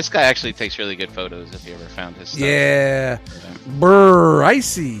 This guy actually takes really good photos. If you ever found his stuff. Yeah. Brr, I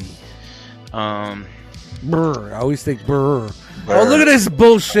see. Um. Brr. I always think brr. Oh, look at this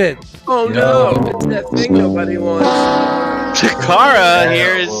bullshit. Oh no, it's that thing nobody wants. Takara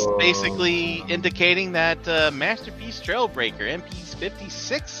here is Whoa. basically indicating that Masterpiece Trailbreaker MP's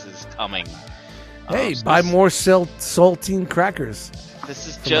 56 is coming. Hey, So buy this- more saltine crackers. This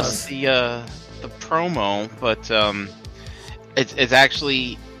is us. just the promo, but it's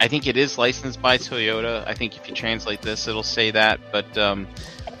actually, I think it is licensed by Toyota. I think if you translate this, it'll say that. But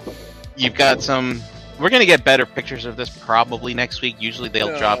you've got some. We're gonna get better pictures of this probably next week. Usually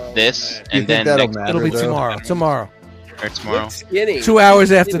they'll drop this, You and think then that'll next, matter? It'll be though? tomorrow. Tomorrow. or tomorrow. Looks skinny. 2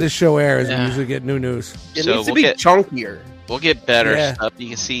 hours after the show airs, we Yeah. usually get new news. It So needs to we'll be get- chunkier. We'll get better Yeah. stuff. You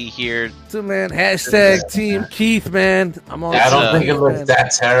can see here. So, man, hashtag Team Keith, man. I'm on. I don't uh, think it looks man.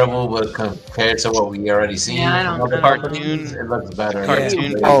 that terrible, but compared to what we already seen, Yeah, I don't from other know. companies, it looks better.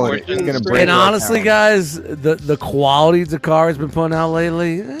 Cartoon Yeah. Oh, portions. it's gonna break. And our honestly, town. guys, the quality the car has been putting out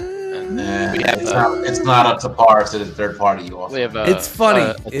lately, Nah, We have, it's not up to par to the third party you offer. We have it's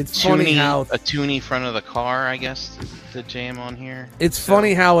funny. It's funny how a tuning front of the car, I guess, to jam on here. it's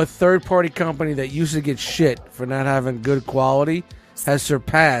funny how a third party company that used to get shit for not having good quality has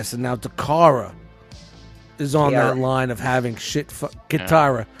surpassed, and now Takara is on Yeah. that line of having shit.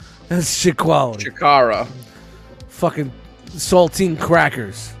 Katara has shit quality. Chikara. Fucking saltine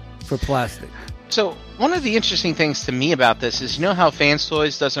crackers for plastic. So one of the interesting things to me about this is, you know how Fans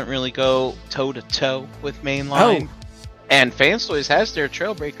Toys doesn't really go toe to toe with Mainline, and Fans Toys has their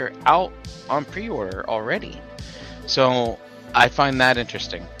Trailbreaker out on pre-order already. So I find that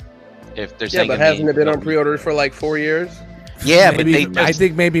interesting. If there's Yeah, but hasn't it been on pre-order for like 4 years? Yeah, Maybe- but they I just,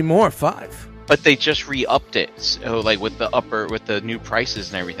 think maybe more 5. but they just re-upped it. So like with the new prices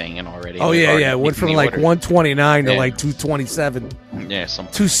and everything, and already. Oh we've yeah, already yeah. It went taken from the like order. 129 to Yeah. like 227, Yeah,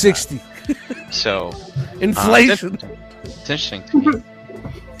 something. 260. So Inflation. it's interesting to me.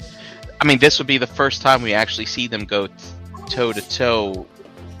 I mean, this would be the first time we actually see them go toe to toe,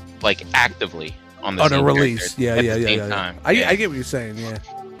 like actively on the On same a release. character Yeah, at yeah, the yeah, same yeah. time. I Yeah. get what you're saying. Yeah.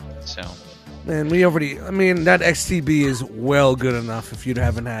 So Man, we already. I mean, that XTB is well good enough. If you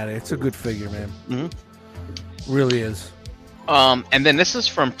haven't had it, it's a good figure, man. Mhm. Really is. and then this is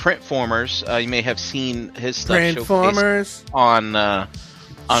from Printformers. You may have seen his stuff showcased Transformers. on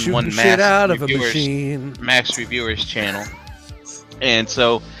Shoot one the shit out of a Reviewers- machine. Max Reviewers channel. And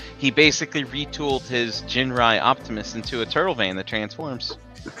so he basically retooled his Jinrai Optimus into a turtle van that transforms.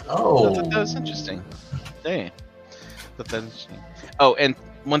 I Oh, thought that was interesting. Dang. Thought that was interesting. Oh, and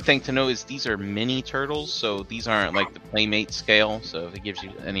one thing to know is these are mini turtles, so these aren't like the Playmate scale. So if it gives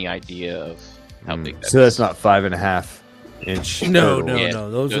you any idea of how big that So that's not 5.5 inch. No, turtle. no, Yeah,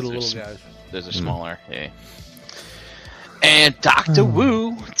 no. Those are the those are little guys. Those are smaller, yeah. And Dr.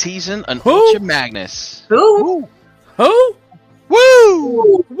 Wu teasing an Who? Ultra Magnus. Ooh. Who?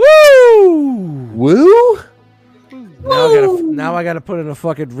 Woo! Woo! Woo? Now I gotta put in a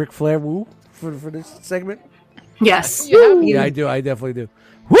fucking Ric Flair woo for this segment. Yes. Yeah, I do. I definitely do.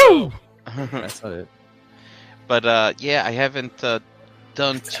 Woo! That's not it. But yeah, I haven't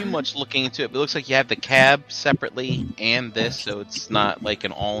done too much looking into it. But it looks like you have the cab separately and this, so it's not like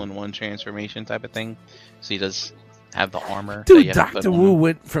an all-in-one transformation type of thing. So he does have the armor. that Dude, you have to put Dr. on Wu him.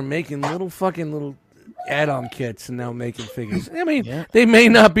 went from making little add-on kits and now making figures. I mean, Yeah. they may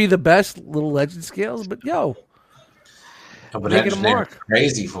not be the best little legend scales, but yo, but Making that's a mark.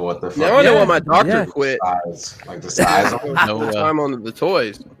 crazy for what the fuck. Now I know Yeah, why my doctor yeah. quit. size, like the size. of No, I'm on the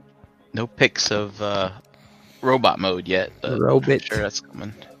toys. no pics of robot mode yet. But I'm Robot. sure that's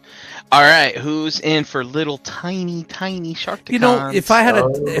coming. All right, who's in for little tiny Shark? you know, if I had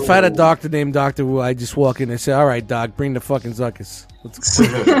a doctor named Dr. Wu, I'd just walk in and say, "All right, doc, bring the fucking zuckus.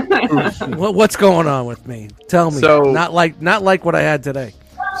 What's going on with me? Tell me." So- not like what I had today.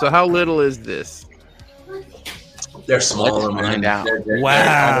 So how little is this? They're smaller, Let's man. find out.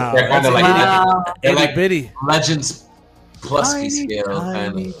 Wow. They're kind of like Wow. they're Itty like bitty. Legends Plusky scale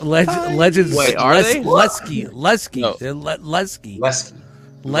kind of. Legends. Wait, are they? Lusky. No. They're Lusky. Less.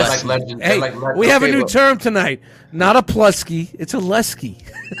 Lusky. like legends. Hey, They're like legends. we have a Okay, new well- term tonight. Not a plusky. It's a lusky.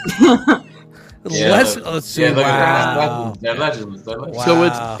 Yeah, Let's see. yeah, look at Wow. them. They're legends. They're legends.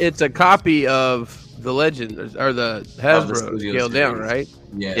 Wow. So it's a copy of the Legend or the Hasbro Studio scaled down, series. right?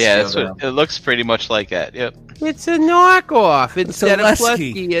 yeah, that's scale what down. it looks pretty much like that. Yep. It's a knockoff. Instead of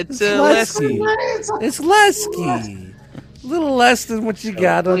Lusky. Plusky, it's a Lusky. Lusky. It's lusky. A little less than what you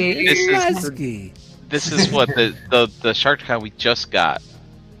got on This It's is- lusky. This is what the SharkCon we just got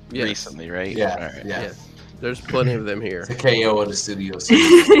Yes. recently, right? Yeah, All right. yeah. Yes. There's plenty of them here. It's a KO of the studio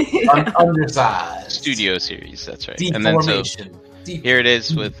series. Undersized. Studio series, that's right. Deep And then so formation. Deep here it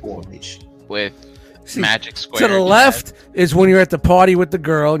is with formation. See, Magic Square. to the left is when you're at the party with the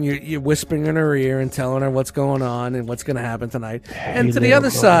girl and you're whispering in her ear and telling her what's going on and what's going to happen tonight. And to the other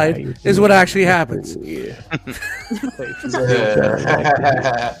side is what actually happens.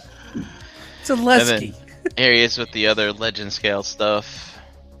 It's a lusky. Here he is with the other Legend scale stuff.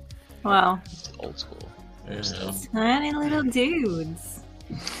 Wow. It's old school. There's the- Tiny little dudes.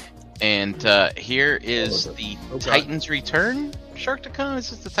 And here is the Titans Return Sharkticon. Is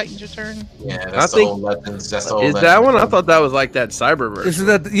this the Titans Return? Yeah, I that's the think- old legends. That's the old Is that legends. one? I thought that was like that Cyberverse. Is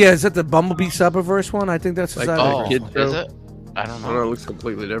that the Bumblebee Cyberverse one? I think that's the Like, Cyberverse. oh, kid is show? it? I don't I don't know. It know. looks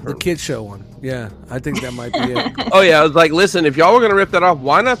completely The different. kid show one. Yeah, I think that might be it. Oh yeah, I was like, listen, if y'all were gonna rip that off,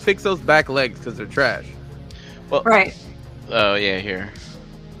 why not fix those back legs? Because they're trash. Right. Oh yeah, here.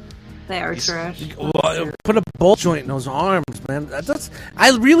 They are trash. Well, put a ball joint in those arms, man.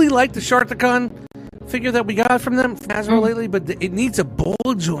 I really like the Sharkticon figure that we got from them, from Hasbro lately, but it needs a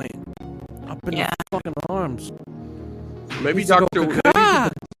ball joint up in Yeah. the fucking arms. Maybe Needs to go, Doctor.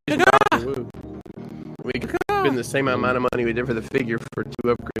 "Caca, caca." We could spend the same amount of money we did for the figure for 2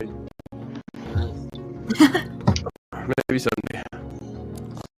 upgrades. Maybe someday.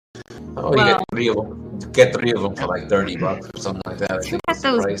 Oh, you get 3 of them. Get 3 of them for like $30 or something like that. I Look think at was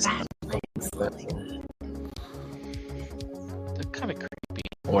the those price. bad They're kind of creepy.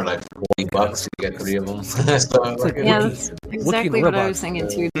 Or like $40, you get 3 of them. So, like Yeah, Wookiee- that's exactly Wookiee what I robot. was thinking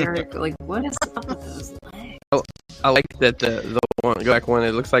too, Derek. Like, what is up with those legs? I like that the one, go back one.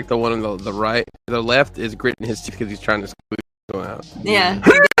 It looks like the one on the right, the left is gritting his teeth because he's trying to squeeze one out. Yeah.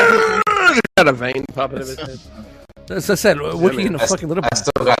 Got a vein popping out of his head. As I said, Wookiee in a fucking little. I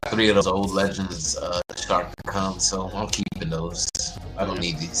still got 3 of those old Legends Sharkticon, so I'm keeping those. I don't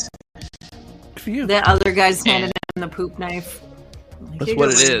need these. For you. The other guy's handing him the poop knife. Like, That's here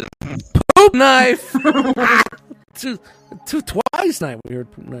what you it go. is. Poop knife. Twice tonight we heard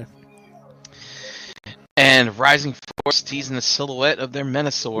poop knife. And Rising Force teasing the silhouette of their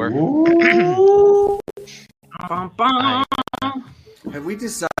Menasor. Bum, bum. Have we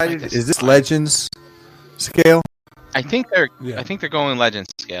decided? Is this Legends scale? I think they're Yeah. I think they're going Legends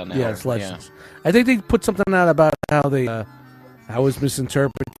scale now. Yeah, it's Legends. I think they put something out about how they how it was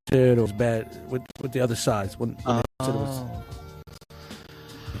misinterpreted or was bad with the other sides when they said it was.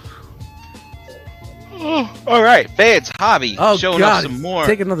 All right, Fed's Hobby Oh showing God! us some more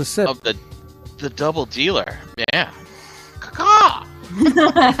Take another sip. of the double dealer. Yeah. Caw.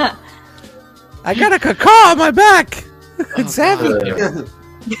 I got a caca on my back. It's heavy.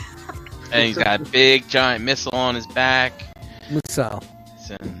 And he's got a big giant missile on his back. Missile.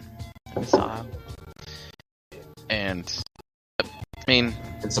 It's in missile. And I mean,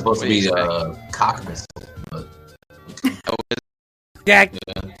 It's supposed to be cock missile, but Gag.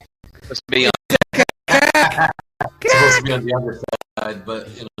 supposed to be on it's supposed to be on the other side, but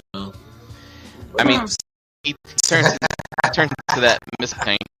you know. I mean, he turns to that missile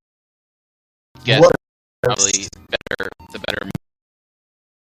tank. Guess What? probably the better.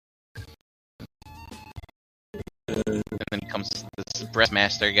 And then he comes this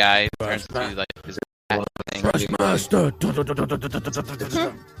Breastmaster guy, turns to like his thing. Master.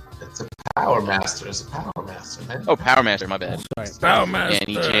 It's a Power Master. It's a Power Master, man. Oh, Power Master, my bad. Sorry. Power Master. And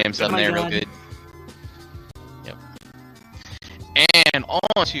he jams on Oh my there real God. good. Yep. And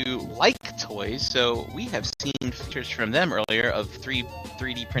on to Like Toys. So we have seen features from them earlier of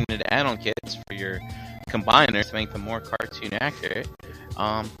 3D printed add-on kits for your combiners to make them more cartoon accurate.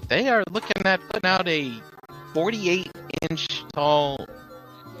 They are looking at putting out a 48-inch tall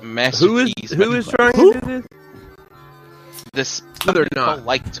masterpiece. Who is trying to do this? This No, they're company called not.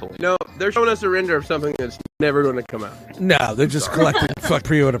 Like Toys. No, they're showing us a render of something that's never going to come out. No, they're just collecting fuck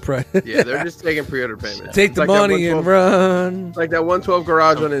pre-order price. Yeah, they're just taking pre-order payments. Take It's the like that money and 112 run. It's like that 112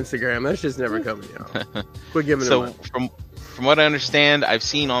 garage on Instagram. That's just never coming out. Quit giving So it from what I understand, I've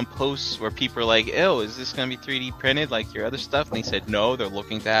seen on posts where people are like, "Oh, is this going to be 3D printed like your other stuff?" And they said no, they're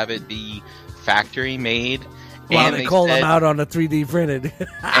looking to have it be factory made. Wow, and they call said, them out on the 3D printed.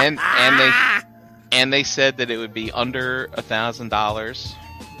 and they said that it would be under $1,000.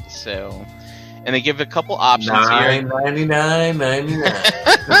 So, and they give a couple options here.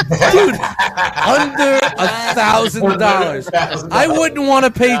 $9.99.99. Dude, under $1,000. I wouldn't want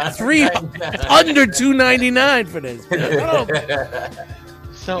to pay under $299 for this.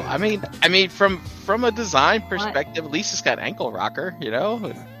 So I mean, from a design perspective, at least it's got ankle rocker. You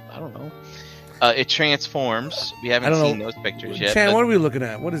know, I don't know. It transforms. We haven't I don't seen know. those pictures yet. Chan, but what are we looking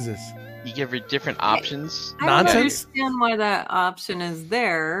at? What is this? you give her different options I don't Nonsense? understand why that option is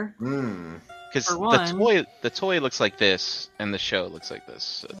there. because For one. the toy looks like this and the show looks like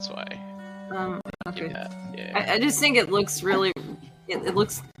this. That's why. Okay. Yeah. I just think it looks really. It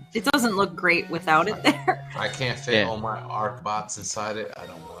looks. It doesn't look great without it there. I can't fit Yeah. all my ARC bots inside it. I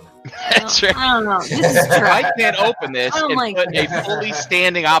don't want it. That's right. I don't know. This is trash. I can't open this I don't and like put a fully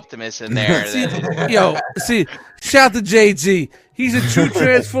standing Optimus in there. See, Then- yo, see, shout to JG. He's a true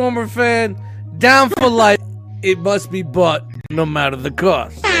Transformer fan. Down for life. It must be bought no matter the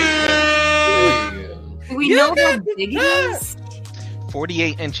cost. Do we know how big it is?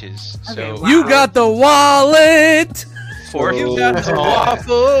 48 inches. Okay, So wow. You got the wallet. 4 You feet got the tall.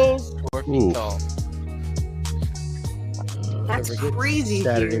 waffles. 4 feet tall. That's crazy.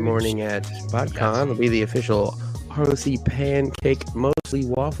 Saturday huge. morning at SpotCon will be the official ROC pancake, mostly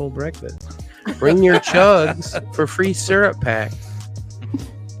waffle breakfast. Bring your chugs for free syrup pack.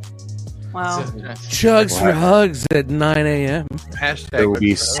 Wow. Chugs for hugs at 9 a.m. Hashtag. There will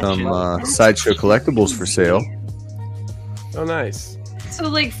be some Sideshow collectibles for sale. Oh, nice. So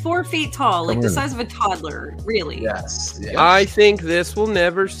like 4 feet tall, like the size of a toddler, really. Yes. I think this will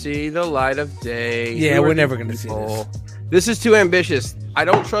never see the light of day. Yeah, Who are we're these never going to see people? this. This is too ambitious. I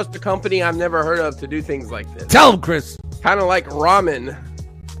don't trust a company I've never heard of to do things like this. Tell him, Chris. Kind of like ramen.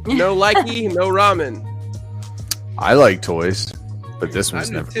 No likey, no ramen. I like toys, but this one's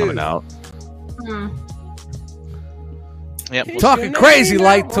I do never too. coming out. Hmm. Yep. Talking crazy,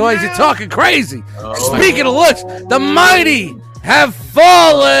 Light Toys. You're talking crazy. Oh. Speaking of which, the mighty have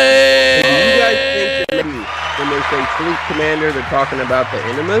fallen. Do you guys think that maybe when they say Fleet Commander, they're talking about the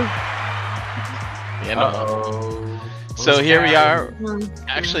enemy? You know. Uh-oh. So here we are, Hmm.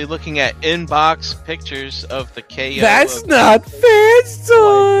 actually looking at inbox pictures of the KO. That's of- not Fans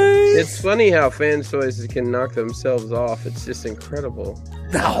Toys. It's funny how Fans Toys can knock themselves off. It's just incredible.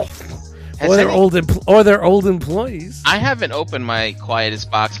 No. Has Or their any- old employees. I haven't opened my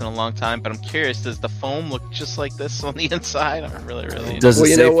quietest box in a long time, but I'm curious, does the foam look just like this on the inside? I'm really Does it Well,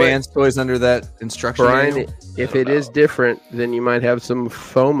 you say know what? Fans Toys under that instruction Brian, manual? if it is different, then you might have some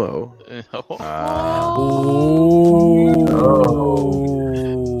FOMO.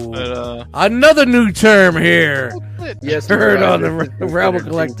 Ooh. But, Another new term here. Yes, Heard Brian, on the this is Rebel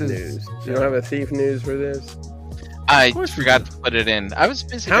considered Collectors. thief news. You don't have a thief news for this? I course we forgot to put it in. I was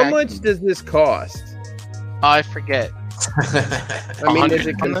busy. How back- much does this cost? I forget. I mean, is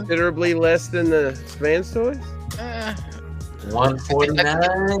it 100 something? considerably less than the Fans Toys? Eh,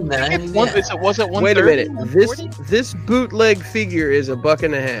 $149.99. was it 130? Wait a minute. 140? This bootleg figure is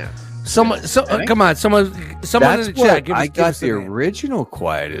 $1.50. Someone, come on, someone in That's the what chat. Give us, I give got us the name. original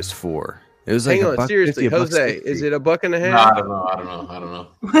quietest for. It was like Hang on, seriously, Jose, is it $1.50? No, I don't know.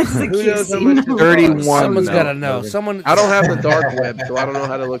 What's the Who knows how QC? much this 31. costs? Someone's no. got to know. Someone. I don't have the dark web, so I don't know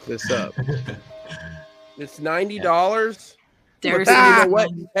how to look this up. It's $90. There's But then you know what?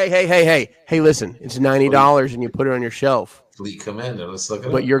 Hey, listen, it's $90 and you put it on your shelf. Fleet Commander. Let's look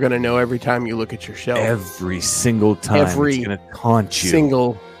at But it. you're going to know every time you look at your shelf. Every single time Every it's going to taunt you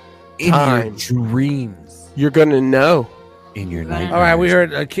single in time. your dreams, You're going to know. in your All nightmares. All right, we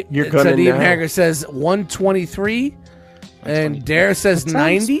heard. You're gonna Tadeem know. Hager says 123, and Dare says Sounds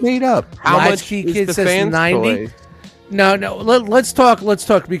 90. made up. How much Latchkey is Kid the says Fans 90. toy? No. Let's talk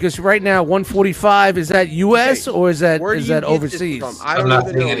because right now 145 is that U.S. or is that Where do you get this overseas? from? I I'm don't not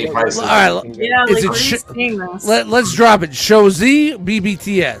even seeing know any what prices. website All right, you can get. Yeah, Is like it where are you sh- seeing this? Let's drop it. Show Z,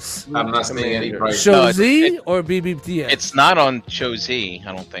 BBTS. I'm not seeing any price. Show No, Z or BBTS. It's not on Show Z,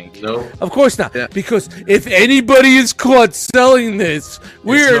 I don't think. No. Of course not. Yeah. Because if anybody is caught selling this,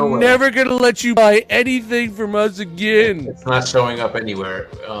 we It's are nowhere. never going to let you buy anything from us again. It's not showing up anywhere.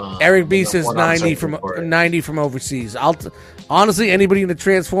 Eric B when says I'm 90 searching from for it. 90 from overseas. Honestly, anybody in the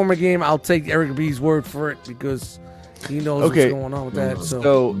Transformer game, I'll take Eric B's word for it because he knows Okay. what's going on with that.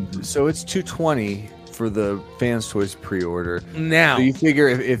 So So it's $220 for the Fans Toys pre-order. now, So you figure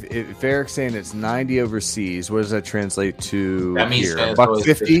if Eric's saying it's 90 overseas, what does that translate to That means here? Fans Toys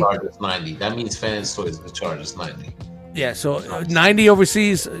could $1.50? charge us 90. That means Fans Toys could charge us 90. yeah, so 90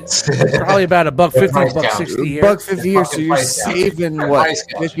 overseas, probably about $1.50, Price count. $1.60 here. $1.50 here, so Fucking you're price gouge. saving Price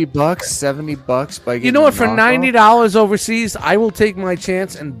what? gouge. $50, $70 by getting You know what? the For knockoff? $90 overseas, I will take my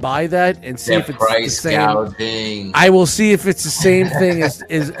chance and buy that and see That if it's the price same. gouging. I will see if it's the same thing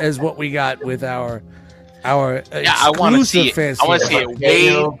as what we got with our Yeah, I want to see it. fans. I want to see toys. it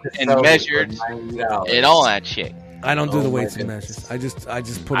weighed and measured and all that shit. I don't do Oh the my weights and goodness. measures. I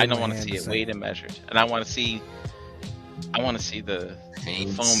just put. It I in don't my want to hand see it and say- weighed and measured, and I want to see the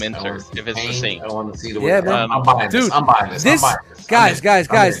foam insert if it's the same. I want to see the Yeah, way. man. I'm buying this. Dude, I'm buying this. this- I'm buying this. Guys,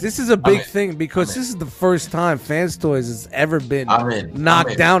 I'm guys, in. this is a I'm big in. thing because I'm in. this is the first time Fans Toys has ever been I'm in. knocked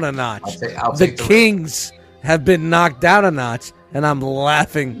I'm in. down a notch. I'll The take the Kings have been knocked down a notch, and I'm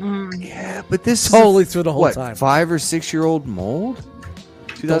laughing Mm. Yeah, but this totally is through the whole what, time. 5 or 6 year old mold?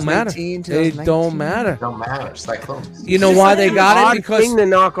 Don't matter. 2018, It don't matter. Don't matter. It's like clones. You know why they got Odd it? Because thing to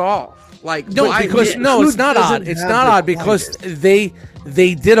knock off. Like no, but because no, who it's not doesn't odd. It's have not the odd because they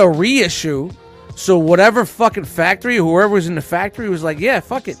did a reissue. So whatever fucking factory, whoever was in the factory was like, yeah,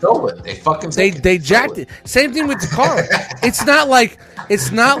 fuck it. Stole it. They fucking They jacked it. Same thing with the car. It's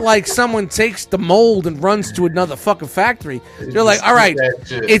not like someone takes the mold and runs to another fucking factory. They're like, all right,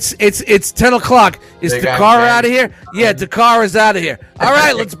 it's 10 o'clock. Is They the got car jacked. out of here? Yeah, the car is out of here. All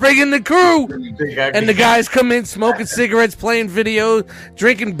right, let's bring in the crew. And the guys come in smoking cigarettes, playing video,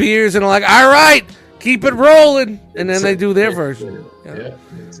 drinking beers, and are like, all right, keep it rolling, and then they do their version. You know? Yeah.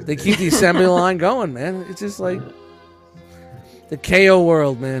 They keep the assembly line going, man. It's just like the KO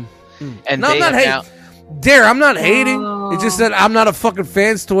world, man. And No, they I'm not have hating. now, Dare, I'm not hating. Oh. It's just that I'm not a fucking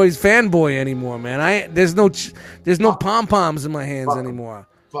Fans Toys fanboy anymore, man. There's no pom poms in my hands anymore.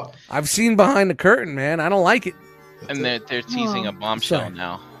 Fuck. I've seen behind the curtain, man. I don't like it. and they're teasing a bombshell Sorry.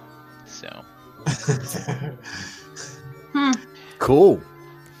 now. So, Cool.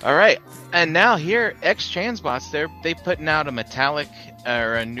 all right. And now here, X-Transbots, they putting out a metallic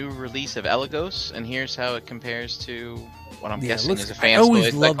or a new release of Elagos, and here's how it compares to what I'm Yeah, it guessing looks- is a I Fans always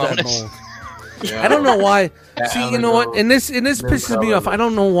Toys love that bonus. mold. Yeah. I don't know why. Yeah, See, I you don't know what? know. And this pisses me off. I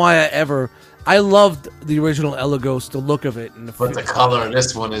don't know why I loved the original Elagos, the look of it, and But the color in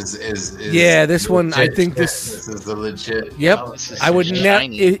this one is Yeah, this one, I legit. think Yeah, this- this is the legit. Yep. color. This is I would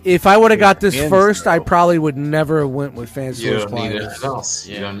shiny. never. If I would have got this Fans, first, I though. probably would never have went with Fans You Toys don't need Pliers. anything else.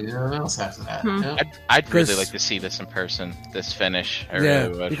 You Yeah. don't need anything else after that. Hmm. Yeah. I'd really 'Cause- like to see this in person, this finish. I Yeah,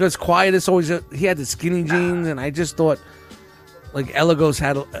 really would. because Quietus always he had the skinny jeans, and I just thought like Elagos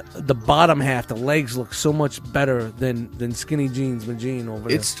had the bottom half, the legs look so much better than skinny jeans Majin over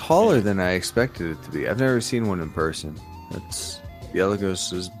there. It's taller than I expected it to be. I've never seen one in person. The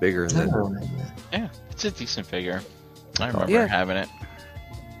Elagos is bigger than, Yeah, it's a decent figure. I remember Yeah. having it.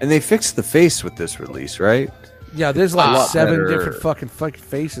 and they fixed the face with this release, right? Yeah, there's A like lot 7 better. different fucking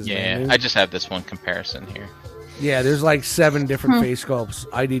faces. Yeah, man. I just have this one comparison here. Yeah, there's like 7 different face sculpts.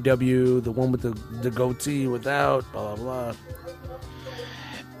 IDW, the one with the goatee without, blah blah blah.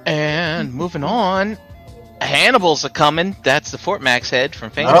 And moving on, Hannibal's a coming. That's the Fort Max head from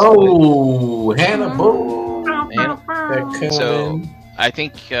Fans. Oh, Hannibal. Yeah. They're So coming. I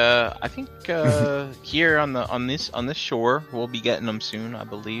think here on this shore we'll be getting them soon, I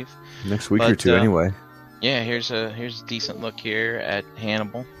believe. Next week or But, two, anyway. Yeah, here's a decent look here at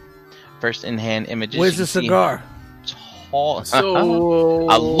Hannibal. First in hand images. Where's you the see cigar? tall- So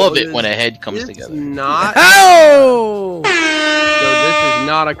I love it when a head comes it's together. Not Oh! so. This is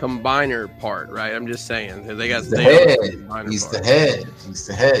not a combiner part, right? I'm just saying they got He's the head. combiner He's the part. head. He's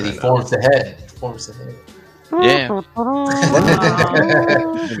the head. He forms the head. He forms the head. Yeah, It's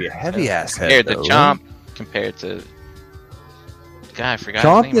gonna be a heavy ass head. compared to though, Chomp, compared to guy, I forgot. his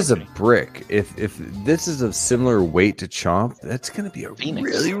Chomp name is a already. brick. If this is a similar weight to Chomp, that's gonna be a Phoenix.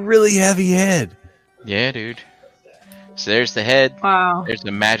 really, really heavy head. Yeah, dude. So there's the head. Wow. There's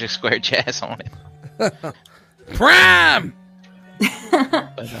the Magic Square Jazz on it. Prime!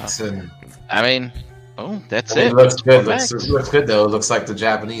 But, Listen, I mean, oh, that's it it. looks good. Fort Looks, Max. looks good though. It looks like the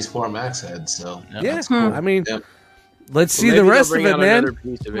Japanese Fort Max head. So Yeah, Yeah, that's cool. I mean, Yeah. let's Well, see maybe the they'll rest of bring it, out man. another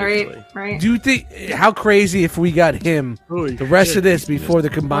piece eventually. Right. Do you think how crazy if we got him the rest of this before the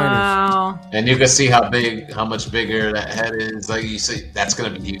combiners? Wow. And you can see how much bigger that head is. Like you see, that's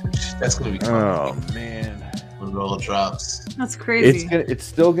gonna be huge. That's gonna be Oh man, when it all drops. That's crazy. it's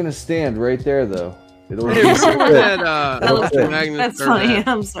still gonna stand right there though. It'll Hey, remember that That'll fit. Magnus That's or funny. that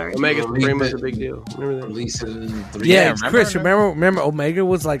I'm sorry. Omega Release Supreme was it. a big deal. Remember that? Release it in 3 Yeah, remember Chris, that? remember Omega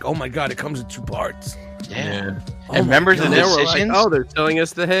was like, oh my god, it comes in 2 parts. Yeah. Oh And my remember the God. And then we're like, decisions? oh, they're selling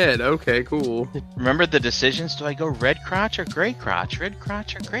us the head. Okay, cool. Remember the decisions? Do I go red crotch or gray crotch? Red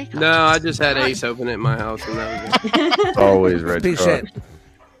crotch or gray crotch? No, I just had Ace open it in my house, and that was it. Always red Piece crotch.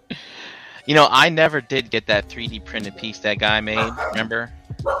 shit. You know, I never did get that 3D printed piece that guy made. Remember?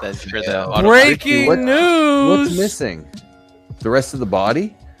 That for the auto- Breaking What- news What's missing? The rest of the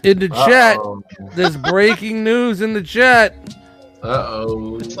body? in the chat. Uh-oh. There's breaking news in the chat.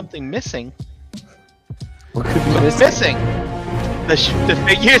 Uh-oh. Something missing. What could be What's missing? missing? The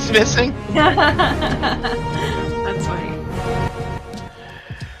figure's missing. That's funny.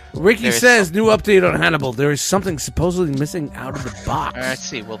 Ricky There's says new update on Hannibal. There is something supposedly missing out of the box. All right, let's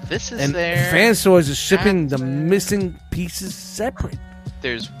see. Well, this is And there. Fan Stores is shipping the After. missing pieces separate.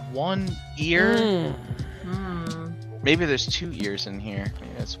 There's one ear. Mm. Hmm. Maybe there's 2 ears in here.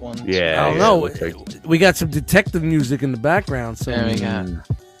 Maybe that's one. Yeah. I don't know. We got some detective music in the background. So There we go.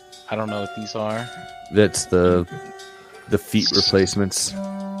 I don't know what these are. That's the feet replacements.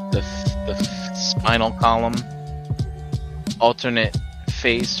 The spinal column. Alternate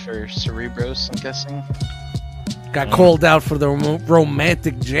face for Cerebros, I'm guessing. got called out for the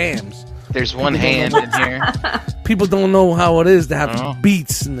romantic jams. There's one hand in here. People don't know how it is to have Oh.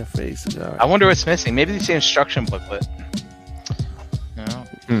 beats in their faces. All I right. wonder what's missing. Maybe it's the instruction booklet. No.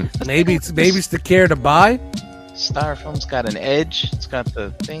 Maybe it's the care to buy. Styrofoam's got an edge. It's got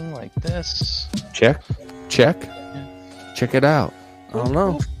the thing like this. Check. Check it out. I don't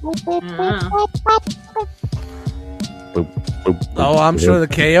know. Yeah. Boop, boop, Oh, I'm boop, sure the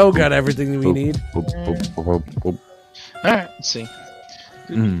KO got everything we need. boop, boop, boop, boop. All right, let's see.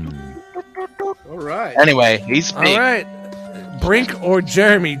 Mm. All right. Anyway, he's All big. right. Brink or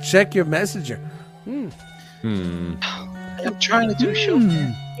Jeremy, check your messenger. I'm trying to do a show.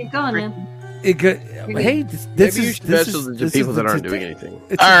 Keep going, man. Hey, this Maybe you is should this message is the this people is that the aren't detec- doing anything.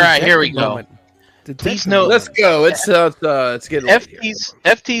 it's a All right, here we detective go. moment. Please Detective note, Let's go. It's getting late here.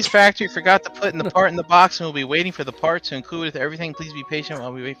 FT's factory forgot to put in the part in the box, and we'll be waiting for the part to include with everything. Please be patient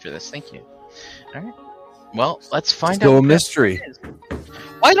while we wait for this. Thank you. All right. Well, let's find Still out. a what mystery. that is.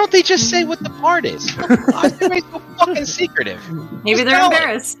 Why don't they just say what the part is? Why is everybody so fucking secretive? Maybe Just they're tell it.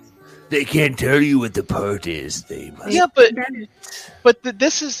 embarrassed. They can't tell you what the part is. They must. Yeah, but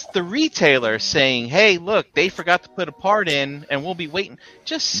this is the retailer saying, "Hey, look, they forgot to put a part in, and we'll be waiting."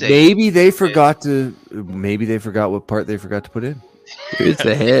 Just say. Maybe they forgot to. Maybe they forgot what part they forgot to put in. Here's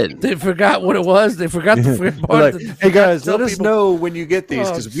the head. They forgot what it was. They forgot the freaking part. Like, hey guys, Tell let us people- know when you get these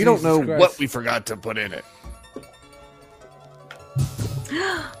Oh, because we don't Jesus know Christ. what we forgot to put in it.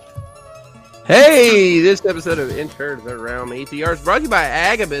 Hey, this episode of Enter the Realm ATR is brought to you by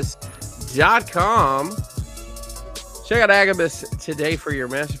Agabus.com. Check out Agabus today for your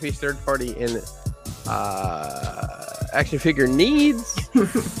masterpiece third party in action figure needs.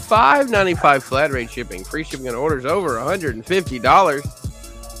 $5.95 flat rate shipping. Free shipping on orders over $150.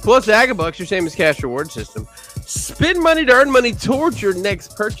 Plus Agabucks, your same as cash reward system. Spend money to earn money towards your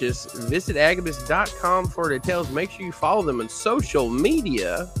next purchase. Visit Agabus.com for details. Make sure you follow them on social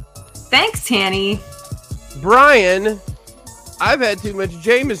media. Thanks, Tanny. Brian, I've had too much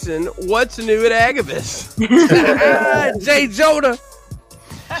Jameson. What's new at Agabus? Jay Jonah.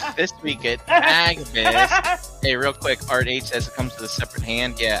 This week at Agabus. Hey, real quick, Art H says it comes with a separate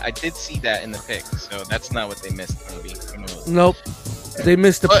hand. Yeah, I did see that in the pic, so that's not what they missed. Maybe. Who knows? Nope. They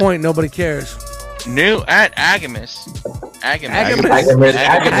missed the But- point. Nobody cares. New at Agamus. Agamus.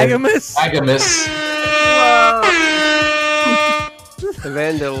 Agamus. Agamus.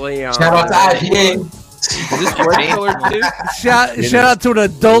 Evangelion. Shout out to IPA. Is this flesh colored too? Shout out to an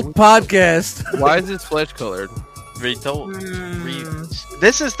adult podcast. Why is this flesh colored?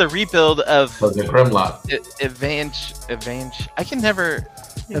 This is the rebuild of For the Grimlock. I can never.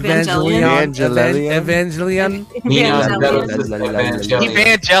 Evangelion. Evangelion. Neon Metal Evangelion. Evangelion.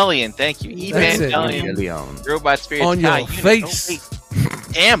 Evangelion, thank you. That's it. Evangelion. Robot Spirits On your Kai Unit face.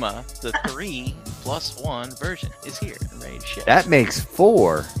 08. Gamma, the 3+1 version, is here and ready to ship. That makes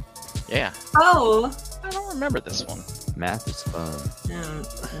 4. Yeah. Oh. I don't remember this one. Math is fun.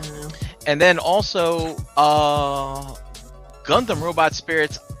 And then also, Gundam Robot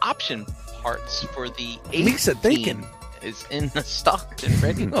Spirits option parts for the Lisa 18 thinking. is in the stock and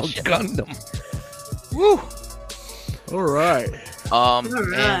ready to Oh, ship. Gundam. Woo! All right.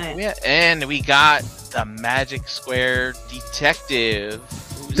 Alright. And we got the Magic Square Detective.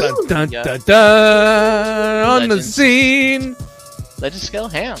 Who's Dun, dun, the, dun, dun, on the Legends. scene. Legend Scale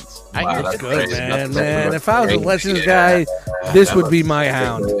Hounds. Wow, I hear that's Good, crazy. man. If I was a Great. Legends Yeah. guy, this That would be looks my super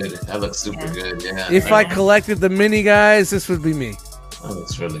hound. good. That looks super good, yeah. If I collected the mini guys, this would be me. That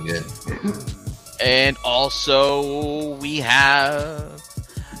looks really good. And also, we have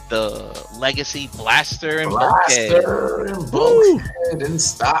the Legacy Blaster and Bulkhead. Blaster and Bulkhead in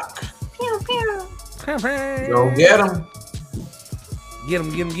stock. Pew, pew. Go get them. Get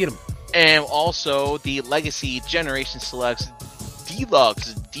him. And also the Legacy Generation Selects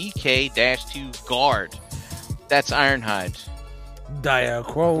Deluxe DK-2 Guard. That's Ironhide.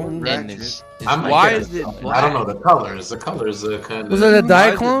 Diachrome. And is Why is it I black? don't know the colors. The colors are kind of. Was it a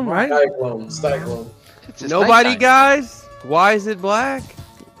Diaclone, right? Cyclone. it's Nobody, nighttime. guys? Why is it black?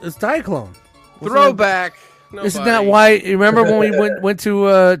 It's Diaclone. Throwback. Isn't that Nobody. why? You remember when we went to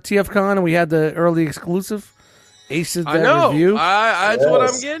TFCon and we had the early exclusive? Ace did I that know. review. That's what I'm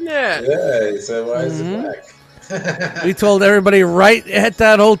Yes. getting at. Yeah, so why is Mhm. it black? We told everybody right at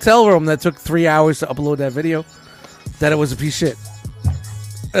that hotel room that took 3 hours to upload that video that it was a piece of shit.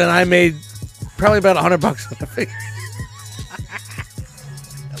 And I made probably about $100 on the video.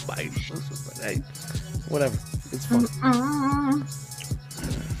 Hey, whatever. It's fun.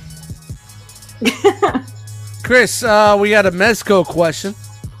 Chris, we got a Mezco question.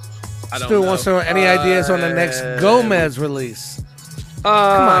 I don't Stu know. wants to know any ideas on the next Gomez release. Come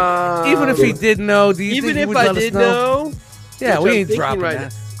on. Even if he did know, do you even think he if would I let us did know, Yeah, which we I'm ain't thinking dropping right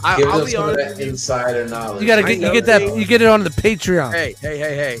that. Give I'll us be some of honest that with you. insider knowledge. You gotta I get know you get that things. you get it on the Patreon.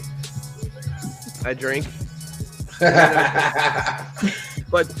 Hey. I drink.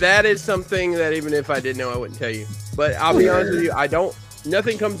 But that is something that even if I did know, I wouldn't tell you. But I'll be honest with you, I don't.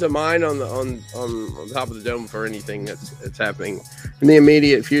 Nothing comes to mind on the on top of the dome for anything that's happening in the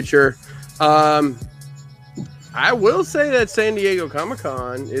immediate future. I will say that San Diego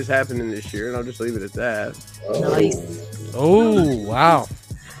Comic-Con is happening this year, and I'll just leave it at that. Nice. Oh wow!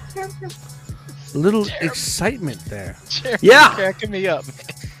 A little excitement there. Jeremy, Yeah. cracking me up.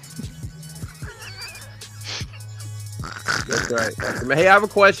 That's right. Hey, I have a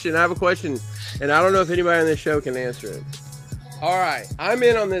question, and I don't know if anybody on this show can answer it. All right, I'm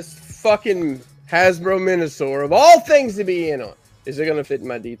in on this fucking Hasbro Minosaur of all things to be in on. Is it going to fit in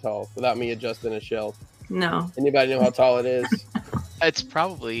my D-Tall without me adjusting a shelf? No. Anybody know how tall it is? It's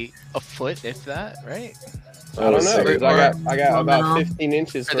probably a foot, if that, right? I don't know. 'Cause I got Well, about no. 15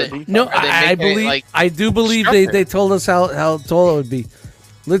 inches for a D-Tall. No, Are they I making it, believe. like, I do believe structure? they told us how tall it would be.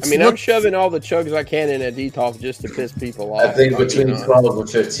 Let's I mean, look. I'm shoving all the chugs I can in a D-Top just to piss people off. I think I'll be between honest. 12 and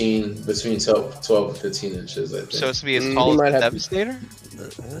 15, between 12 and 15 inches. I think. So it's to be as Mm, tall he as might the have to- Devastator?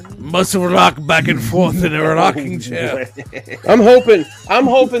 Must rock back and forth in a rocking chair. I'm hoping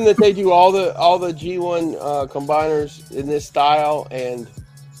that they do all the G1 combiners in this style and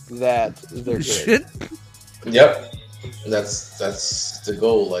that they're good. Shit. Yep, that's the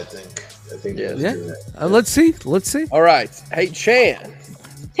goal. I think. Yes. Yeah. Do that. Let's see. Let's see. All right. Hey, Chan.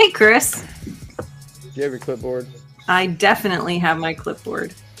 Hey, Chris. Do you have your clipboard? I definitely have my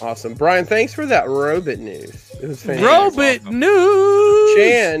clipboard. Awesome. Brian, thanks for that Robit news. It was fantastic. Robit news.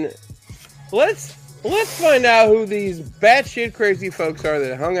 Chan, let's find out who these batshit crazy folks are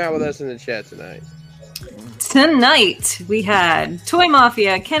that hung out with us in the chat tonight. Tonight, we had Toy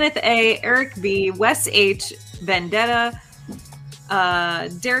Mafia, Kenneth A., Eric B., Wes H., Vendetta,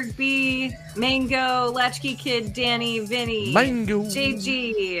 Derek B., Mango, Latchkey Kid, Danny, Vinny, Mango.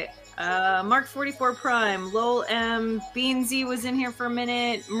 JG, Mark 44 Prime, Lowell M, Beansy was in here for a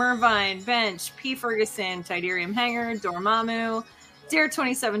minute, Mervine, Bench, P. Ferguson, Tidarium Hanger, Dormammu, Dare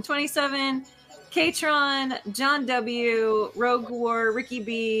 2727, Katron, John W, Rogue War, Ricky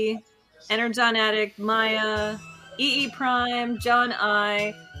B, Energon Addict, Maya, EE Prime, John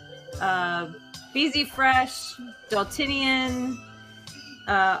I, BZ Fresh, Daltinian,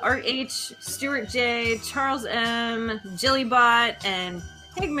 Art H, Stuart J, Charles M, Jillybot, and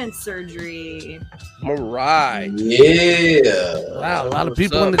Pigment Surgery. All right. Yeah. Wow, a lot of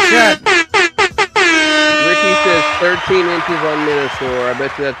people in the chat. Ricky says 13 inches on Minotaur. I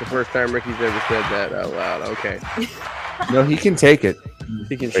bet you that's the first time Ricky's ever said that out loud. Okay. No, he can take it.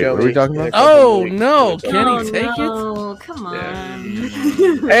 He can Wait, show what me. are we talking in a about? couple Oh weeks. no! Can he take it? No, come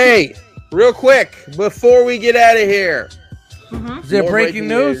on. Hey, real quick, before we get out of here. Mhm. Is there More breaking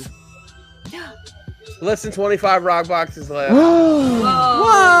news? Less than 25 rock boxes left. Whoa.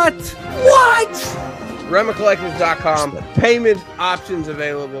 What? What? RemaCollections.com. Payment options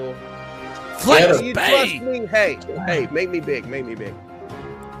available. Flex Do you Bay. trust me? Hey, make me big. Make me big.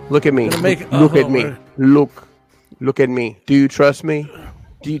 Look at me. Gonna make- Look at oh, me. wait. Look at me. Do you trust me?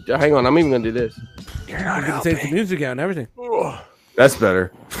 Hang on, I'm even gonna do this. You're gonna take the music out and everything. That's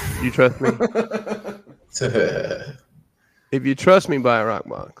better. Do you trust me? If you trust me, buy a rock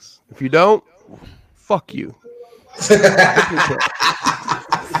box. If you don't, fuck you.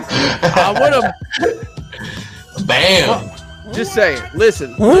 I would have. Bam. Just saying.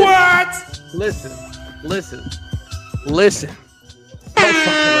 Listen. What? Listen. Don't fuck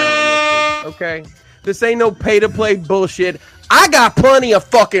around with this, okay? This ain't no pay-to-play bullshit. I got plenty of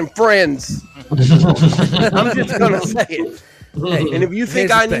fucking friends. I'm just gonna say it. And if you think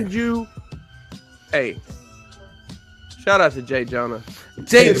Here's I the need thing. you, hey, shout out to Jay Jonah.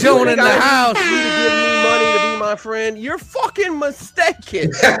 Jay If you Jonah in think the I need house. you to give me money to be my friend, you're fucking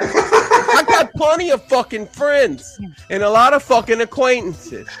mistaken. I got plenty of fucking friends and a lot of fucking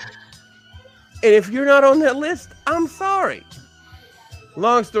acquaintances. And if you're not on that list, I'm sorry.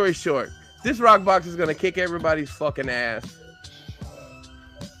 Long story short, this rock box is gonna kick everybody's fucking ass.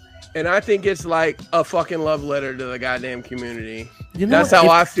 And I think it's like a fucking love letter to the goddamn community. You know, That's how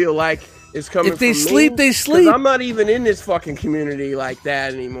if- I feel like it's coming. If they from sleep, me, they 'cause sleep. I'm not even in this fucking community like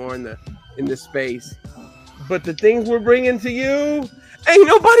that anymore in the space. But the things we're bringing to you, ain't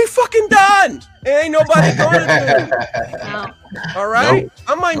nobody fucking done. Ain't nobody gonna do. No. All right, Nope.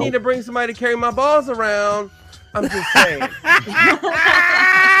 I might need to bring somebody to carry my balls around. I'm just saying.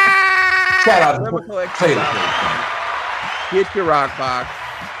 Shout out Remember to collection. Play the Play. Get your rock box.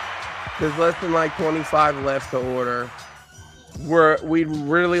 There's less than like 25 left to order. We'd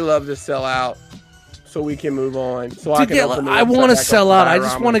really love to sell out so we can move on. So I To can get, open the I website want to back up sell to out. I just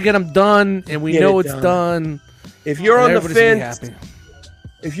Diorama. want to get them done, and we Get know it it's done. done. If you're on the Everybody's gonna be fence, happy.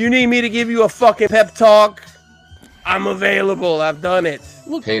 if you need me to give you a fucking pep talk, I'm available. I've done it.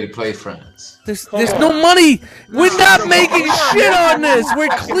 Pay to play friends. There's no money. We're not making shit on this. We're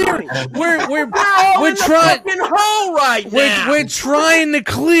clear. We're in the trying. fucking hole right now. We're trying to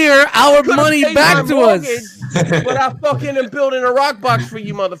clear our Could've money paid back my to mortgage. us. but I fucking am building a rock box for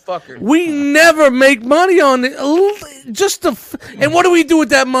you, motherfucker. We never make money on it. Just and what do we do with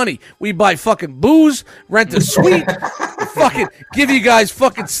that money? We buy fucking booze, rent a suite, fucking give you guys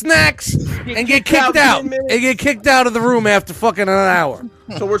fucking snacks, and get kicked out. And get kicked out of the room after fucking an hour.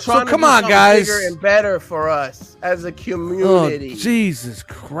 So we're trying to come do on, something guys. bigger and better for us as a Oh, community. Jesus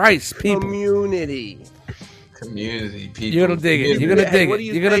Christ, people. Community. Community people. You're gonna dig it. You're gonna Hey, dig what it. do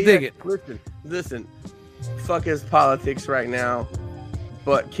you You're gonna say? dig it. Listen. Fuck his politics right now.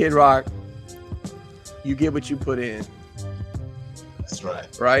 But Kid Rock, you get what you put in, That's right.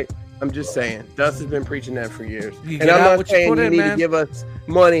 right? I'm just saying. Dust has been preaching that for years. You And get I'm out not what you saying put you in, need man. to give us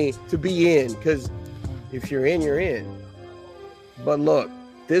money to be in, because if you're in, you're in. But look,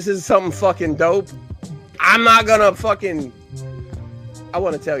 this is something fucking dope. I'm not gonna fucking. I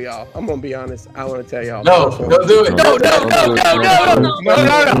want to tell y'all. I'm gonna be honest. I want to tell y'all. No, don't do it. No.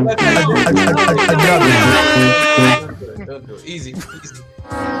 Don't do it. Easy.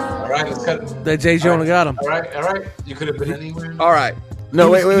 All right, let's cut it. That Jay Jonah got him. All right. You could have been anywhere. All right.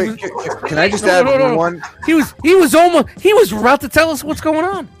 No, He wait. Can I just add one? He was about to tell us what's going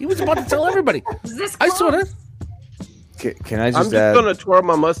on. He was about to tell everybody. Is this I saw that. Can I I'm just just add gonna twirl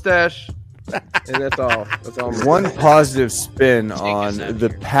my mustache, and that's all. That's all. I'm one gonna do. positive spin on the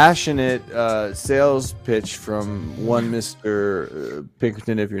passionate sales pitch from one Mr.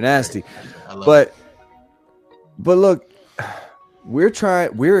 Pinkerton, if you're nasty. I love But look, we're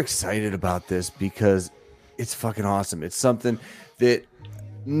excited about this because it's fucking awesome. It's something that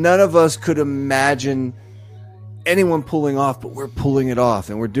none of us could imagine anyone pulling off, but we're pulling it off,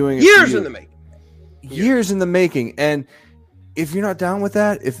 and we're doing it Years in the making. years in the making. And if you're not down with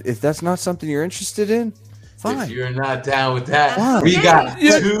that, if that's not something you're interested in, fine. If you're not down with that, Fine. we got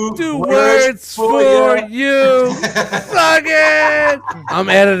Two two words for you. Suck it. I'm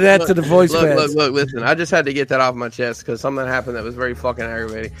adding that to the voice pads. Look, listen. I just had to get that off my chest because something happened that was very fucking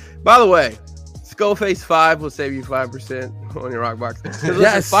aggravating. By the way, Skullface 5 will save you 5% on your rock box.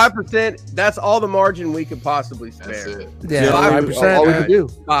 Yes. 5%, that's all the margin we could possibly That's spare. it. Yeah, all we 5%. can do.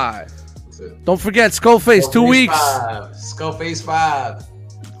 5. That's it. Don't forget Skullface, 2 weeks. Skullface 5.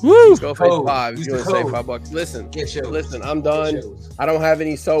 Woo. Skullface Code. 5. Use You're the going to save code. $5. Listen, Get yours. listen, I'm Get done. yours. I don't have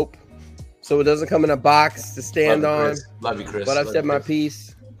any soap, so it doesn't come in a box to stand Love you, on. Chris. Love you, Chris. But I've Love said you, my Chris.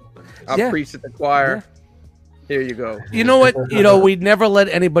 piece. I've Yeah. preached at the choir. Here you go. You know what? We never let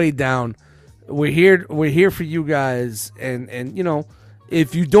anybody down. We're here for you guys, and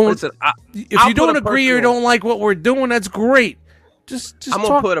if you don't Listen, if I'll you don't put a agree or personal- don't like what we're doing, that's great. Just I'm gonna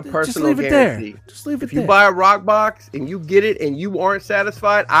talk, put a just personal leave it guarantee. there. Just leave it If you there. buy a rock box and you get it and you aren't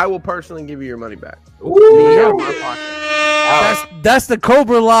satisfied, I will personally give you your money back. Ooh. Out of my pocket. That's the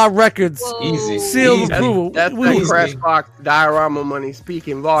Cobra Law Records Whoa. Easy. seal of Easy. approval. That's We- the crash box diorama money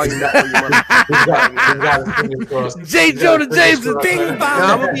speaking volume. That's where your money. He's got his fingers crossed. J. He's got Jonah his fingers James is crossed. ding Now, I'm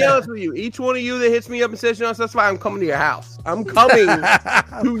bong. gonna be honest with you. Each one of you that hits me up and says, that's why I'm coming to your house. I'm coming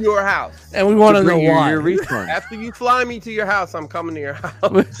to your house. And we want to know Bring why. your refund. After you fly me to your house, I'm coming to your house.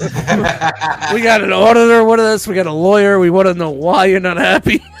 We got an auditor. What is this? We got a lawyer. We want to know why you're not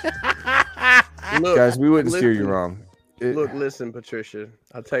happy. Look, Guys, we wouldn't steer you listen. wrong. Look, listen, Patricia.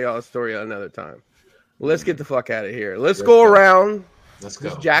 I'll tell y'all a story another time. Let's get the fuck out of here. Let's go around Let's go.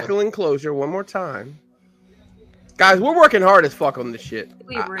 this jackal enclosure one more time. Guys, we're working hard as fuck on this shit.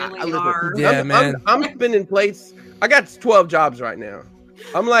 We really listen, are. Yeah, man. I'm spinning plates. I got 12 jobs right now.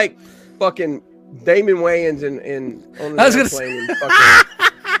 I'm like fucking Damon Wayans in on the I was gonna airplane and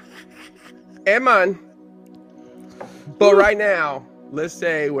fucking and mine. But right now, let's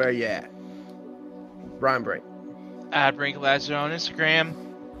say where you at. Brian Brink. At Brink Lazar on Instagram.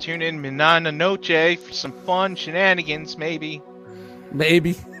 Tune in Manana Noche for some fun shenanigans, maybe.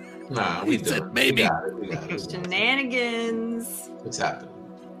 Maybe. Nah, He we said do it. maybe. We got it. Shenanigans. What's happening?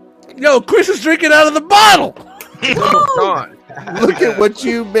 Yo, Chris is drinking out of the bottle. Gone. Look at what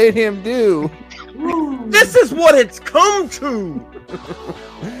you made him do. This is what it's come to.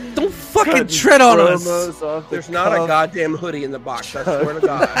 Don't fucking tread on us. There's not a goddamn hoodie in the box. I swear to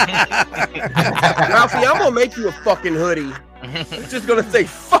God. Ralphie, I'm gonna make you a fucking hoodie. It's just gonna say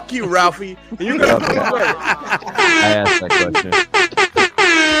 "fuck you, Ralphie," and you're gonna Okay. wear it. I asked that question.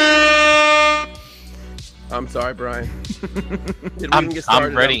 I'm sorry, Brian. Did we I'm- even get I'm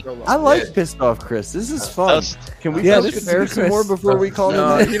started? ready. That was so long. I like pissed off Chris. This is fun. Dust. Can we Yeah, just this is compare good, some more Chris. before we call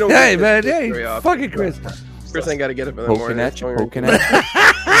No, it? you don't Hey, get man. this Hey, very often. fucking Chris. Chris ain't got to get up in the Poking morning. at you, That's poking at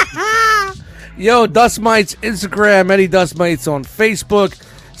you. Yo, Dust Mites Instagram, Eddie Dust Mites on Facebook.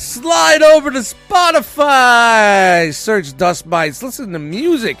 Slide over to Spotify. Search Dust Mites. Listen to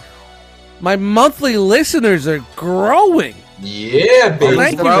music. My monthly listeners are growing. Yeah, baby.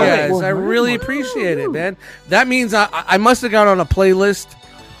 Thank you guys. I really appreciate it, man. That means I must have got on a playlist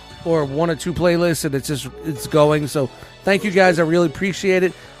or one or two playlists, and it's going. So thank you guys. I really appreciate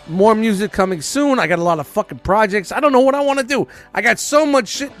it. More music coming soon. I got a lot of fucking projects. I don't know what I want to do. I got so much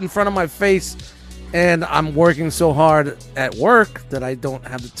shit in front of my face, and I'm working so hard at work that I don't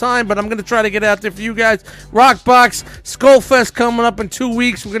have the time. But I'm gonna try to get out there for you guys. Rockbox Skullfest coming up in 2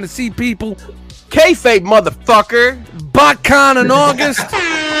 weeks. We're gonna see people. Kayfabe, motherfucker. BotCon in August.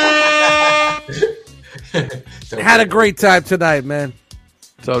 Had a great time tonight, man.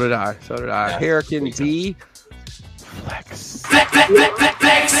 So did I. Hurricane B. Flex.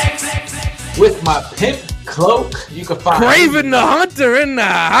 With my pimp cloak, you can find Craven the Hunter in the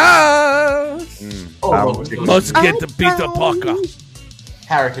house. Oh, Must get to beat the pucker.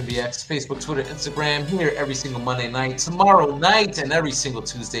 Hurricane BX, Facebook, Twitter, Instagram. Here every single Monday night, tomorrow night, and every single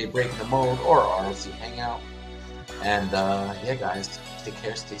Tuesday, Breaking the Mold or RLC Hangout. And yeah, guys, take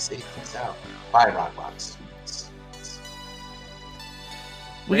care, stay safe, peace out. Bye, Rockbox.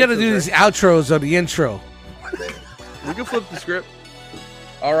 We got to do these outros on the intro. We can flip the script.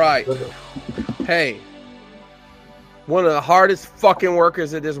 All right. Hey, one of the hardest fucking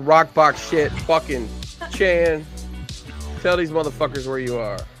workers at this Rockbox shit, fucking Chan. Tell these motherfuckers where you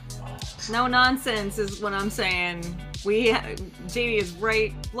are. No nonsense is what I'm saying. JD is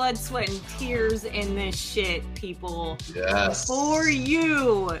right. Blood, sweat, and tears in this shit, people. Yes. For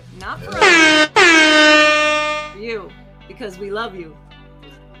you, not for us. For you, because we love you.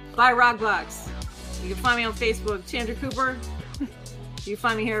 Bye, Rockbox. You can find me on Facebook, Chandra Cooper. You can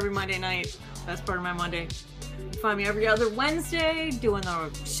find me here every Monday night. That's part of my Monday. You can find me every other Wednesday doing the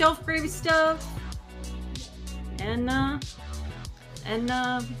shelf gravy stuff. And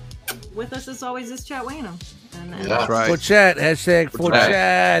with us as always is Chat Wainham. And That's right. For chat, hashtag for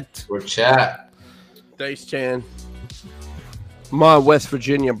chat. For chat. Thanks, Chan. My West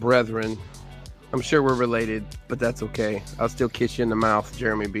Virginia brethren. I'm sure we're related, but that's okay. I'll still kiss you in the mouth,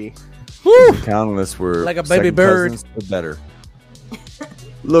 Jeremy B. Woo! Countless were Like a baby second bird. cousins, but better.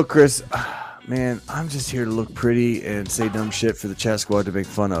 Look, Chris, man, I'm just here to look pretty and say dumb shit for the chat squad to make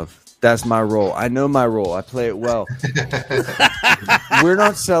fun of. That's my role. I know my role. I play it well. We're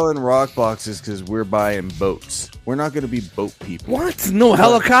not selling rock boxes because we're buying boats. We're not going to be boat people. What? No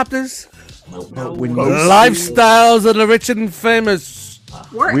helicopters? But when you Lifestyles of the rich and famous.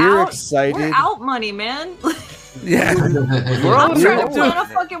 We're excited. We're out money, man. Yeah. I'm trying to plan a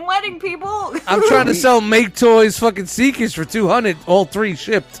fucking wedding, people. I'm trying to sell Make Toys fucking Seekers for $200, all 3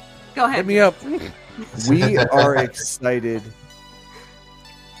 shipped. Go ahead. Hit me up. We are excited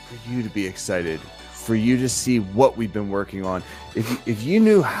for you to be excited, for you to see what we've been working on. If you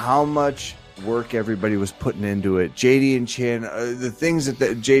knew how much work everybody was putting into it, JD and Chan, the things that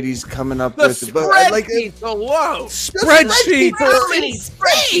JD's coming up The with, spreadsheets alone. Spreadsheets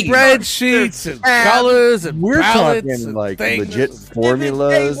and colors and we're palettes talking and like things. legit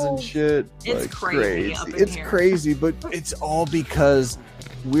formulas and shit. It's like crazy up in It's here. crazy, but it's all because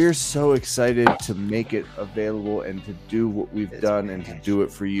we're so excited to make it available and to do what we've done and to do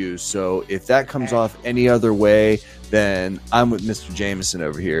it for you. So if that comes off any other way, then I'm with Mr. Jameson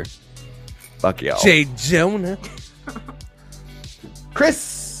over here. Fuck y'all. J. Jonah.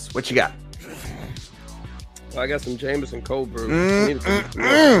 Chris, what you got? Well, I got some Jameson cold brew. I need to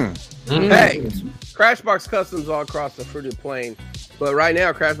Hey, Crashbox Customs all across the fruited plain. But right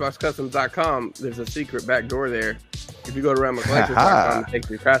now, CrashboxCustoms.com, there's a secret back door there. If you go to RamboCollections.com, it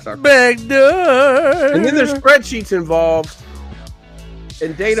takes you to Crashbox. Back door. And then there's spreadsheets involved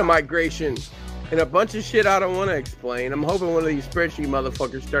and data migration and a bunch of shit I don't want to explain. I'm hoping one of these spreadsheet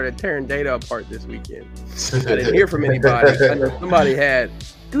motherfuckers started tearing data apart this weekend. I didn't hear from anybody. I know somebody had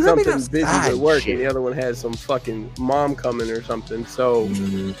something busy at work and the other one had some fucking mom coming or something. So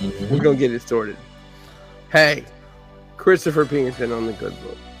we're going to get it sorted. Hey, Christopher Pinkerton on the good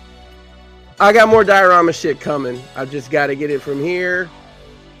book. I got more diorama shit coming. I just got to get it from here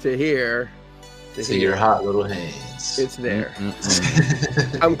to here To your hot little hands. It's there.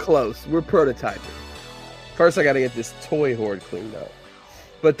 I'm close. We're prototyping. First, I got to get this toy horde cleaned up.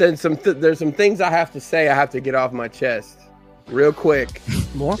 But then there's some things I have to say. I have to get off my chest real quick.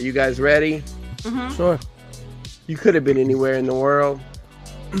 More? Are you guys ready? Sure. You could have been anywhere in the world,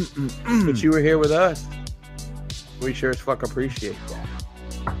 but you were here with us. We sure as fuck appreciate that.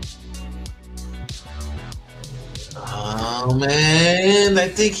 Oh man, I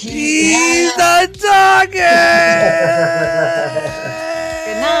think He's the dog. Good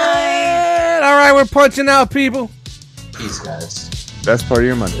night. All right, we're punching out, people. Peace, guys. Best part of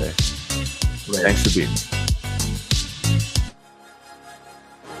your Monday. Later. Thanks for being here.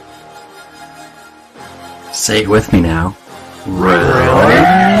 Say it with me now.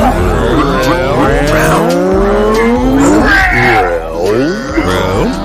 Really?